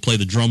 1, we'll play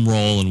the drum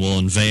roll and we'll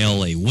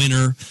unveil a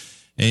winner.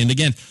 And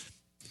again,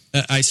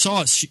 I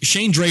saw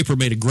Shane Draper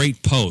made a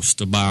great post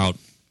about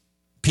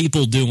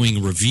people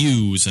doing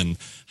reviews and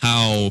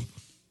how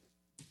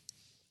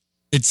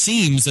it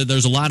seems that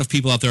there's a lot of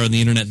people out there on the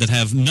internet that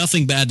have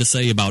nothing bad to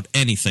say about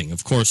anything.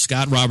 Of course,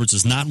 Scott Roberts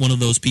is not one of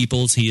those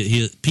people.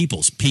 He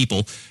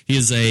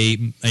is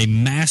a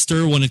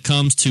master when it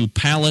comes to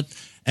palate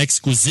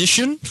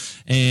exquisition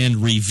and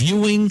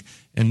reviewing,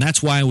 and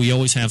that's why we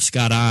always have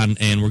Scott on,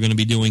 and we're going to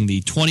be doing the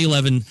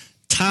 2011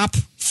 top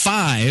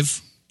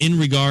 5 in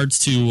regards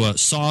to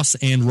sauce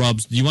and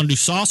rubs. Do you want to do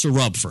sauce or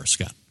rub first,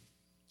 Scott?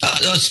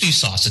 Let's do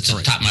sauce. It's at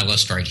the top of my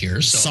list right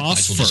here, so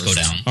sauce we'll first. Just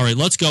go down. All right,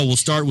 let's go. We'll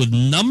start with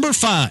number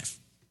 5.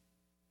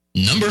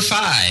 Number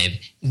 5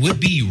 would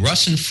be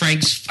Russ and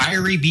Frank's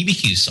Fiery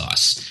BBQ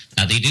Sauce.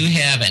 Now, they do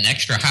have an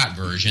extra hot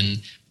version.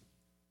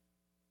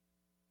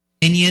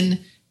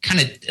 Opinion kind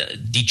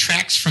of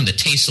detracts from the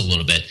taste a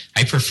little bit.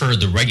 I prefer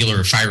the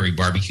regular fiery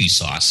barbecue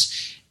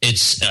sauce.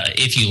 It's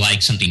if you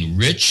like something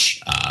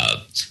rich,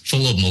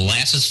 full of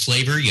molasses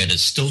flavor, yet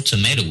it's still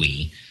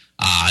tomatoey.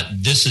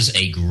 This is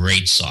a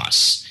great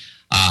sauce.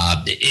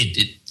 I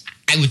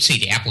would say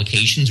the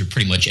applications are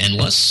pretty much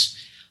endless.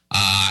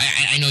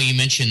 I know you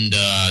mentioned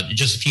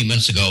just a few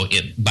minutes ago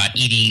about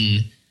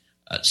eating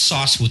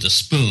sauce with a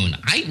spoon.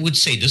 I would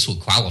say this would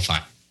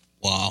qualify.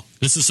 Wow.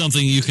 This is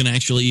something you can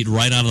actually eat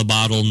right out of the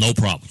bottle, no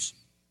problems.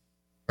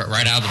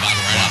 Right out of the bottle,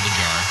 right out of the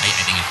jar. I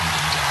think it comes in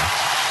the jar.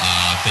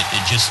 But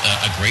it's just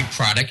a great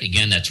product.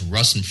 Again, that's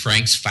Russ and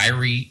Frank's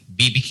Fiery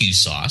BBQ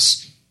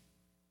Sauce.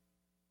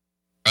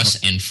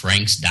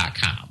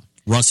 RussandFranks.com.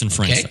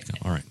 RussandFranks.com. Okay.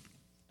 All right.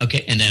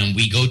 Okay, and then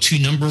we go to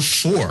number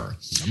 4.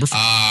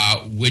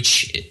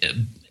 Which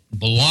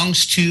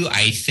belongs to,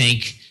 I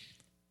think...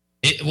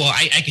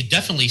 I could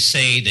definitely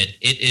say that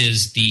it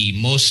is the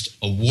most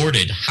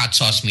awarded hot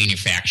sauce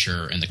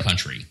manufacturer in the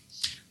country.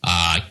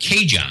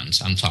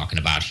 Cajuns, I'm talking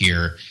about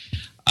here.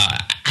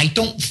 I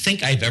don't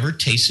think I've ever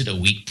tasted a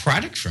weak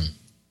product from.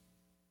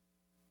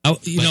 Oh,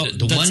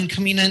 the one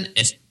coming in.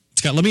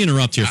 Scott, let me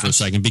interrupt here for a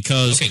second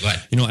because okay, go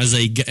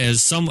ahead.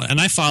 As someone,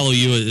 and I follow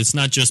you. It's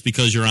not just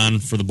because you're on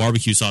for the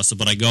barbecue sauce,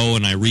 but I go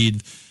and I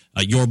read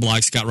your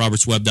blog,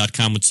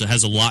 ScottRobertsWeb.com, which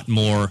has a lot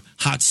more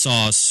hot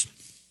sauce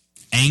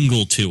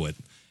angle to it.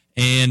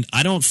 And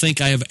I don't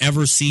think I have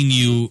ever seen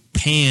you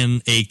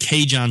pan a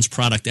Cajuns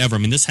product ever. I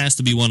mean, this has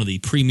to be one of the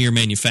premier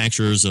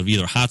manufacturers of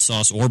either hot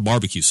sauce or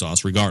barbecue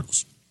sauce,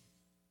 regardless.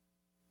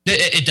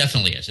 It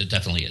definitely is. It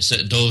definitely is.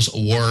 Those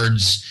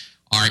awards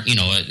aren't,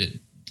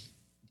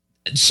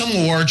 some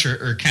awards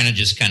are kind of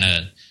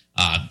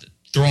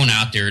thrown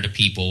out there to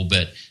people,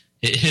 but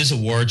his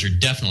awards are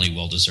definitely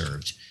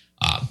well-deserved.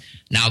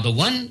 Now, the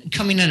one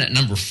coming in at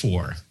number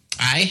 4,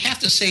 I have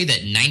to say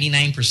that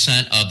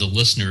 99% of the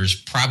listeners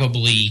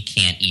probably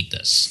can't eat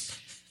this.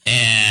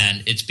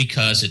 And it's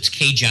because it's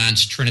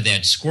Cajuns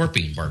Trinidad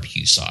Scorpion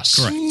barbecue sauce.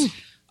 Correct.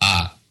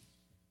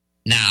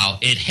 Now,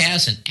 it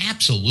has an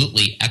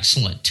absolutely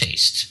excellent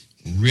taste.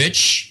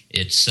 Rich.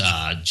 It's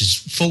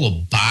just full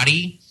of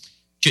body.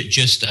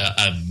 Just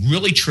a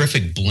really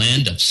terrific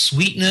blend of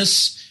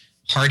sweetness,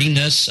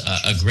 heartiness,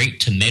 a great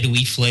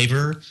tomatoey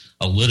flavor,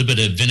 a little bit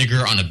of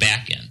vinegar on the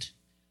back end.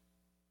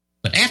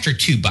 But after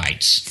 2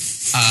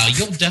 bites,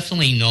 you'll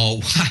definitely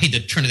know why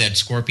the Trinidad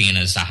Scorpion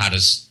is the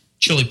hottest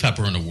chili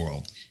pepper in the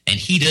world. And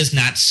he does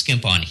not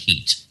skimp on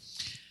heat.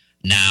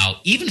 Now,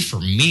 even for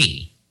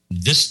me,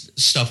 this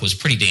stuff was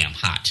pretty damn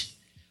hot.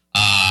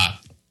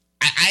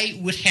 I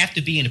would have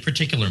to be in a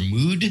particular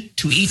mood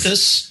to eat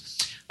this.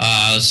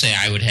 Let's say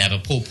I would have a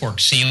pulled pork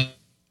sandwich.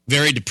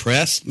 Very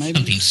depressed, maybe?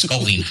 Something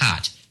scalding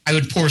hot. I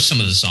would pour some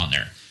of this on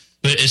there.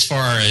 But as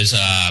far as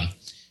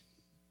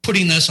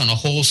putting this on a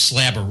whole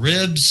slab of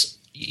ribs,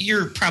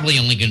 you're probably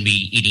only going to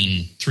be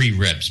eating 3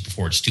 ribs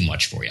before it's too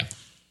much for you.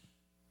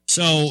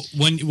 So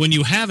when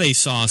you have a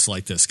sauce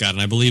like this, Scott,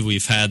 and I believe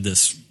we've had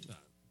this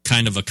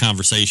kind of a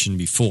conversation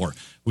before,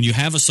 when you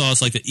have a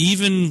sauce like that,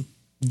 even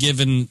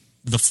given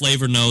the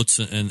flavor notes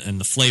and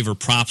the flavor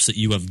props that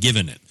you have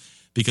given it,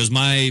 because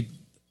my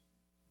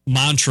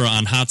mantra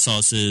on hot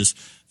sauce is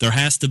there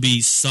has to be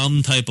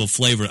some type of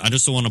flavor. I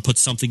just don't want to put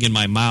something in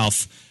my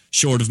mouth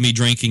short of me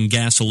drinking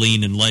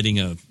gasoline and lighting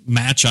a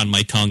match on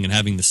my tongue and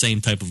having the same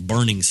type of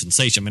burning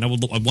sensation. I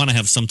mean, I want to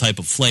have some type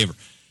of flavor.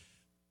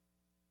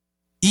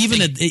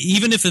 Even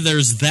if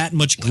there's that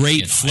much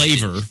great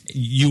flavor,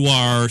 you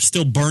are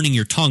still burning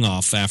your tongue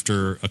off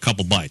after a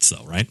couple bites,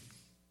 though, right?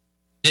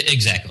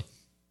 Exactly.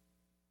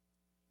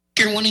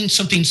 you're wanting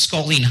something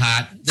scalding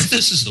hot,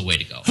 this is the way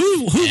to go.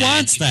 Who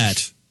wants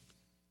that?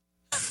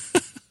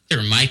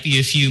 There might be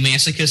a few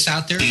masochists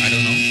out there. I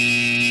don't know.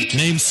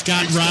 Name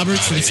Scott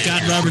Roberts from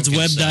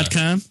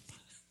ScottRobertsWeb.com.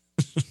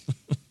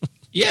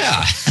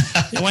 Yeah.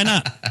 Why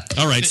not?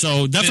 All right,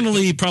 so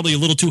definitely probably a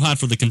little too hot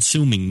for the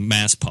consuming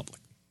mass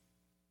public.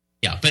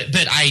 Yeah, but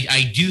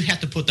I do have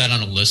to put that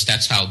on a list.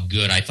 That's how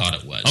good I thought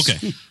it was.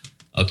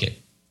 Okay.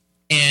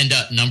 And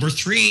number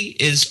 3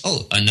 is,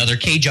 another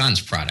K. John's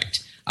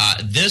product.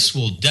 This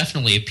will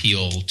definitely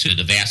appeal to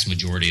the vast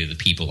majority of the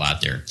people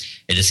out there.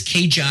 It is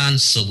K.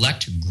 John's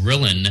Select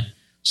Grillin'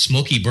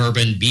 Smoky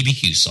Bourbon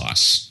BBQ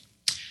Sauce.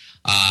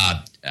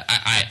 I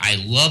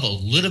love a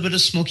little bit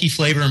of smoky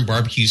flavor in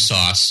barbecue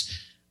sauce.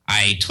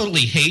 I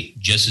totally hate,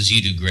 just as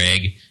you do,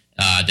 Greg,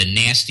 the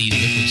nasty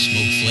liquid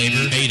smoke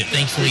flavor. Hate it.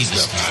 Thankfully,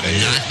 this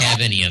does not have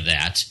any of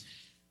that.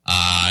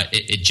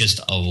 It just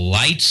a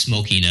light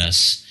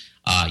smokiness.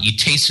 You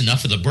taste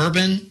enough of the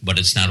bourbon, but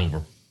it's not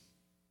over.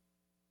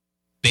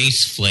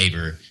 Base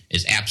flavor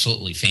is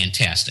absolutely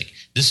fantastic.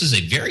 This is a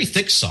very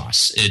thick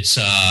sauce. It's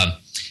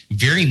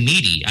very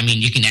meaty. I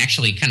mean, you can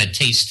actually kind of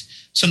taste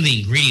some of the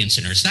ingredients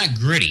in there. It's not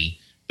gritty,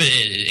 but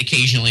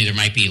occasionally there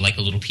might be like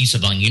a little piece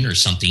of onion or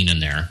something in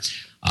there.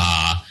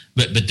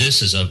 But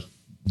this is a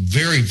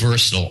very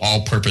versatile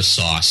all-purpose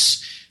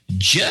sauce.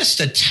 Just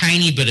a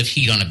tiny bit of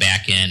heat on the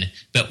back end,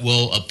 but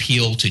will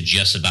appeal to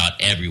just about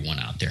everyone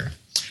out there.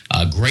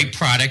 Great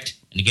product.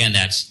 And again,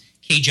 that's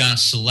K.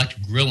 John's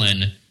Select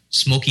Grillin'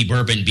 Smoky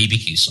Bourbon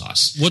BBQ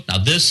Sauce. Now,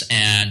 this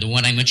and the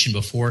one I mentioned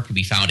before can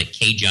be found at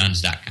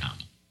kjohns.com.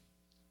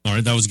 All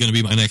right, that was going to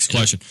be my next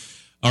question.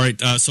 All right,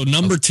 so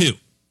number 2.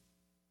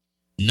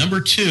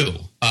 Number 2.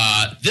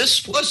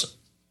 This was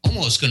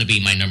almost going to be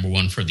my number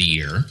 1 for the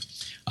year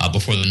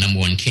before the number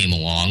 1 came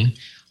along.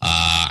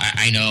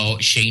 I know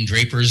Shane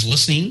Draper is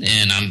listening,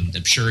 and I'm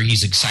sure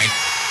he's excited.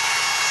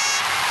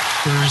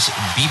 Draper's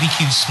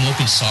BBQ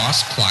Smoking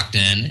Sauce clocked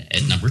in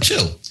at number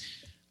 2.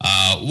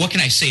 What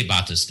can I say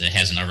about this that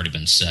hasn't already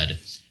been said?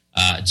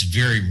 It's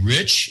very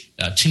rich.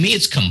 To me,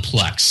 it's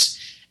complex.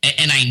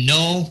 And I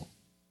know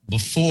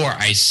before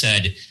I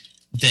said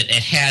that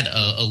it had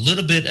a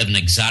little bit of an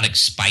exotic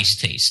spice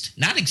taste.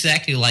 Not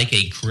exactly like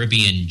a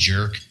Caribbean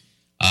jerk,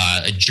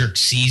 a jerk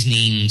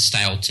seasoning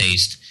style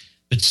taste,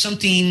 but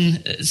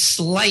something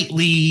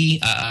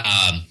slightly,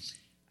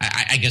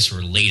 I guess,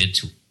 related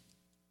to.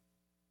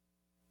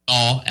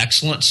 All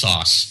excellent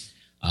sauce.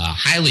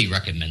 Highly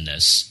recommend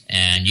this.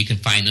 And you can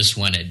find this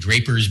one at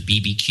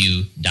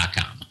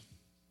drapersbbq.com.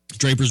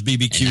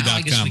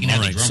 Drapersbbq.com. All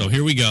right, so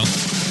here we go.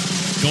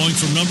 Going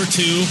from number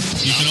 2,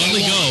 you can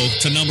only go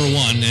to number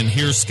 1, and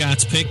here's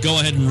Scott's pick.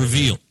 Go ahead and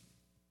reveal.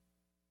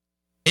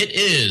 It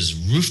is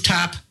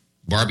Rooftop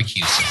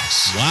Barbecue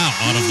Sauce. Wow,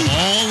 out of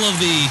all of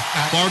the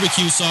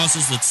barbecue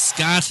sauces that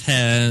Scott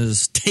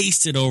has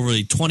tasted over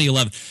the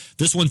 2011,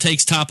 this one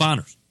takes top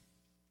honors.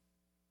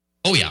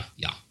 Oh, yeah.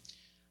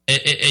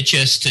 It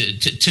just,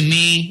 to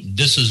me,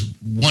 this is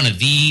one of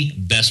the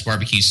best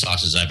barbecue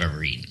sauces I've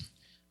ever eaten.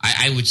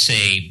 I would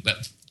say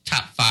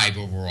top 5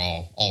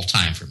 overall, all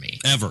time for me.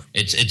 Ever.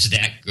 It's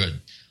that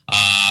good.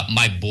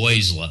 My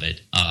boys love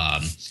it.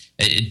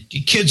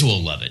 Kids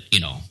will love it.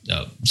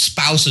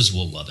 Spouses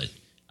will love it.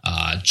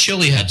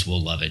 Chili heads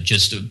will love it.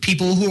 Just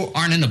people who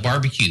aren't into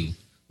barbecue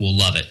will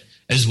love it,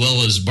 as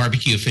well as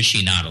barbecue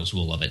aficionados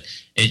will love it.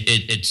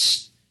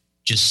 It's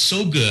just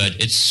so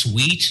good. It's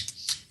sweet.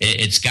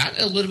 It's got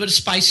a little bit of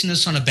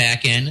spiciness on the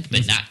back end,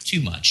 but not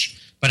too much.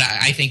 But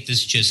I think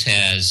this just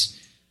has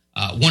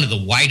one of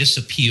the widest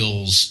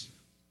appeals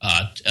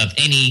of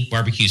any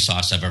barbecue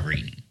sauce I've ever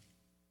eaten.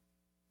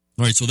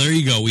 All right, so there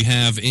you go. We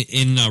have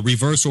in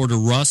reverse order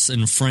Russ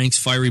and Frank's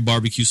Fiery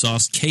Barbecue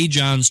Sauce, K.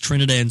 John's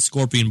Trinidad and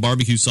Scorpion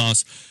Barbecue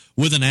Sauce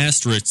with an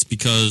asterisk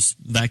because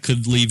that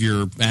could leave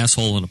your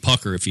asshole in a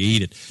pucker if you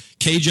eat it.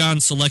 K.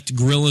 John's Select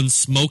Grillin'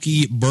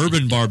 Smoky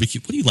Bourbon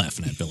Barbecue. What are you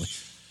laughing at, Billy?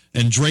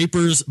 And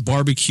Draper's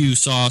Barbecue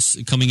Sauce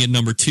coming in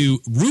number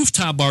 2.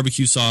 Rooftop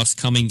Barbecue Sauce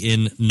coming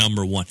in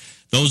number 1.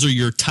 Those are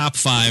your top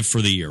 5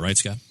 for the year, right,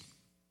 Scott?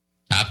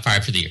 Top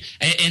 5 for the year.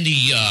 And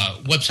the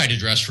website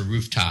address for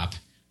Rooftop,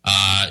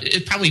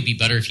 it'd probably be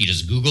better if you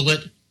just Google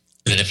it.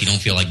 But if you don't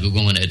feel like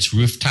Googling it, it's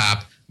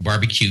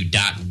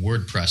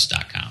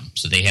rooftopbarbecue.wordpress.com.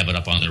 So they have it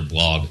up on their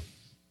blog.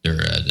 Their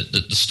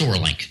the store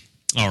link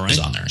is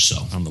on there.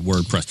 So on the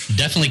WordPress.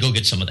 Definitely go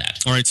get some of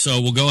that. All right,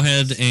 so we'll go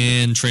ahead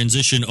and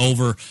transition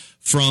over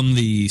from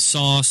the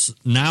sauce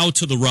now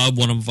to the rub,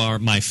 one of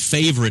my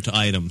favorite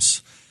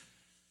items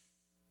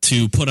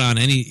to put on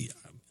any.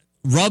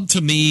 Rub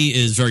to me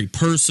is very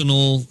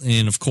personal,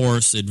 and of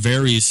course it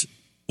varies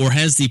or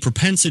has the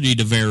propensity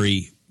to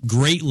vary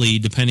greatly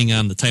depending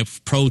on the type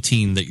of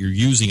protein that you're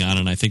using on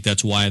it. And I think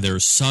that's why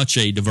there's such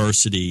a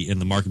diversity in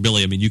the market.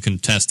 Billy, I mean, you can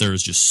test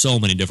there's just so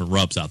many different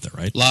rubs out there,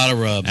 right? A lot of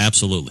rubs.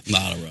 Absolutely. A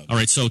lot of rubs. All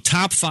right, so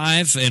top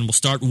 5, and we'll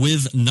start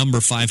with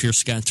number 5 here,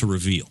 Scott, to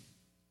reveal.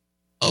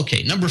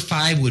 Okay, number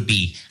 5 would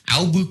be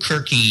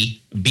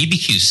Albuquerque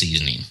BBQ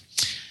seasoning.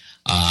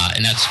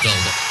 And that's spelled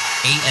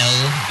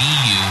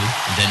ALBU,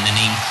 then the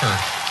name Kirk,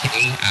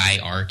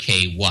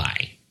 KIRKY.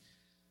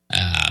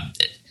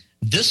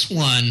 This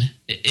one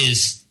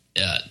is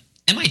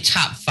in my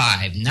top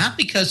 5, not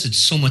because it's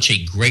so much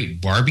a great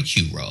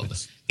barbecue rub,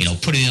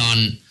 putting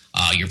on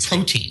your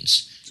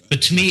proteins,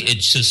 but to me,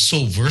 it's just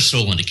so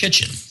versatile in the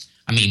kitchen.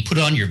 I mean, put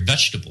it on your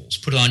vegetables,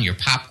 put it on your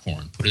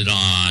popcorn, put it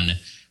on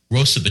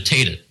roasted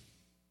potato,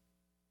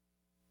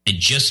 in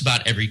just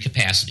about every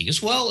capacity,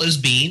 as well as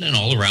being an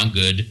all-around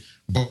good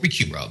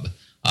barbecue rub.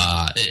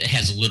 It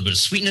has a little bit of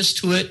sweetness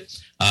to it,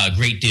 a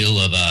great deal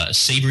of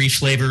savory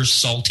flavors,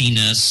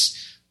 saltiness,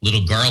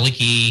 little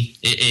garlicky.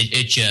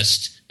 It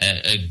just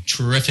a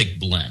terrific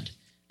blend,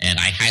 and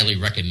I highly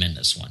recommend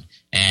this one.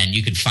 And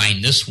you can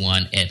find this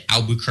one at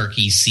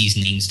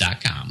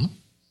AlbuquerqueSeasonings.com.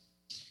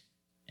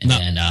 And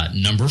then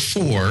number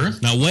 4.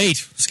 Now wait,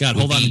 Scott,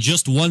 hold on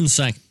just 1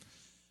 second.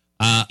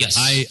 Yes.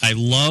 I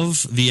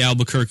love the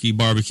Albuquerque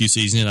barbecue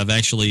seasoning. I've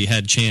actually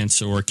had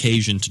chance or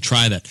occasion to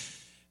try that.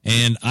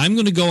 And I'm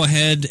going to go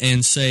ahead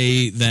and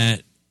say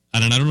that,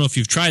 and I don't know if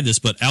you've tried this,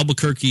 but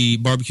Albuquerque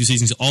barbecue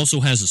seasonings also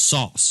has a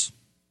sauce.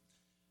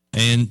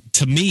 And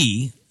to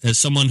me, as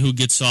someone who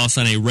gets sauce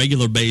on a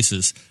regular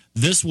basis,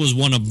 this was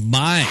one of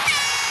my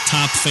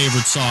top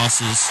favorite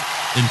sauces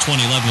in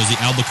 2011 was the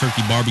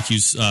Albuquerque barbecue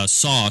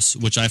sauce,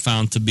 which I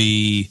found to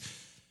be,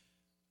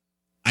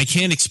 I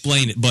can't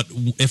explain it, but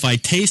if I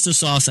taste the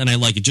sauce and I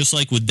like it, just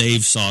like with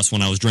Dave's sauce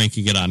when I was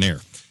drinking it on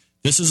air,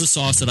 this is a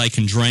sauce that I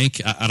can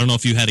drink. I don't know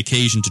if you had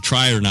occasion to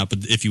try it or not,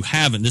 but if you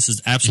haven't, this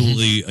is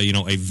absolutely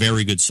a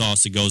very good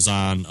sauce that goes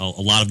on a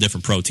lot of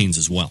different proteins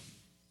as well.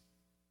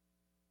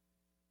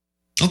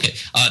 Okay,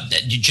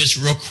 just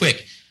real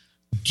quick,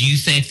 do you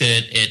think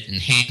that it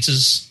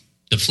enhances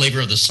the flavor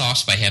of the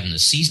sauce by having the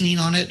seasoning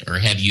on it, or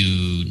have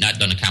you not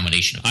done a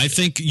combination of it? I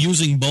think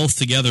using both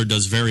together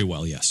does very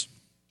well, yes.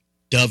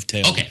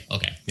 Dovetail. Okay.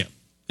 Yeah.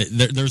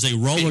 There's a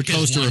roller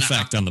coaster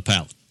effect on the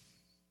palate.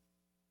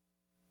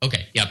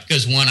 Okay, yeah,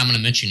 because one I'm going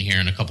to mention here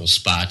in a couple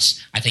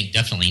spots, I think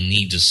definitely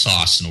needs a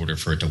sauce in order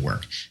for it to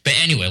work. But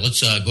anyway,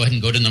 let's go ahead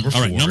and go to number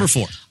 4. All right, number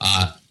 4.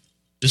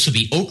 This will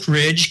be Oak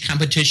Ridge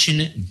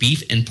Competition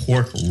Beef and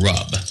Pork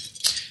Rub.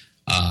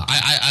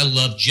 I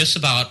love just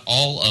about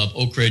all of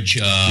Oak Ridge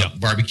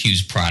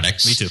Barbecue's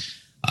products. Me too.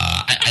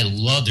 I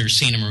love their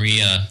Santa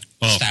Maria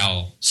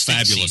style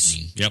fabulous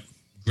seasoning. Yep,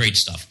 great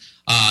stuff.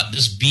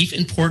 This beef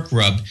and pork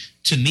rub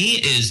to me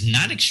is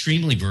not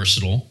extremely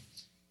versatile.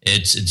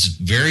 It's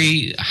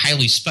very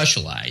highly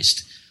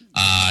specialized.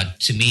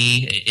 To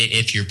me,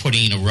 if you're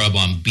putting a rub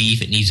on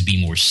beef, it needs to be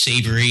more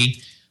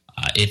savory.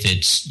 If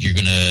you're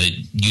going to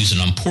use it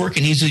on pork,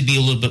 it needs to be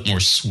a little bit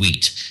more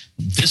sweet.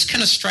 This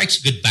kind of strikes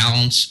a good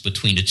balance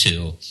between the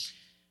two.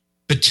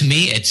 But to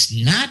me, it's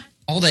not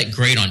all that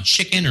great on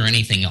chicken or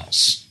anything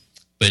else.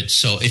 But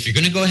so if you're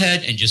going to go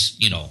ahead and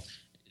just, you're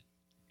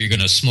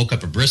going to smoke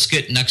up a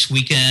brisket next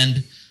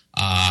weekend,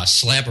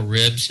 slab of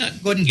ribs, go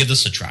ahead and give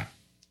this a try.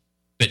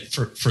 But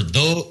for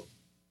those,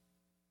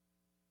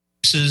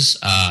 this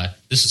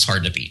is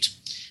hard to beat.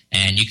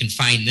 And you can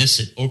find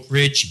this at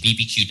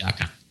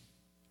oakridgebbq.com.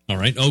 All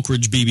right,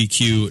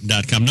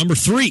 oakridgebbq.com. Number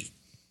 3.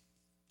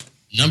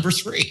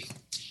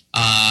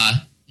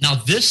 Now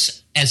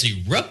this as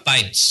a rub by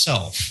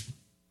itself,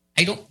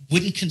 I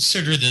wouldn't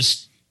consider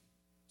this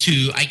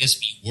to, I guess,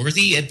 be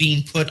worthy of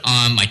being put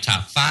on my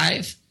top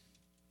 5.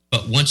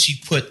 But once you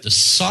put the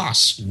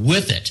sauce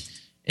with it,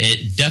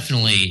 it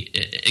definitely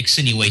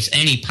extenuates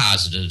any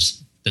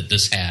positives that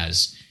this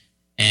has.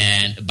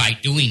 And by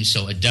doing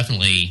so, it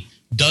definitely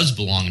does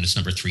belong in this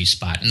number 3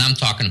 spot. And I'm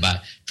talking about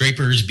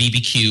Draper's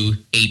BBQ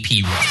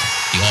AP rub,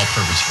 the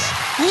all-purpose rub.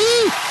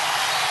 Woo!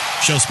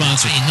 Show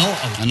sponsor.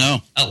 I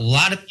know. A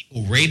lot of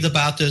people raved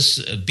about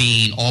this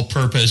being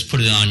all-purpose, put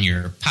it on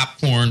your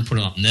popcorn, put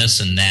it on this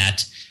and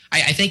that.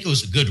 I think it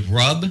was a good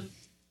rub,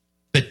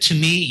 but to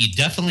me, you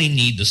definitely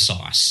need the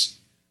sauce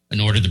in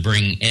order to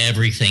bring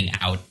everything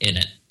out in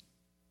it.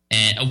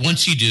 And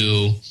once you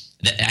do,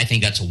 I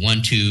think that's a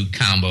 1-2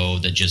 combo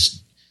that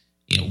just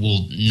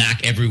will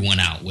knock everyone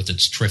out with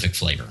its terrific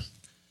flavor.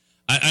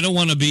 I don't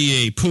want to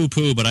be a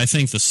poo-poo, but I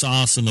think the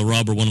sauce and the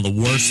rub are one of the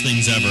worst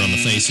things ever on the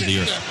face of the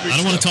earth. I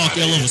don't want to talk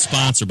ill of a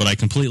sponsor, but I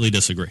completely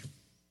disagree.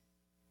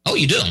 Oh,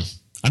 you do?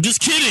 I'm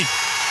just kidding.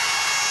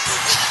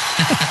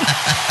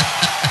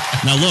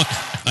 Now, look,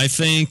 I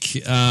think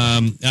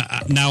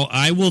now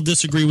I will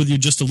disagree with you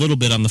just a little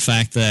bit on the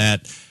fact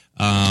that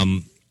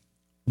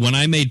when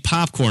I made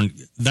popcorn,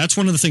 that's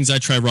one of the things I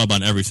try rub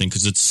on everything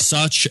because it's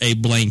such a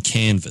blank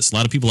canvas. A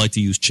lot of people like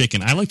to use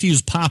chicken. I like to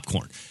use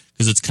popcorn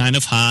because it's kind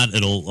of hot.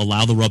 It'll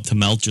allow the rub to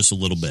melt just a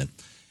little bit.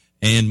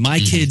 And my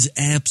kids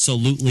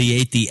absolutely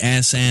ate the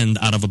ass end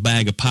out of a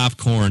bag of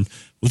popcorn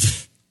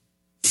with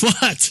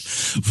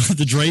with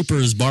the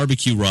Draper's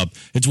barbecue rub.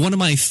 It's one of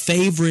my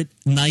favorite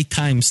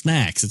nighttime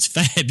snacks. It's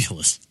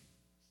fabulous.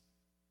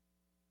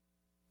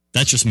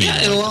 That's just me.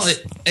 Yeah, well,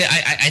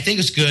 I think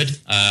it's good.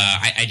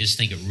 I just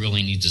think it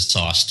really needs a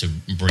sauce to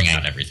bring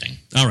out everything.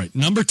 All right,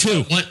 number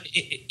 2.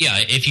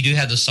 If you do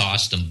have the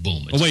sauce, then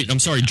boom. Oh, wait, I'm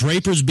sorry.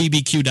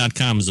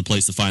 DrapersBBQ.com is the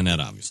place to find that,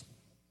 obviously.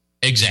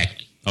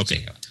 Exactly.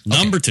 Okay.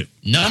 Number 2.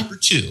 Number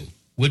 2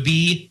 would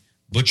be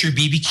Butcher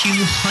BBQ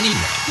Honey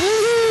Rub.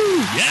 Woo-hoo!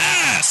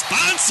 Yeah,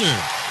 sponsor.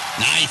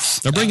 Nice.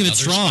 They're bringing it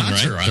Another strong,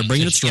 sponsor right? on They're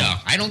bringing it this. strong. Yeah,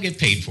 I don't get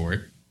paid for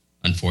it,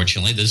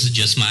 unfortunately. This is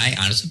just my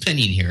honest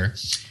opinion here.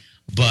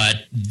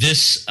 But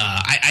this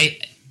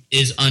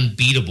is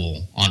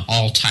unbeatable on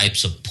all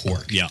types of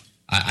pork. Yeah.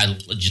 I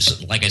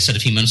just, like I said a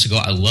few minutes ago,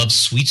 I love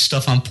sweet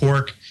stuff on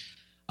pork.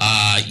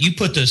 You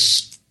put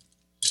this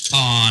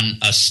on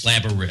a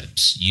slab of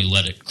ribs. You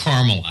let it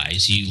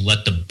caramelize. You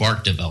let the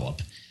bark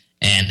develop.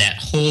 And that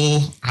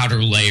whole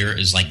outer layer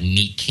is like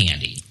meat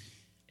candy.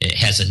 It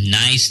has a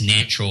nice,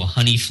 natural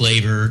honey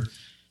flavor.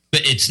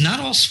 But it's not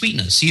all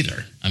sweetness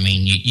either. I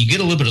mean, you get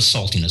a little bit of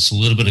saltiness, a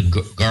little bit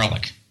of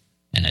garlic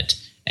in it.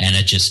 And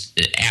it's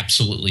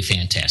absolutely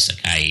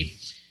fantastic. I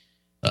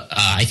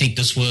think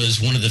this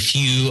was one of the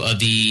few of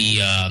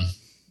the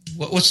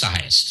what's the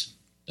highest?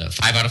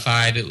 5 out of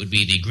 5. It would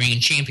be the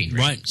Grand Champion,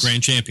 right?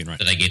 Grand Champion, right?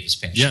 That I gave this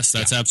past. Yes,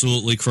 that's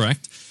absolutely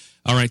correct.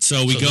 All right,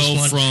 so we go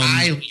this from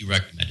highly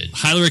recommended.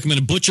 Highly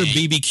recommended.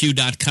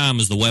 ButcherBBQ.com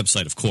is the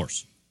website, of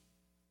course.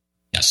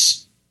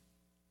 Yes.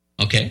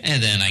 Okay,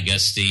 and then I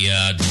guess the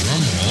drum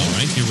roll. All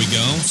right, here we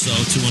go. So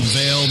to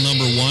unveil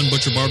number 1,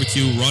 Butcher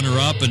Barbecue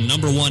runner-up, and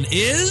number 1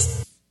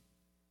 is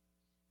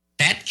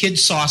Fat Kid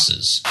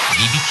Sauces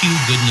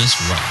BBQ Goodness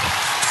Rub.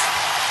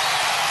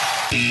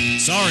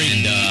 Sorry.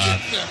 And,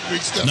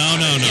 No.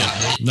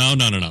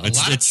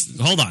 It's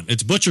hold on.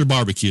 It's Butcher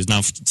Barbecues.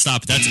 Now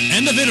stop it. That's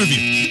end of interview.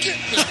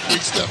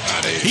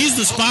 He's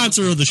the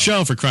sponsor of the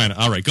show, for crying out.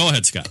 All right, go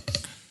ahead, Scott.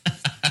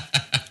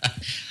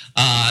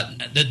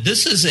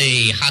 This is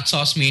a hot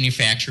sauce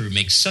manufacturer who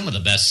makes some of the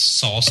best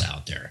sauce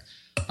out there.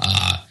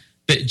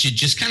 But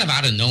just kind of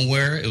out of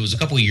nowhere, it was a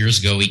couple of years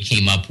ago, he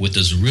came up with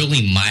this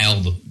really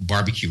mild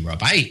barbecue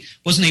rub. I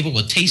wasn't able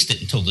to taste it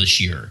until this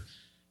year.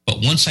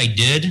 But once I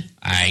did,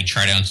 I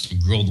tried out some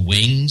grilled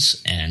wings,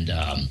 and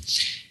I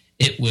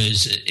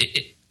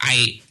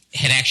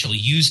had actually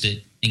used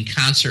it in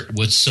concert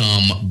with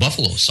some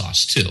buffalo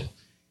sauce, too.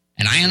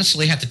 And I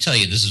honestly have to tell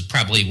you, this is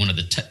probably one of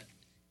the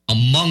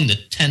among the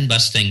 10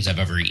 best things I've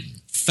ever eaten.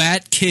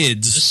 Fat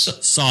Kids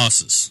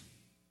sauces.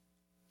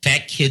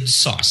 Fat Kids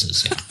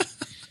sauces, yeah.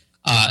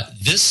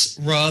 This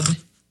rub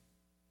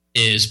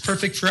is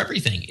perfect for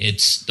everything.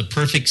 It's the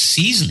perfect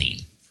seasoning.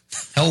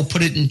 Hell,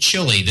 put it in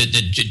chili.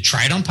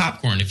 Try it on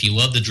popcorn. If you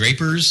love the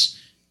Drapers,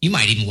 you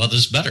might even love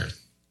this better.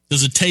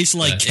 Does it taste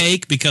like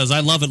cake? Because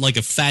I love it like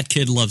a fat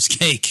kid loves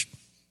cake.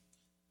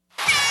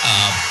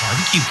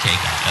 Barbecue cake,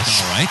 I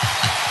guess. All right.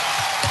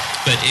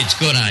 But it's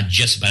good on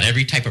just about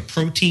every type of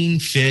protein,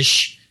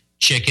 fish,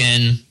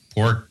 chicken,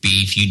 pork,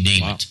 beef, you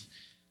name it.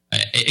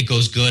 It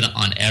goes good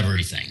on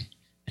everything.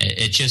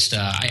 It just,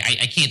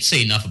 I can't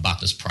say enough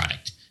about this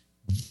product.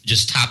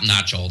 Just top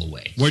notch all the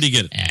way. Where do you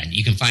get it? And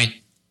you can find it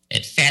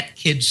at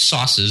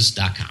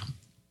fatkidsauces.com.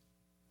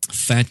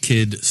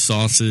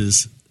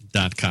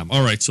 Fatkidsauces.com.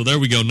 All right, so there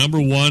we go.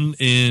 Number 1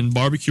 in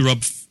barbecue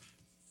rub,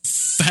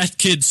 Fat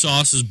Kid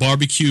Sauces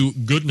Barbecue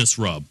Goodness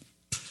Rub.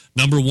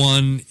 Number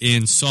 1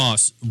 in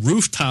sauce,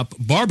 Rooftop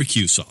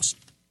Barbecue Sauce.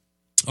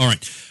 All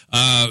right.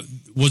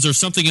 Was there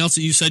something else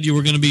that you said you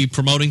were going to be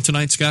promoting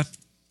tonight, Scott?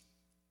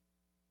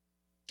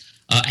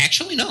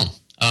 Actually, no.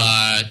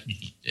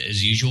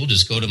 As usual,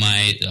 just go to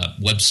my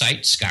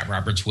website,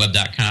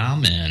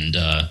 scottrobertsweb.com, and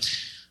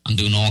I'm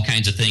doing all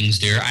kinds of things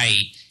there.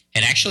 I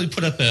had actually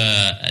put up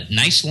a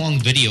nice long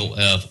video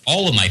of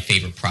all of my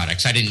favorite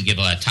products. I didn't give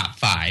a top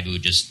 5. It was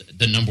just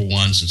the number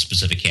ones in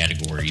specific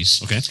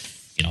categories. Okay.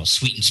 You know,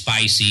 sweet and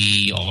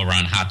spicy, all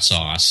around hot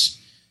sauce.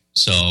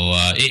 So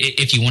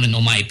if you want to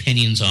know my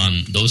opinions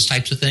on those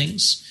types of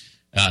things,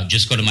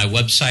 just go to my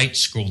website,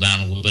 scroll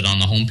down a little bit on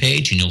the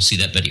homepage, and you'll see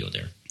that video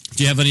there.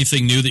 Do you have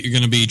anything new that you're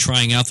going to be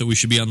trying out that we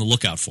should be on the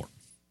lookout for?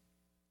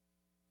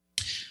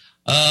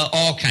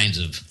 All kinds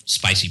of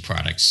spicy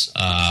products,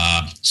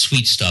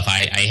 sweet stuff.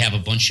 I have a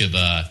bunch of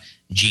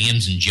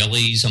jams and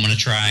jellies I'm going to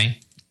try.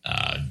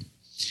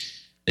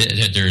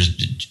 There's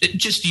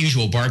just the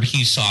usual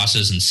barbecue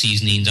sauces and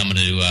seasonings. I'm going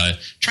to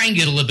try and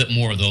get a little bit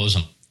more of those.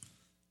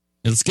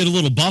 Let's get a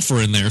little buffer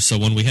in there, so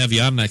when we have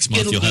you on next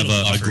month, you'll have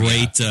a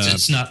great. Yeah.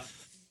 It's not.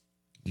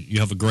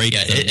 You have a great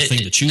thing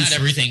to choose. Not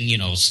everything,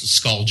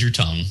 scalds your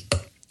tongue.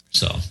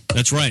 So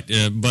that's right,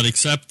 but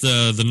except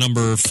the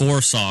number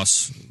 4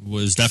 sauce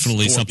was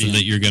definitely something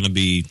that you're going to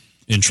be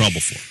in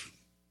trouble for.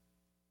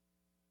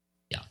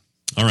 Yeah.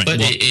 All right. But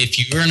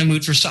if you're in a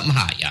mood for something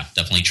hot, yeah,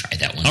 definitely try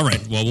that one. All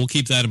right. Well, we'll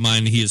keep that in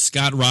mind. He is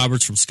Scott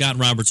Roberts from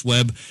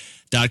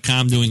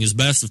ScottRobertsWeb.com, doing his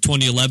best of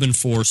 2011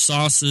 for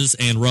sauces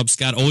and rub.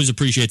 Scott, always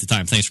appreciate the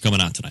time. Thanks for coming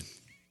on tonight.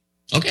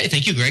 Okay.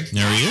 Thank you, Greg.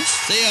 There he is.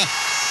 See ya.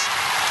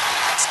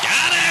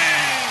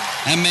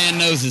 That man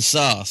knows his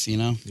sauce,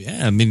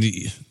 Yeah, I mean,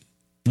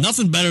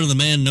 nothing better than the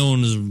man knowing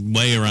his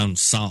way around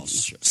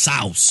sauce.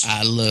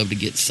 I love to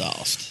get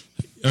sauced.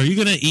 Are you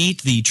going to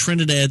eat the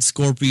Trinidad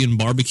Scorpion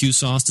barbecue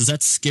sauce? Does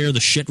that scare the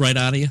shit right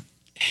out of you?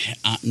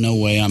 No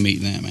way I'm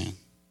eating that, man.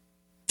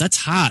 That's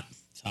hot.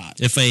 It's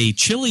hot. If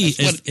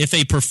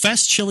a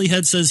professed chili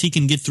head says he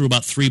can get through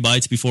about 3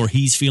 bites before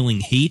he's feeling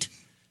heat,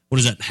 what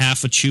is that,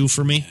 half a chew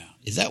for me?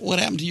 Is that what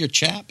happened to your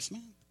chaps,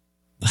 man?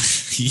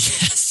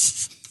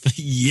 Yes.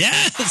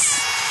 Yes!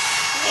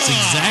 That's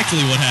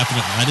exactly what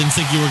happened. I didn't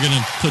think you were going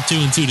to put two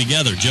and two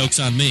together. Joke's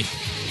on me.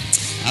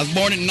 I was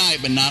born at night,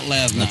 but not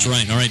last night. That's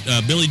right. All right.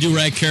 Billy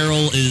DoRag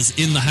Carroll is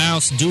in the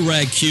house.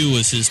 DoRag Q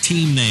is his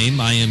team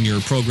name. I am your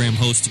program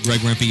host,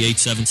 Greg Rempe,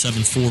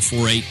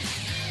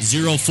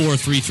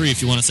 877-448-0433.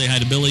 If you want to say hi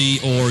to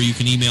Billy, or you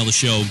can email the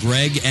show,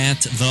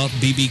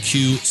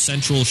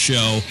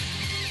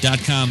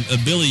 greg@thebbqcentralshow.com.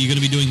 Billy, you going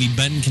to be doing the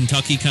Benton,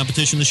 Kentucky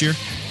competition this year?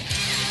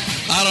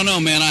 I don't know,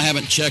 man. I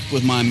haven't checked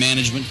with my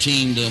management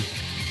team to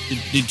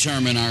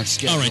determine our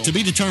schedule. All right, to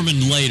be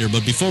determined later,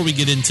 but before we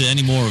get into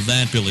any more of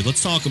that, Billy,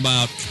 let's talk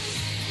about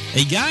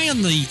a guy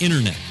on the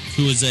internet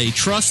who is a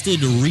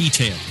trusted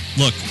retailer.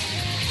 Look,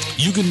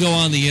 you can go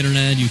on the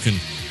internet, you can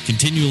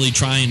continually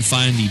try and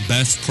find the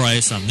best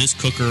price on this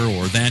cooker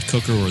or that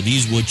cooker or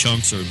these wood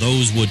chunks or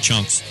those wood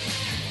chunks.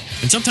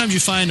 And sometimes you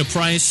find a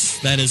price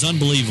that is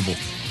unbelievable.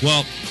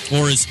 Well,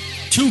 or is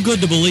too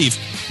good to believe.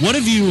 What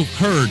have you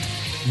heard?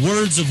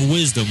 Words of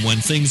wisdom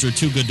when things are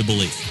too good to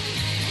believe.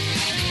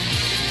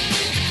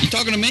 You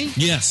talking to me?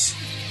 Yes.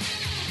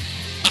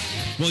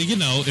 Well, you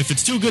know, if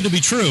it's too good to be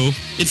true...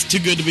 It's too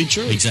good to be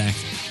true.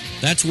 Exactly.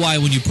 That's why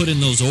when you put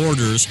in those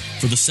orders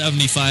for the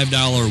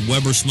 $75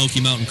 Weber Smoky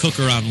Mountain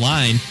cooker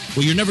online,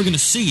 well, you're never going to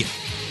see it.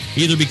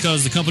 Either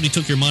because the company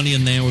took your money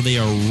in there or they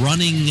are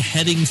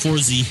heading for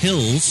the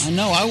hills. I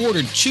know. I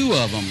ordered two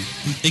of them.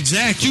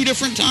 Exactly. 2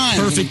 different times.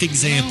 Perfect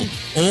example.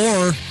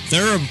 Or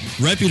they're a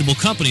reputable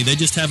company. They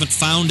just haven't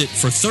found it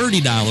for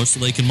 $30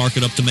 so they can mark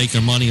it up to make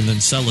their money and then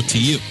sell it to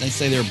you. They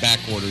say they're back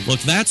ordered.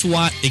 Look, that's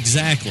why,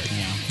 exactly.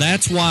 Yeah.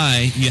 That's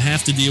why you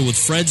have to deal with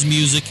Fred's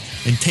Music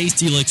and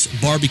Tasty Licks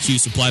Barbecue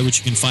Supply, which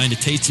you can find at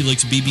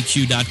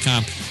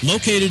tastylicksbbq.com.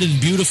 Located in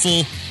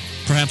beautiful,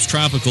 perhaps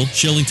tropical,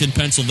 Shillington,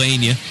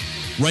 Pennsylvania.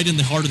 Right in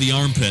the heart of the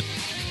armpit.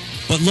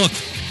 But look,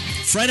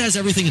 Fred has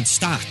everything in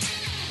stock.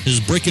 His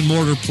brick and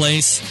mortar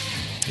place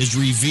is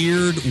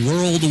revered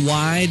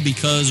worldwide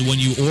because when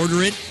you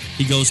order it,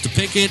 he goes to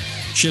pick it,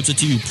 ships it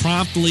to you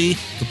promptly.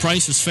 The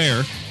price is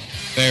fair.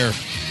 Fair.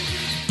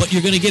 But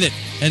you're going to get it.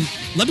 And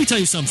let me tell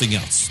you something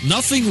else.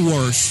 Nothing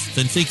worse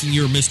than thinking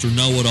you're Mr.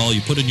 Know-It-All. You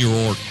put in your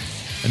order,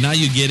 and now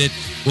you get it.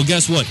 Well,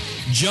 guess what?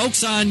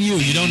 Joke's on you.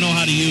 You don't know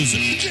how to use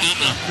it.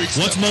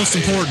 What's most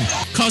important?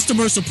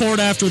 Customer support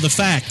after the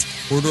fact.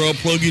 Where do I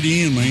plug it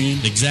in,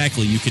 man?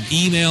 Exactly. You can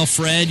email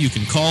Fred, you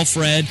can call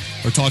Fred,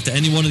 or talk to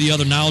any one of the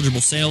other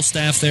knowledgeable sales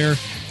staff there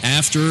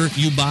after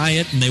you buy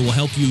it, and they will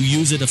help you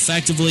use it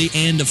effectively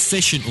and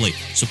efficiently.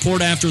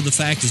 Support after the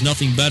fact is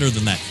nothing better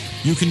than that.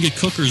 You can get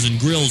cookers and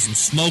grills and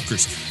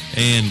smokers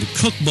and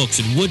cookbooks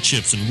and wood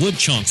chips and wood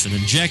chunks and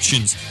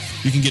injections.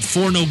 You can get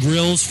Forno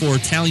grills for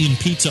Italian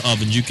pizza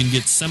ovens. You can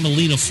get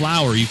semolina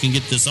flour. You can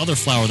get this other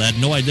flour that I had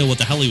no idea what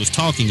the hell he was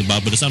talking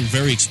about, but it sounded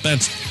very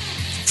expensive.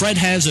 Fred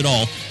has it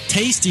all.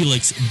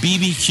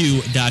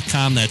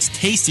 TastyLicksBBQ.com. That's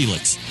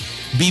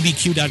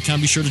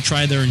TastyLicksBBQ.com. Be sure to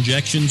try their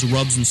injections,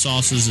 rubs, and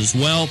sauces as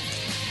well.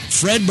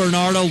 Fred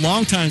Bernardo,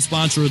 longtime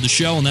sponsor of the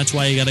show, and that's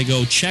why you got to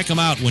go check them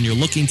out when you're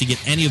looking to get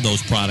any of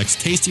those products.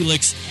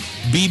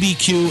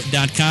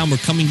 TastyLicksBBQ.com. We're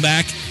coming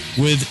back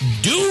with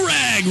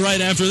DoRag right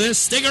after this.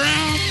 Stick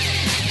around.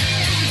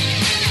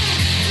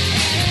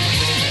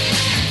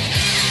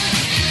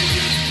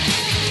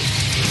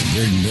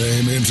 Big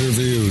name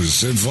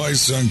interviews,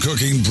 advice on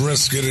cooking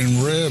brisket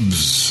and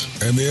ribs,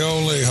 and the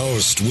only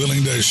host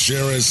willing to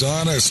share his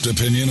honest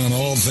opinion on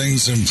all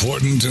things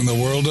important in the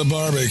world of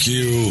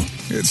barbecue.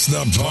 It's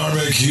the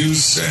Barbecue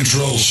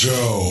Central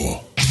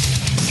Show.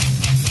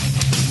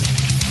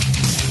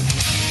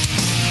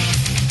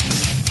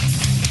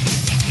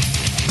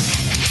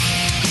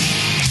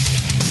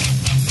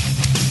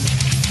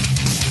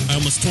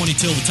 Almost 20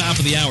 till the top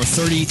of the hour,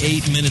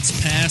 38 minutes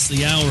past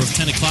the hour of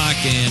 10 o'clock,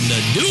 and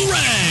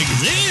DoRag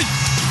is in.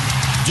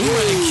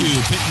 DoRag Q,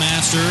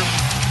 Pitmaster,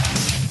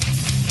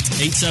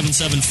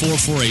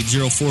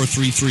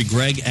 877-448-0433,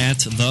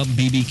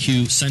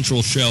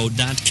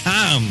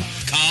 greg@thebbqcentralshow.com.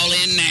 Call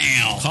in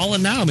now. Call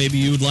in now. Maybe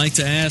you would like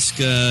to ask,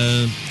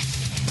 let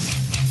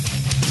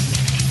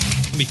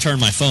me turn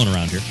my phone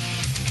around here.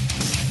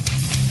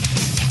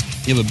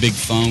 You have a big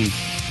phone.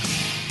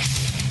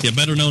 Yeah,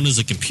 better known as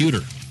a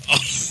computer.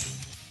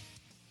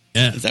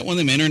 Yeah. Is that one of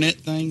them internet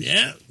things?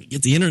 Yeah.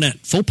 Get the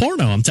internet. Full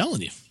porno, I'm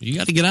telling you. You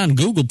got to get on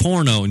Google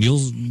porno and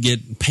you'll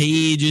get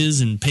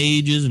pages and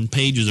pages and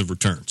pages of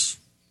returns.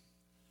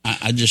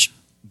 I just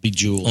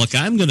bejeweled. Look,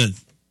 I'm going to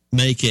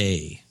make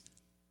a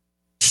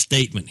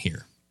statement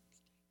here.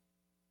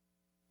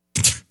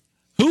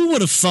 Who would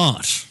have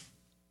thought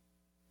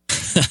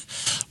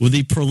with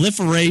the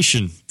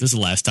proliferation, this is the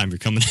last time you're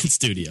coming in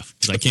studio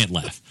because I can't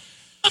laugh.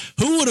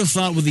 Who would have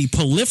thought with the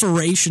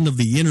proliferation of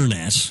the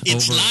internet?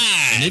 It's live.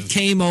 And it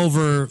came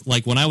over,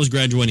 like when I was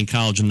graduating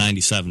college in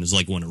 97, is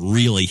like when it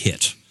really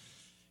hit.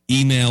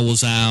 Email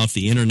was out,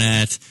 the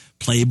internet,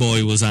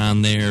 Playboy was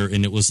on there,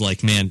 and it was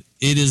like, man,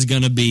 it is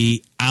going to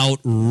be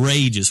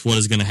outrageous what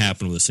is going to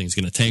happen with this thing. It's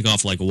going to take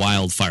off like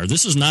wildfire.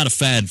 This is not a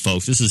fad,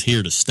 folks. This is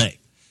here to stay.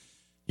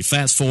 You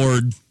fast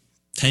forward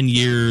 10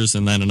 years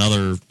and then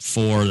another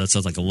 4, that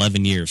sounds like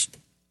 11 years.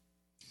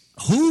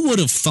 who would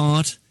have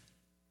thought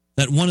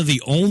that one of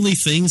the only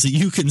things that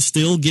you can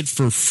still get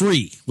for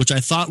free, which I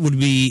thought would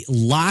be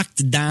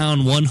locked down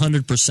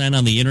 100%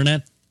 on the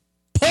internet,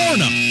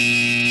 porno.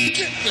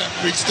 Get that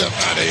big stuff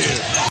out of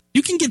here.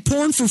 You can get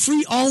porn for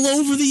free all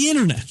over the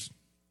internet.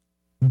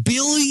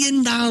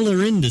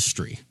 Billion-dollar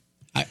industry.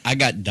 I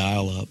got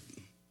dial-up.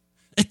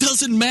 It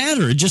doesn't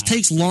matter. It just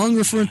takes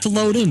longer for it to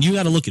load in. You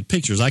got to look at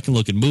pictures. I can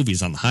look at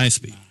movies on the high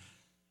speed.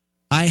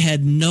 I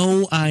had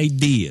no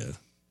idea,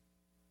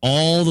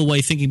 all the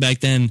way thinking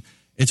back then,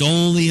 it's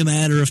only a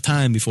matter of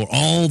time before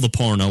all the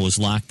porno is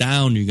locked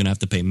down. You're going to have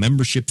to pay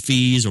membership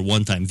fees or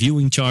one-time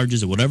viewing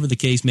charges or whatever the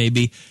case may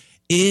be.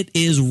 It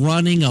is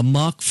running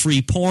amok,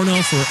 free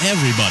porno for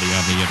everybody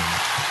on the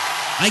internet.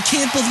 I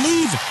can't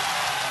believe it.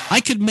 I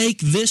could make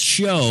this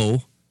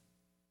show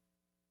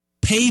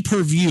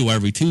pay-per-view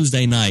every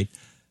Tuesday night.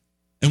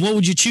 And what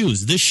would you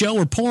choose, this show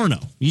or porno?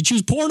 You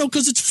choose porno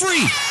because it's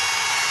free.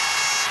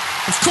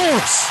 Of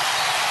course.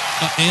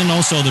 And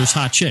also there's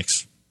hot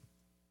chicks.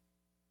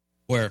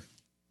 Where?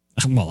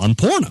 Well, on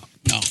porno.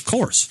 No. Of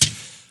course.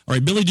 All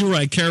right, Billy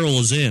DoRag Carroll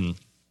is in.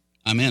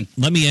 I'm in.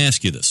 Let me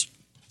ask you this.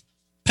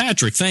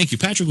 Patrick, thank you.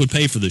 Patrick would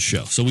pay for this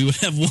show. So we would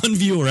have one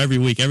viewer every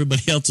week.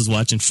 Everybody else is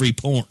watching free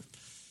porn.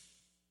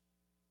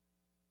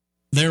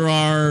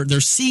 There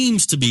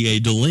seems to be a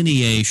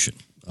delineation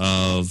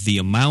of the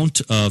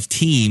amount of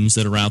teams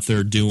that are out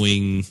there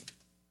doing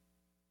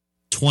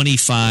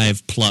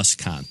 25-plus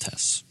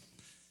contests.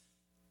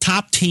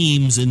 Top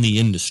teams in the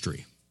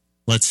industry,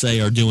 let's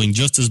say, are doing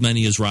just as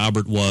many as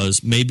Robert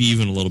was, maybe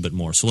even a little bit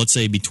more. So let's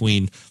say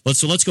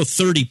let's go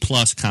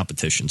 30-plus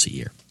competitions a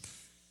year.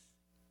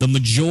 The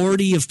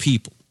majority of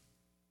people,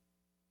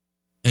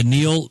 and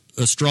Neil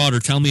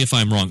Straughter, tell me if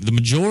I'm wrong, the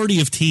majority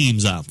of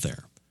teams out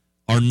there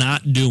are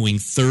not doing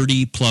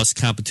 30-plus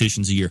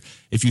competitions a year.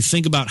 If you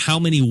think about how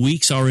many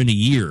weeks are in a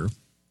year,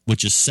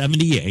 which is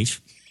 78,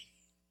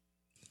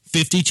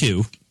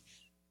 52,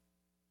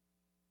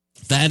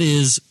 that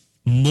is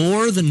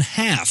more than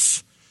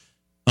half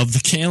of the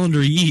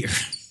calendar year.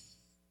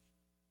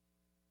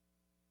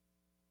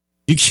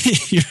 You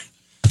can't...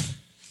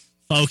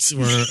 Folks,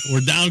 we're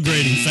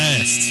downgrading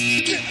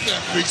fast. Get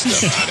that big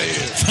stuff out of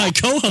here. My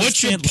co-host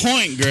What's your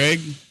point,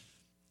 Greg?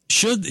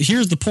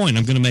 Here's the point.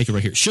 I'm going to make it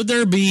right here. Should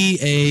there be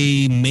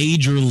a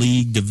major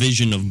league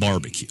division of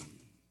barbecue?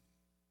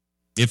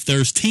 If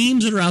there's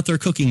teams that are out there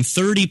cooking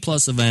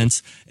 30-plus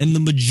events and the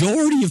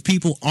majority of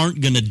people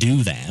aren't going to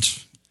do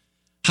that,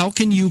 how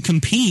can you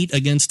compete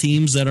against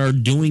teams that are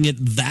doing it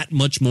that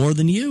much more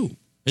than you?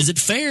 Is it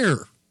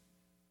fair?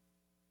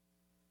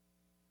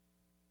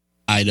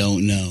 I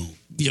don't know.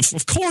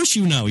 Of course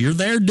you know. You're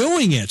there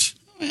doing it.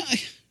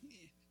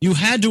 You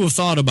had to have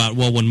thought about,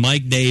 well, when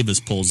Mike Davis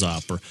pulls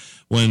up, or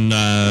when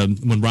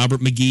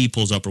Robert McGee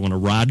pulls up, or when a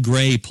Rod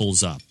Gray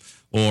pulls up,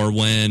 or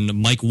when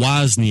Mike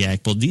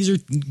Wozniak pulls. These are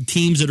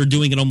teams that are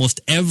doing it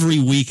almost every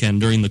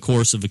weekend during the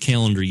course of a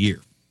calendar year.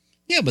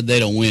 Yeah, but they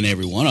don't win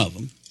every one of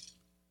them.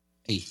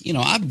 Hey,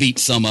 I beat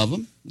some of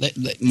them.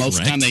 Most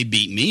of the time they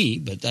beat me,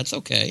 but that's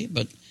okay.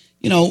 But,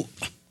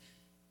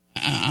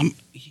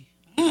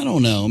 I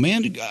don't know,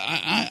 man.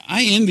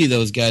 I envy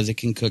those guys that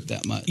can cook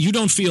that much. You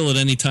don't feel at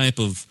any type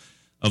of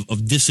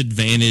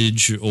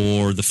disadvantage,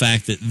 or the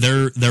fact that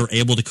they're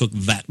able to cook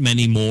that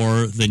many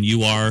more than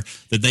you are,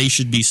 that they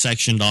should be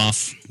sectioned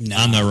off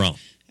on their own?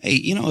 Hey,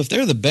 if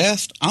they're the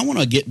best, I want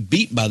to get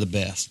beat by the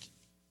best.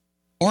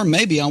 Or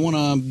maybe I want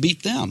to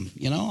beat them,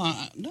 No.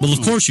 Well,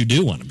 of course you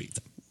do want to beat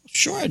them.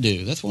 Sure I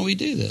do. That's why we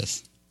do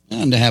this.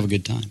 And to have a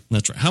good time.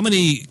 That's right. How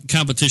many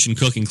competition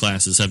cooking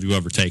classes have you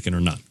ever taken, or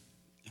none?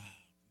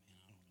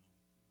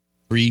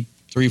 3,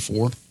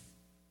 4.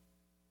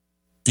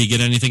 Do you get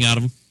anything out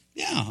of them?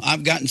 Yeah,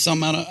 I've gotten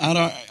some out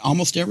of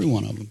almost every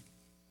one of them.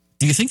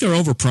 Do you think they're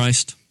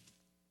overpriced?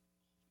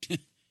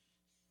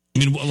 I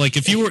mean, like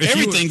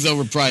everything's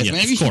overpriced, yeah,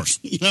 maybe. Of course.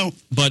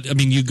 But I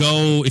mean,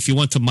 if you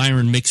went to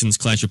Myron Mixon's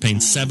class, you're paying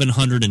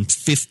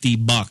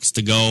 $750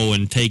 to go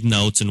and take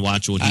notes and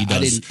watch what he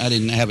does. I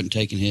haven't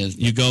taken his.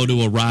 You go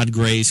to a Rod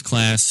Gray's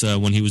class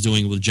when he was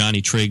doing it with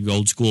Johnny Trigg,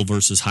 old school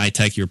versus high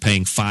tech. You're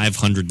paying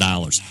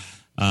 $500.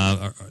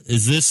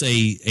 Is this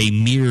a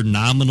mere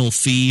nominal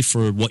fee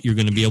for what you're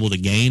going to be able to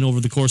gain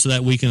over the course of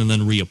that weekend and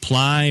then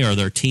reapply? Are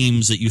there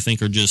teams that you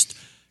think are just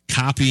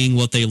copying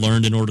what they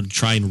learned in order to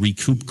try and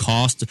recoup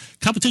cost?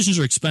 Competitions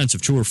are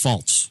expensive, true or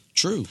false?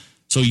 True.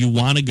 So you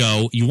want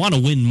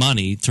to win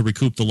money to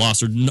recoup the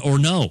loss, or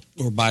no?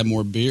 Or buy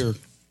more beer.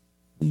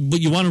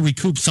 But you want to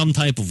recoup some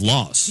type of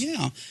loss.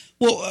 Yeah.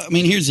 Well, I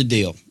mean, here's the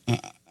deal.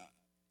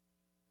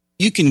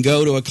 You can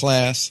go to a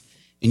class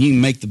and you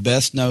can make the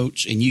best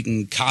notes, and you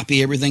can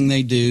copy everything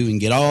they do and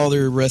get all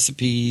their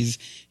recipes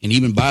and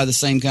even buy the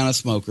same kind of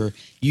smoker.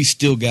 You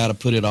still got to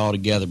put it all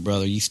together,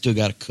 brother. You still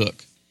got to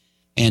cook.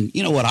 And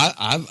you know what?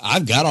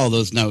 I've got all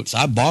those notes.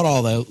 I bought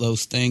all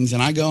those things,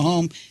 and I go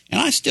home, and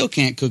I still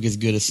can't cook as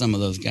good as some of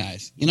those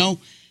guys. You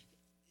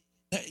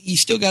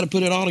still got to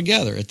put it all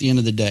together at the end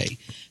of the day.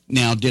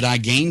 Now, did I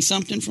gain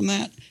something from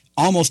that?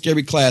 almost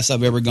every class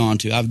I've ever gone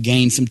to, I've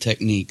gained some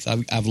techniques.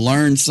 I've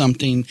learned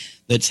something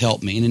that's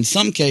helped me. And in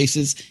some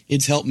cases,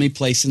 it's helped me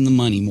place in the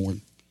money more.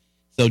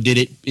 So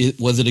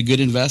was it a good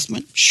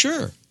investment?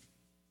 Sure.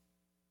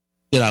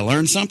 Did I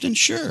learn something?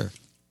 Sure.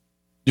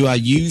 Do I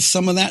use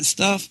some of that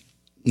stuff?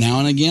 Now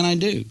and again, I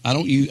do. I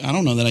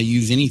don't know that I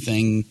use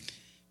anything,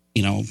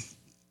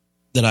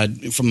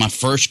 from my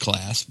first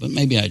class, but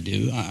maybe I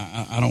do.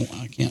 I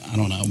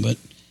don't know. But,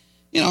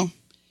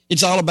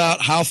 it's all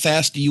about how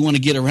fast do you want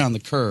to get around the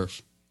curve.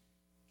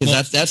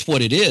 Because that's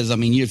what it is. I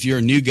mean, if you're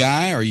a new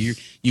guy or you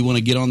want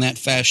to get on that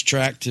fast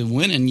track to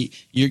winning,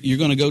 you're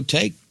going to go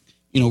take,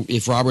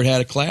 if Robert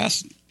had a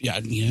class,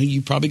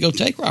 you probably go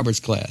take Robert's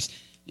class,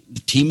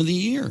 the team of the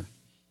year.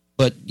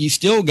 But you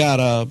still got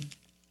to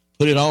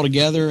put it all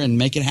together and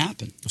make it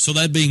happen. So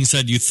that being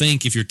said, you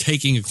think if you're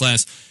taking a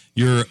class,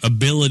 your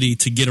ability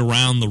to get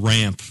around the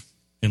ramp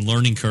and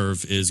learning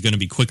curve is going to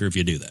be quicker if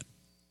you do that?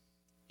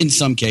 In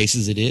some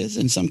cases it is.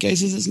 In some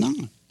cases it's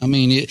not. I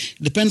mean, it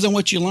depends on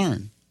what you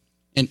learn.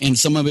 And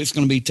some of it's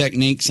going to be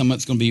technique. Some of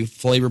it's going to be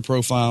flavor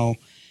profile.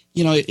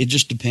 It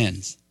just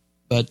depends.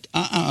 But,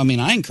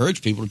 I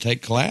encourage people to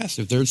take class.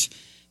 If there's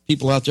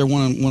people out there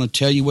want to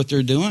tell you what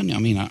they're doing,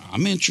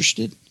 I'm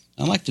interested.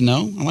 I like to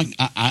know.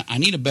 I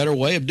need a better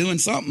way of doing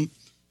something.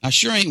 I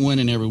sure ain't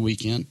winning every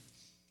weekend.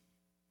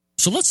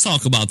 So let's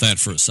talk about that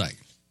for a second.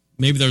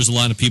 Maybe there's a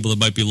lot of people that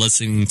might be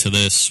listening to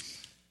this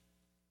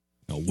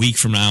a week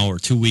from now or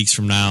 2 weeks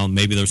from now.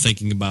 Maybe they're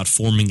thinking about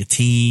forming a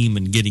team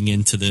and getting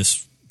into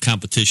this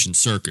competition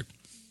circuit.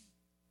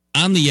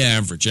 On the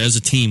average, as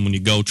a team, when you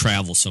go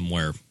travel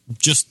somewhere,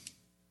 just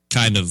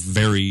kind of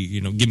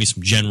give me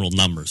some general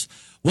numbers.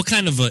 What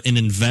kind of an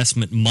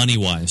investment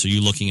money-wise are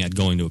you looking at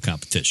going to a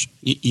competition?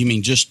 You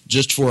mean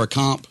just for a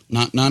comp,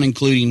 not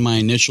including my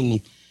initial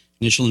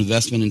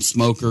investment in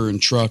smoker and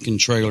truck and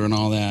trailer and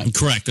all that?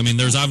 Correct. I mean,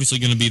 there's obviously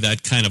going to be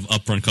that kind of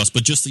upfront cost,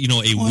 but just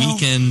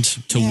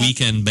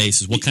weekend-to-weekend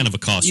basis, what kind of a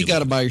cost? You got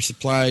to buy your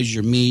supplies,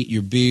 your meat,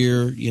 your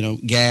beer,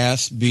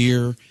 gas,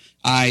 beer,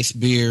 ice,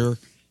 beer.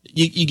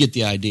 You get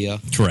the idea.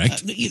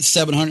 Correct.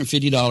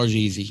 $750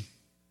 easy.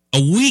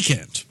 A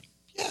weekend?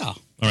 Yeah.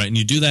 All right, and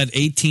you do that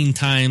 18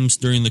 times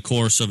during the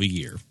course of a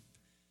year.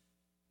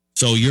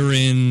 So you're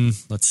in,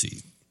 let's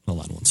see,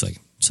 hold on one second,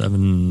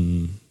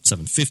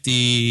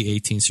 750,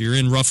 18. So you're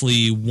in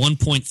roughly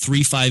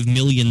 $1.35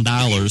 million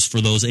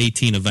for those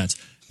 18 events.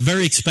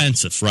 Very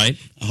expensive, right?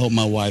 I hope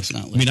my wife's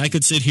not listening. I mean, I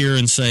could sit here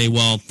and say,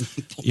 well,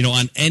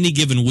 on any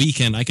given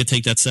weekend, I could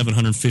take that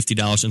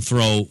 $750 and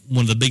throw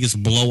one of the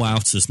biggest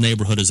blowouts this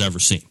neighborhood has ever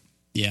seen.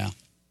 Yeah,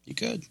 you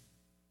could.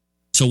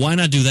 So why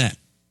not do that?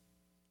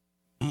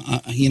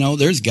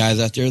 There's guys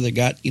out there that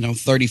got,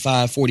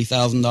 $35,000,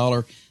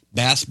 $40,000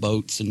 bass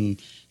boats and,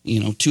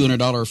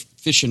 $200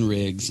 fishing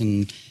rigs.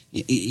 And,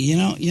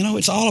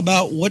 it's all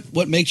about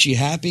what makes you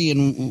happy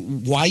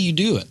and why you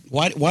do it.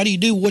 Why do you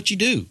do what you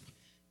do?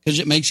 Because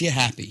it makes you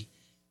happy.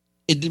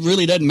 It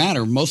really doesn't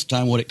matter most of the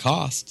time what it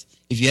costs.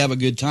 If you have a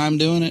good time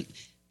doing it,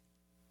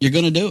 you're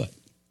going to do it.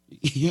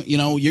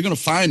 You're going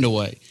to find a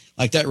way.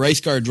 Like that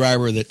race car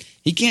driver that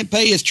he can't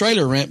pay his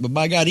trailer rent, but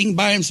by God, he can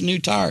buy him some new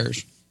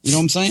tires. You know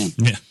what I'm saying?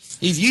 Yeah.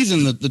 He's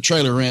using the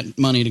trailer rent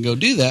money to go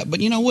do that, but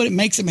you know what? It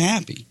makes him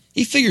happy.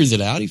 He figures it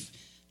out.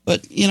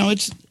 But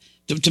it's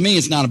to me,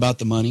 it's not about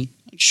the money.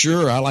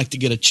 Sure, I like to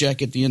get a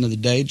check at the end of the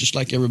day, just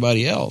like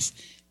everybody else.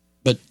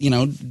 But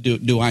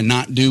do I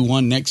not do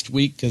one next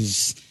week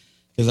because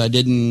I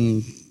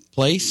didn't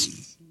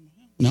place?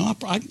 No,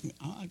 I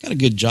got a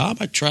good job.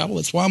 I travel.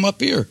 That's why I'm up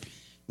here.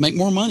 Make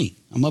more money.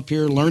 I'm up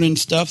here learning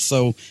stuff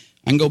so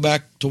I can go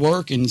back to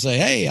work and say,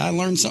 hey, I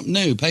learned something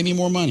new. Pay me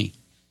more money.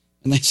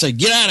 And they say,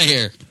 get out of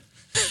here.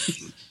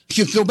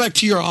 You go back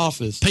to your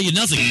office. Pay you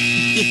nothing.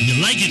 You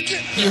like it.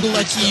 You're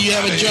lucky you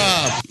have a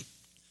job.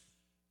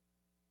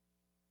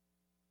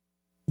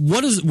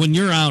 What is, when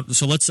you're out,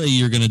 so let's say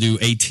you're going to do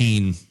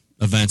 18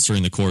 events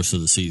during the course of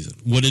the season.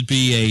 Would it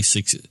be it's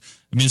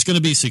going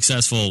to be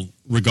successful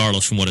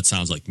regardless from what it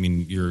sounds like. I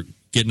mean, you're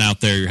getting out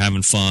there, you're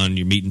having fun,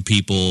 you're meeting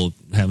people,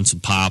 having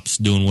some pops,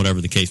 doing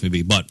whatever the case may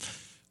be. But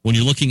when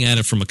you're looking at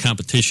it from a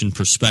competition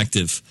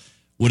perspective,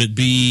 would it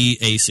be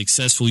a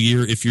successful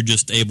year if you're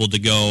just able to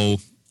go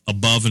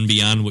above and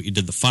beyond what you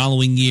did the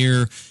following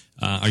year?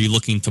 Are you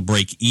looking to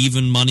break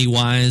even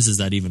money-wise? Is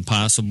that even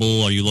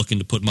possible? Are you looking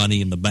to put money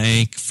in the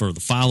bank for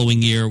the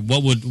following year?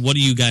 What do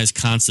you guys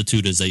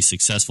constitute as a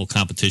successful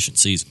competition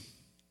season?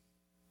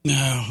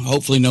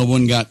 Hopefully no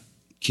one got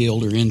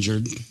killed or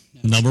injured.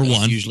 Number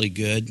one. Usually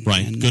good.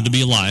 Right. And, good to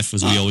be alive,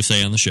 as we always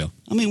say on the show.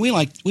 I mean, we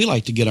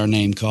like to get our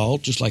name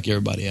called, just like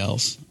everybody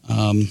else.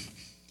 We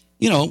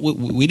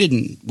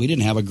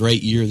didn't have a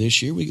great year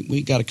this year.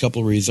 We got a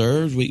couple of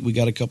reserves. We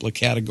got a couple of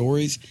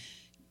categories.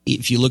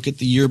 If you look at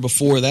the year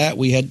before that,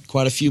 we had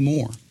quite a few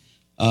more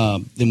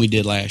than we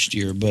did last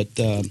year. But,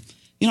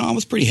 I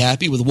was pretty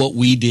happy with what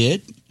we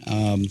did.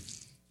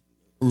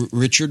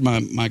 Richard,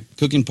 my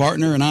cooking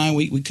partner, and I,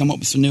 we come up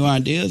with some new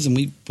ideas, and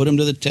we put them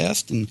to the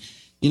test. And,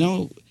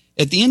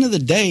 at the end of the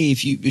day,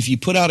 if you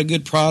put out a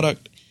good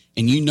product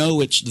and you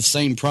know it's the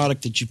same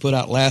product that you put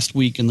out last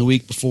week and the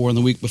week before and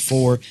the week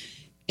before,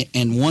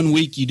 and one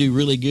week you do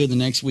really good, the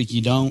next week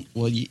you don't.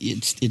 Well,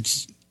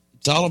 it's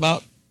all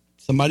about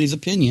somebody's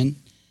opinion.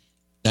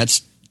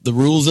 That's the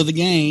rules of the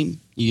game.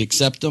 You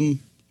accept them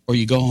or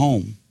you go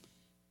home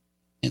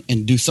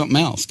and do something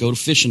else. Go to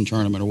fishing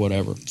tournament or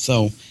whatever.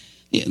 So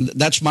yeah,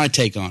 that's my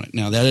take on it.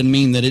 Now, that doesn't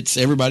mean that it's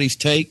everybody's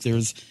take.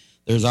 There's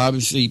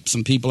obviously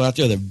some people out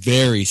there that are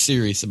very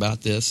serious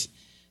about this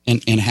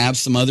and have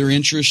some other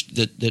interest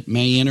that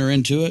may enter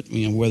into it,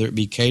 whether it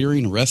be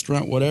catering, a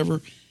restaurant,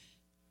 whatever.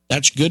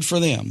 That's good for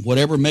them.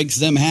 Whatever makes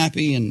them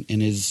happy and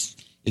is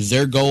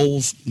their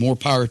goals, more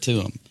power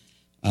to them.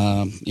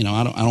 I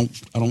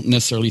don't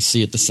necessarily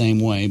see it the same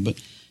way, but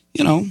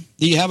do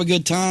you have a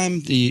good time?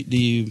 Do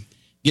you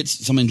get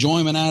some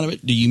enjoyment out of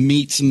it? Do you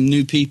meet some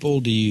new people?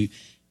 Do you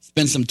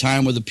spend some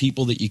time with the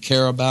people that you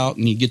care about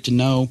and you get to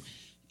know?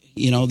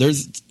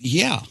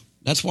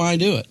 That's why I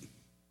do it.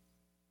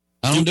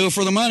 I don't do it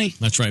for the money.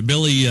 That's right.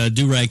 Billy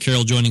DoRag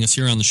Carroll joining us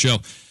here on the show.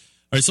 All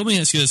right, so let me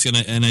ask you this,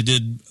 and I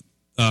did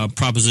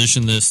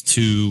proposition this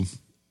to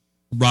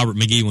Robert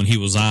McGee when he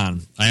was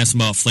on. I asked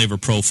him about flavor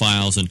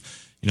profiles and,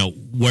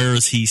 where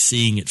is he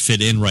seeing it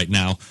fit in right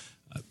now?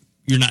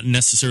 You're not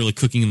necessarily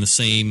cooking in the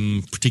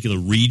same particular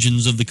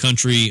regions of the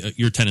country.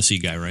 You're a Tennessee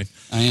guy, right?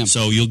 I am.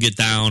 So you'll get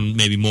down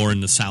maybe more in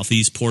the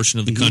southeast portion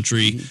of the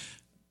country.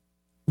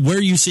 Mm-hmm. Where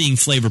are you seeing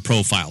flavor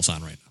profiles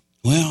on right now?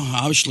 Well,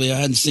 obviously, I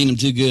hadn't seen them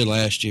too good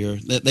last year.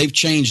 They've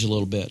changed a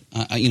little bit.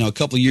 A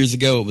couple of years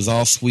ago, it was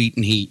all sweet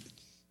and heat.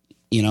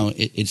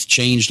 It's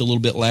changed a little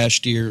bit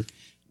last year.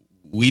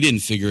 We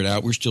didn't figure it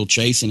out. We're still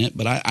chasing it.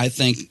 But I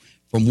think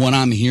from what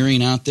I'm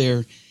hearing out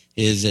there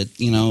is that,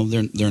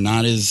 they're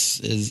not as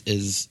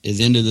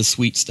into the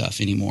sweet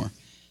stuff anymore.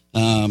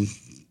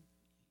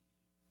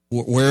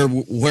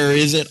 Where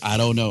is it? I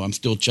don't know. I'm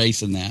still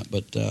chasing that.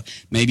 But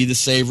maybe the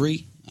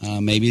savory.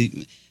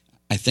 Maybe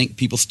I think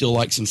people still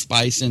like some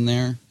spice in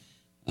there.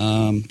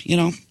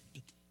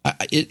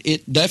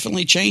 It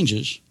definitely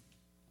changes.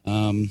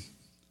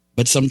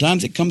 But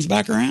sometimes it comes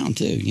back around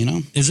too,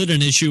 Is it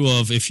an issue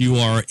of if you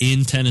are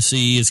in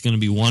Tennessee, it's going to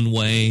be one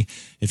way.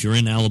 If you're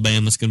in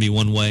Alabama, it's going to be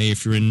one way.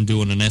 If you're in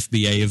doing an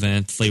FBA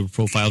event, flavor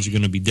profiles are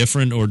going to be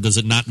different, or does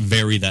it not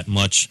vary that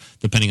much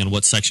depending on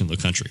what section of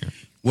the country you're in?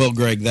 Well,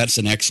 Greg, that's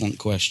an excellent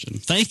question.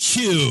 Thank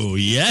you.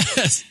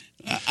 Yes.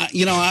 I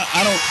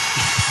don't.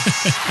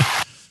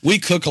 We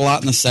cook a lot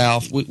in the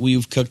South.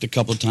 We've cooked a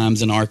couple of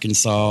times in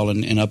Arkansas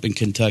and up in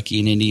Kentucky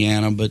and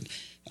Indiana, but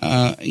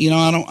I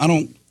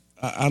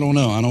don't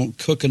know. I don't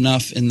cook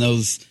enough in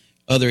those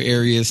other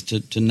areas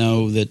to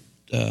know that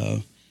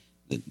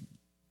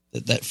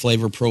that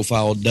flavor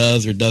profile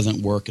does or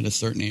doesn't work in a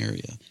certain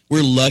area.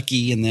 We're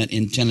lucky in that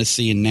in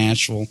Tennessee and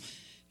Nashville,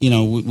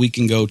 we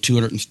can go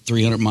 200 and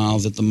 300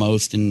 miles at the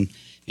most and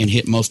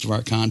hit most of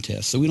our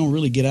contests. So we don't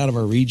really get out of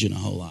our region a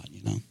whole lot,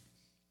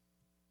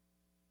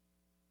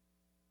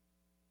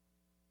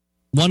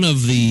 One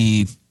of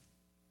the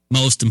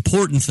most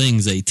important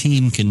things a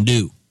team can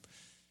do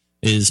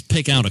is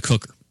pick out a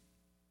cooker.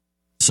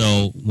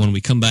 So when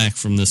we come back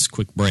from this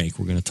quick break,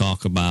 we're going to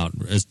talk about,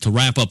 to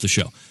wrap up the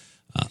show,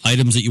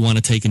 items that you want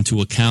to take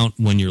into account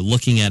when you're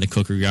looking at a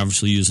cooker. You're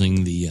obviously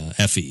using the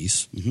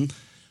FEs. Mm-hmm.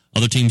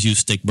 Other teams use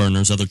stick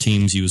burners. Other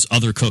teams use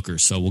other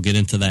cookers. So we'll get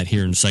into that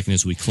here in a second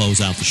as we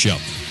close out the show.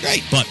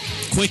 Great. But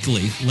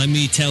quickly, let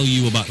me tell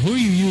you about who are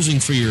you using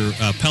for your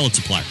pellet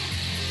supplier?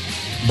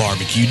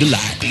 Barbecue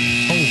Delight.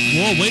 Oh,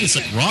 whoa, wait a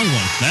second. Wrong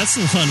one. That's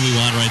the one we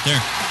want right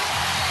there.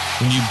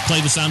 When you play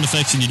the sound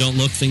effects and you don't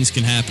look, things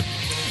can happen.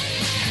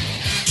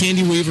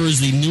 Candy Weaver is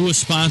the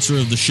newest sponsor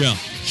of the show.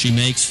 She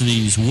makes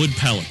these wood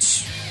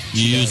pellets.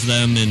 You use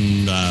them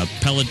in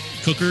pellet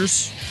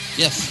cookers?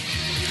 Yes.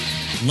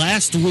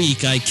 Last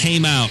week, I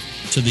came out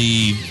to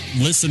the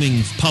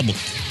listening public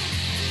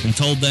and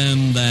told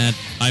them that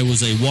I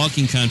was a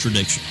walking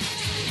contradiction,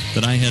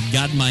 that I had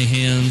gotten my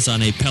hands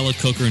on a pellet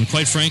cooker, and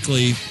quite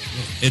frankly,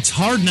 it's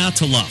hard not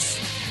to love.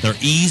 They're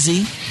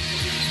easy.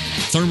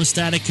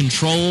 Thermostatic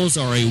controls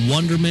are a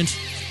wonderment.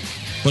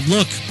 But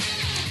look,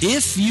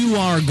 if you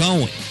are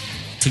going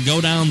to go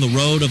down the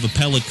road of a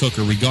pellet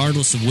cooker,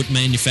 regardless of what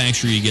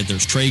manufacturer you get,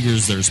 there's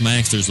Traeger's, there's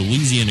Max, there's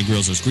Louisiana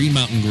Grills, there's Green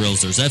Mountain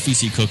Grills, there's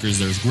FEC cookers,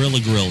 there's Gorilla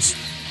Grills.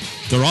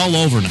 They're all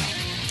over now.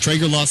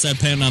 Traeger lost that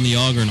patent on the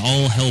auger and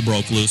all hell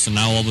broke loose, and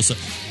now all of a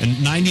sudden, and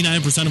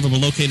 99% of them are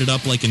located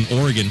up like in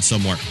Oregon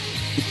somewhere.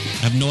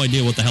 I have no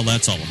idea what the hell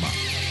that's all about.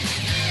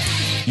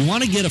 You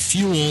want to get a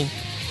fuel,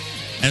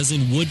 as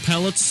in wood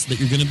pellets, that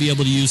you're going to be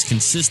able to use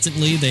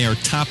consistently. They are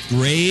top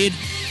grade.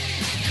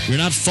 You're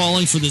not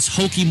falling for this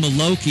hokey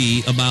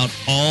malokey about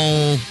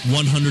all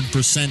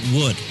 100%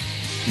 wood.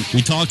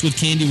 We talked with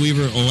Candy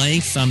Weaver at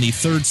length on the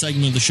third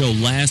segment of the show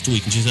last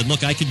week, and she said,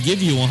 look, I could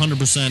give you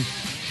 100%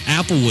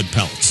 applewood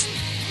pellets.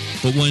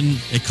 But when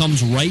it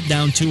comes right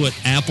down to it,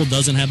 apple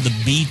doesn't have the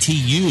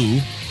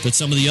BTU that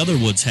some of the other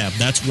woods have.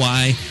 That's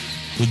why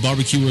with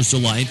Barbecuer's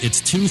Delight,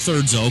 it's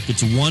 2/3 oak,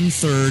 it's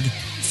 1/3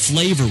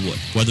 flavor wood,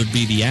 whether it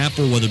be the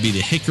apple, whether it be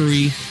the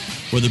hickory,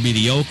 whether it be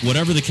the oak,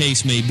 whatever the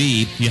case may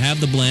be. You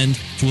have the blend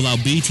to allow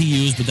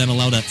BTUs, but then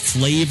allow that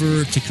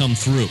flavor to come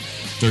through.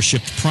 They're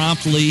shipped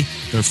promptly,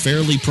 they're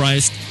fairly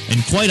priced,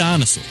 and quite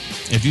honestly,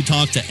 if you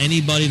talk to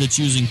anybody that's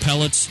using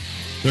pellets,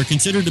 they're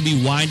considered to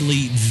be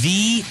widely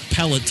the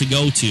pellet to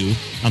go to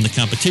on the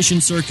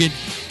competition circuit,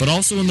 but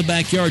also in the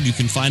backyard. You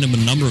can find them in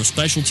a number of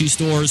specialty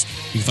stores.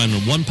 You can find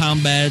them in 1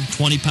 pound bag,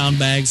 20-pound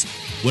bags.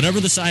 Whatever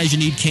the size you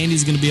need,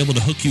 Candy's going to be able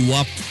to hook you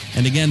up.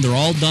 And again, they're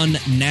all done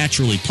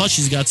naturally. Plus,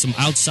 she's got some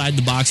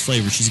outside-the-box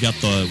flavor. She's got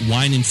the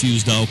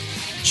wine-infused oak.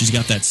 She's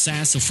got that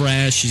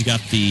sassafras. She's got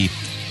the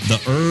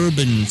herb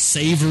and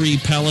savory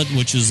pellet,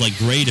 which is like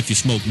great if you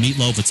smoke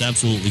meatloaf. It's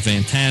absolutely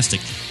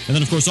fantastic. And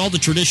then, of course, all the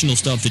traditional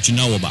stuff that you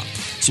know about.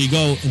 So you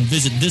go and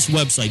visit this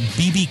website,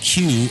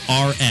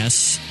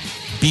 BBQRS,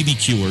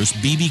 BBQers,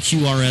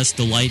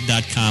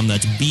 BBQRSDelight.com.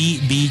 That's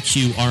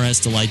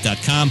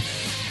BBQRSDelight.com.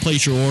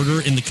 Place your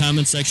order in the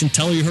comment section.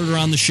 Tell her you heard her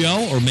on the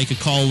show, or make a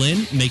call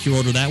in. Make your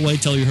order that way.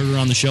 Tell her you heard her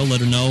on the show. Let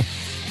her know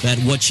that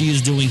what she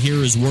is doing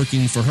here is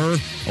working for her.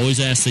 Always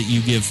ask that you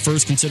give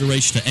first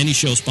consideration to any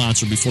show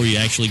sponsor before you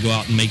actually go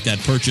out and make that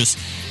purchase.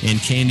 And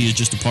Candy is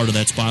just a part of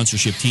that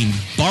sponsorship team.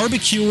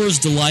 Barbecuer's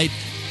Delight,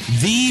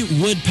 the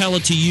wood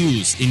pellet to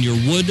use in your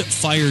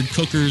wood-fired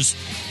cookers.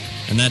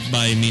 And that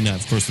by,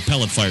 of course, the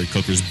pellet-fired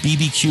cookers.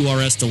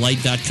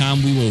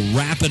 BBQRSDelight.com. We will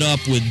wrap it up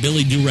with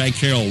Billy DoRag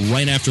Carroll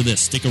right after this.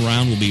 Stick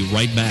around. We'll be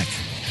right back.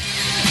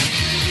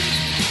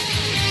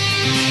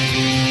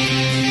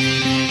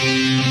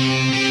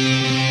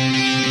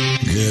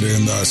 Get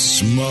in the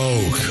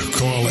smoke.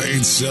 Call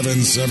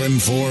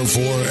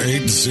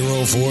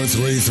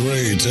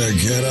 877-448-0433 to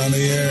get on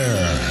the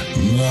air.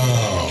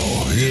 Now,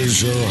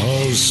 here's your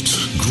host,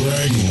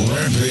 Greg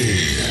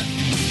Rempe.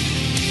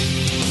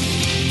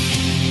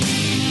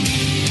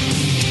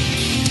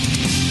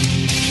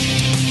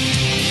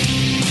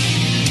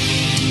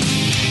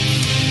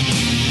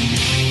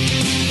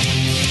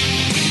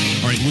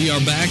 We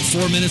are back.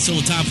 4 minutes till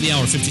the top of the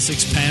hour,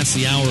 56 past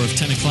the hour of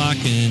 10 o'clock,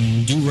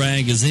 and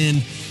DoRag is in.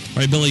 All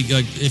right, Billy,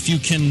 if you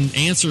can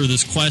answer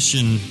this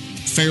question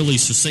fairly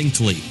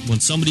succinctly. When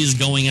somebody is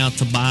going out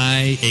to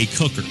buy a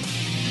cooker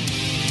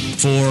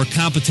for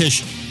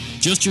competition,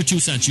 just your 2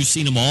 cents, you've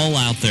seen them all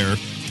out there.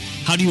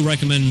 How do you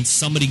recommend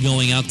somebody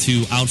going out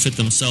to outfit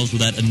themselves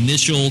with that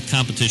initial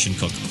competition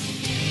cooker?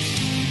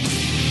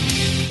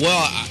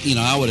 Well,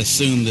 I would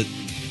assume that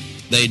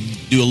they'd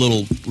do a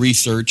little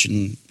research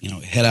and,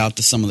 head out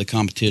to some of the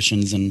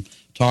competitions and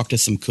talk to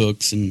some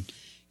cooks. And,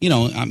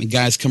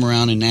 guys come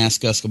around and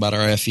ask us about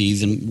our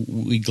FEs, and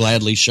we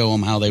gladly show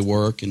them how they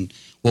work and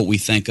what we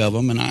think of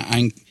them. And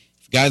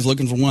if a guy's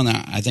looking for one,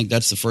 I think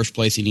that's the first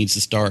place he needs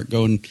to start.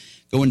 Go and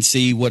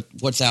see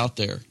what's out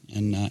there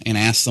and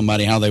ask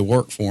somebody how they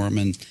work for him.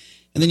 And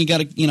then you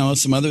got to,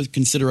 some other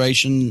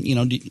consideration,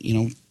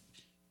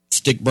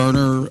 stick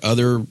burner,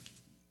 other,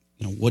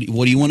 what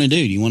do you want to do?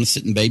 Do you want to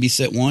sit and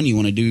babysit one? You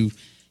want to do,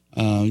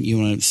 you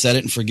want to set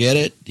it and forget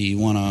it? Do you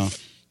want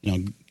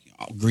to,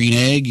 green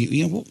egg?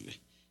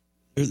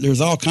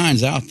 There's all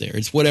kinds out there.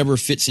 It's whatever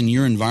fits in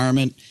your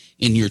environment,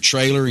 in your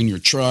trailer, in your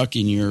truck,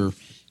 in your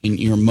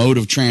mode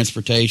of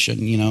transportation.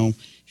 You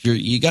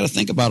got to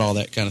think about all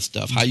that kind of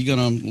stuff. How you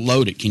going to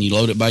load it? Can you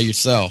load it by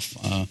yourself?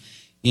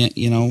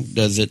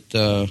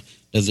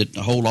 Does it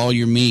hold all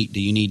your meat? Do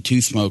you need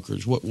 2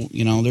 smokers?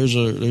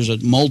 There's a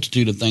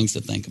multitude of things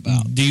to think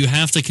about. Do you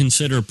have to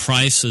consider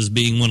price as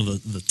being one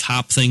of the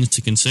top things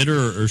to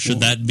consider, or should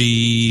that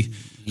be?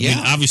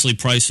 Yeah. Obviously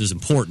price is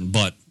important,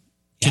 but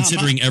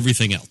considering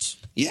everything else.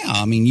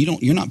 Yeah,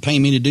 you're not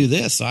paying me to do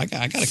this, so I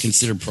got to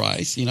consider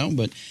price,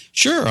 But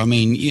sure,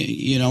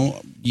 you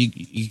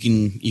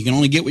can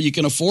only get what you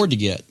can afford to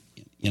get,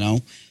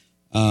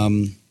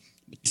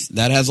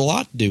 That has a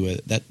lot to do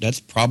with it. That's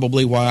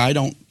probably why I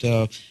don't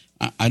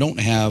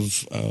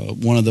have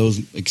one of those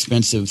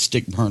expensive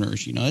stick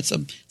burners. It's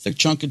a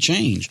chunk of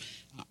change.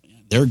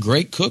 They're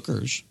great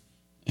cookers,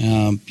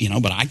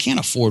 but I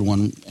can't afford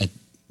one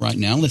right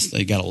now unless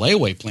they got a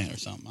layaway plan or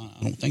something.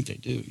 I don't think they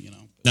do.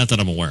 Not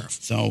that I'm aware of.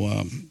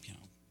 So,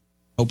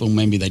 hoping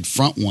maybe they'd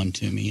front one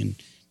to me and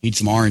need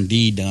some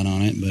R&D done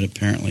on it, but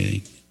apparently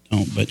they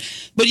don't. But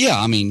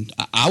yeah,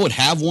 I would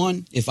have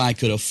one if I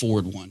could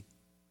afford one,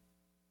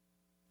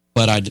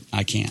 but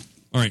I can't.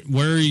 All right,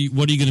 what are you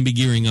going to be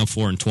gearing up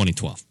for in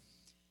 2012?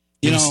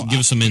 Give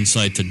us some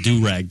insight to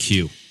DoRag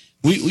Q.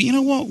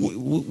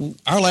 We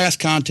our last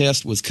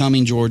contest was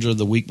Cumming, Georgia,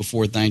 the week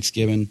before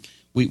Thanksgiving.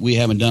 We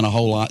haven't done a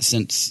whole lot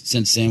since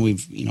then.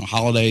 We've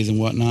holidays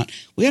and whatnot.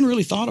 We hadn't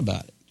really thought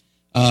about it.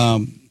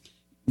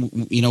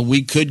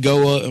 We could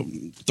go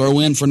throw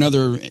in for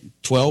another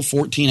 12,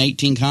 14,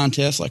 18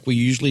 contests like we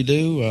usually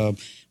do.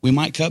 We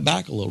might cut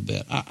back a little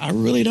bit. I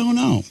really don't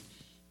know.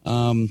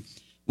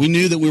 We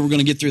knew that we were going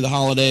to get through the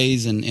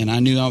holidays, and I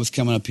knew I was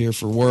coming up here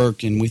for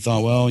work, and we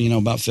thought, well,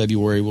 about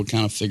February we'll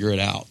kind of figure it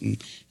out. And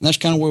that's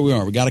kind of where we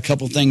are. We got a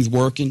couple things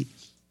working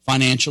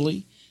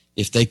financially.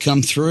 If they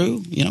come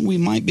through, we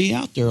might be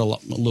out there a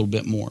little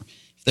bit more.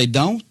 If they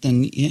don't,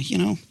 then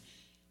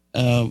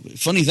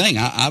funny thing,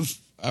 I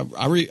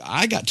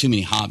got too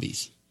many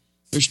hobbies,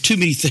 there's too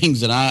many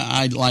things that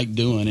I like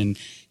doing. And,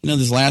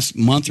 this last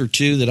month or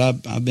two that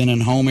I've been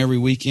at home every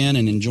weekend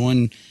and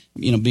enjoying,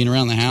 being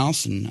around the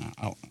house. And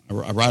I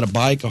ride a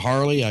bike, a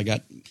Harley. I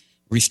got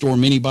restore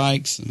mini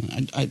bikes.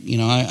 And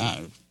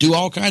I do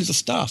all kinds of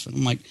stuff. And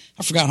I'm like,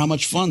 I forgot how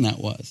much fun that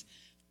was.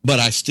 But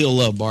I still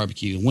love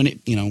barbecue. When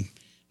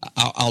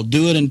I'll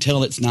do it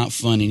until it's not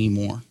fun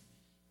anymore.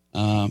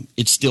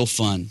 It's still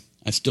fun.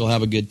 I still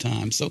have a good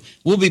time. So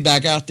we'll be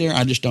back out there.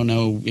 I just don't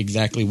know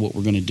exactly what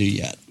we're going to do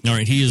yet. All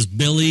right. He is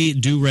Billy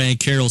DoRag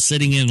Carroll,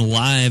 sitting in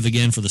live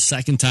again for the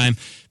second time,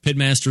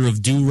 pitmaster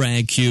of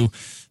DoRag Q.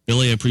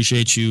 Billy, I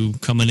appreciate you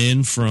coming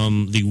in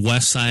from the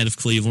west side of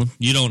Cleveland.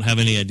 You don't have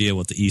any idea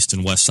what the east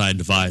and west side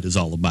divide is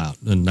all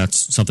about, and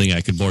that's something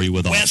I could bore you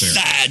with off air. West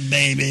side,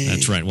 baby.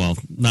 That's right. Well,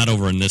 not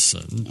over in this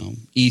side. No,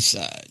 east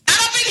side.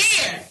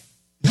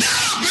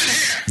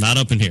 Not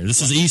up in here.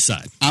 This is east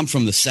side. I'm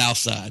from the south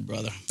side,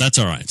 brother. That's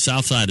all right.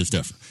 South side is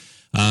different.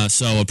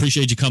 So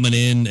appreciate you coming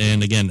in.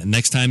 And again,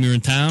 next time you're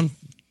in town,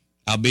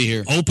 I'll be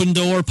here. Open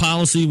door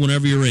policy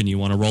whenever you're in. You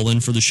want to roll in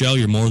for the show,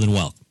 you're more than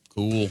welcome.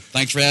 Cool.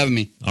 Thanks for having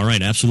me. All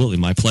right, absolutely.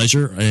 My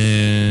pleasure.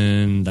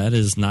 And that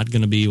is not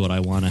going to be what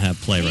I want to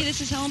have play. Hey,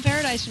 this is Helen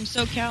Paradise from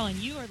SoCal, and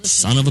you are listening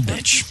Son of a to the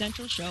bitch.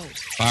 Central Show.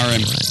 Fire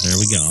him. All right, there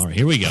we go. All right,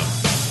 here we go.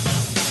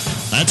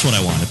 That's what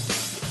I wanted.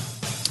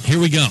 Here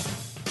we go.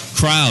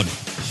 Crowd.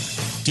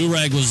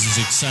 DoRag was a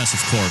success, of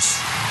course.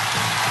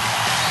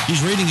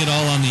 He's reading it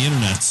all on the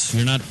internet.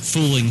 You're not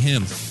fooling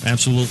him.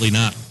 Absolutely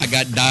not. I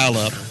got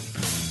dial-up.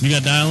 You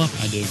got dial-up?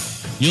 I do.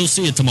 You'll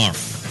see it tomorrow.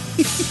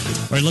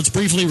 All right, let's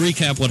briefly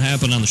recap what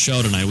happened on the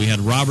show tonight. We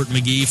had Robert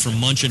McGee from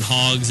Munchin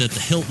Hogs at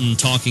the Hilton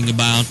talking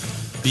about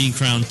being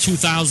crowned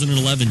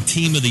 2011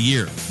 Team of the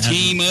Year.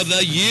 Team of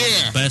the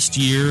Year. Best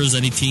years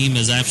any team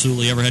has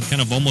absolutely ever had.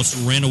 Kind of almost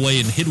ran away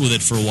and hid with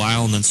it for a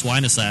while, and then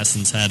Swine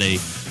Assassins had a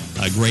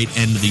great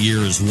end of the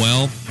year as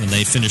well, and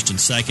they finished in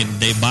second.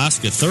 Dave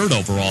Bosca, third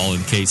overall in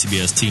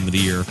KCBS Team of the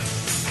Year.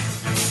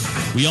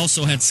 We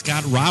also had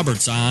Scott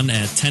Roberts on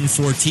at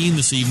 10:14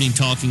 this evening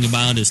talking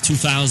about his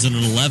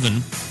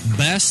 2011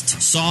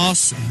 Best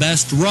Sauce,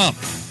 Best Rub.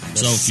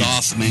 So if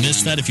you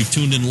missed that, if you've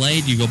tuned in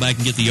late, you go back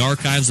and get the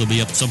archives. They'll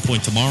be up at some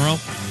point tomorrow.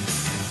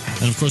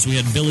 And, of course, we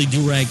had Billy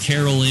DoRag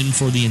Carroll in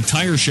for the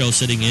entire show,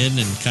 sitting in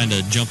and kind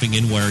of jumping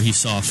in where he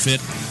saw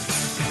fit.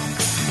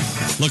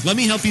 Look, let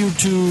me help you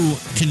to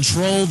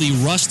control the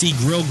rusty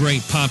grill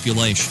grate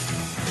population.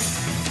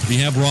 If you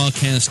have raw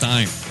cast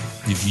iron,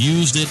 you've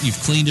used it, you've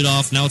cleaned it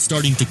off, now it's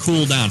starting to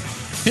cool down.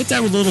 Hit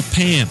that with a little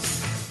pan,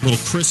 a little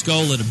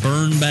Crisco, let it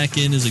burn back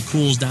in as it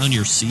cools down.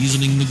 You're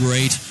seasoning the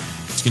grate.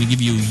 It's going to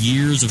give you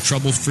years of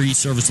trouble-free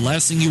service. The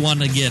last thing you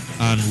want to get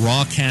on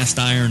raw cast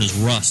iron is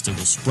rust. It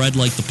will spread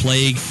like the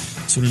plague.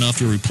 Soon enough,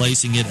 you're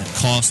replacing it at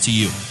cost to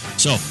you.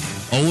 So,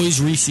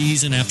 always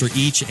re-season after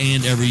each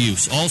and every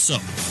use. Also,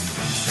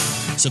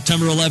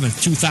 September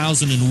 11th,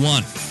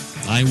 2001.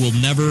 I will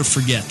never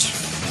forget.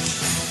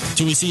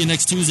 Till we see you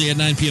next Tuesday at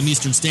 9 p.m.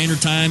 Eastern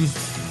Standard Time,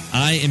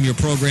 I am your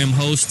program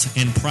host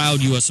and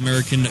proud U.S.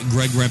 American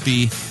Greg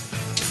Rempe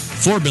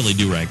for Billy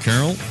DoRag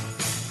Carroll.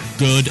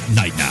 Good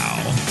night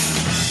now.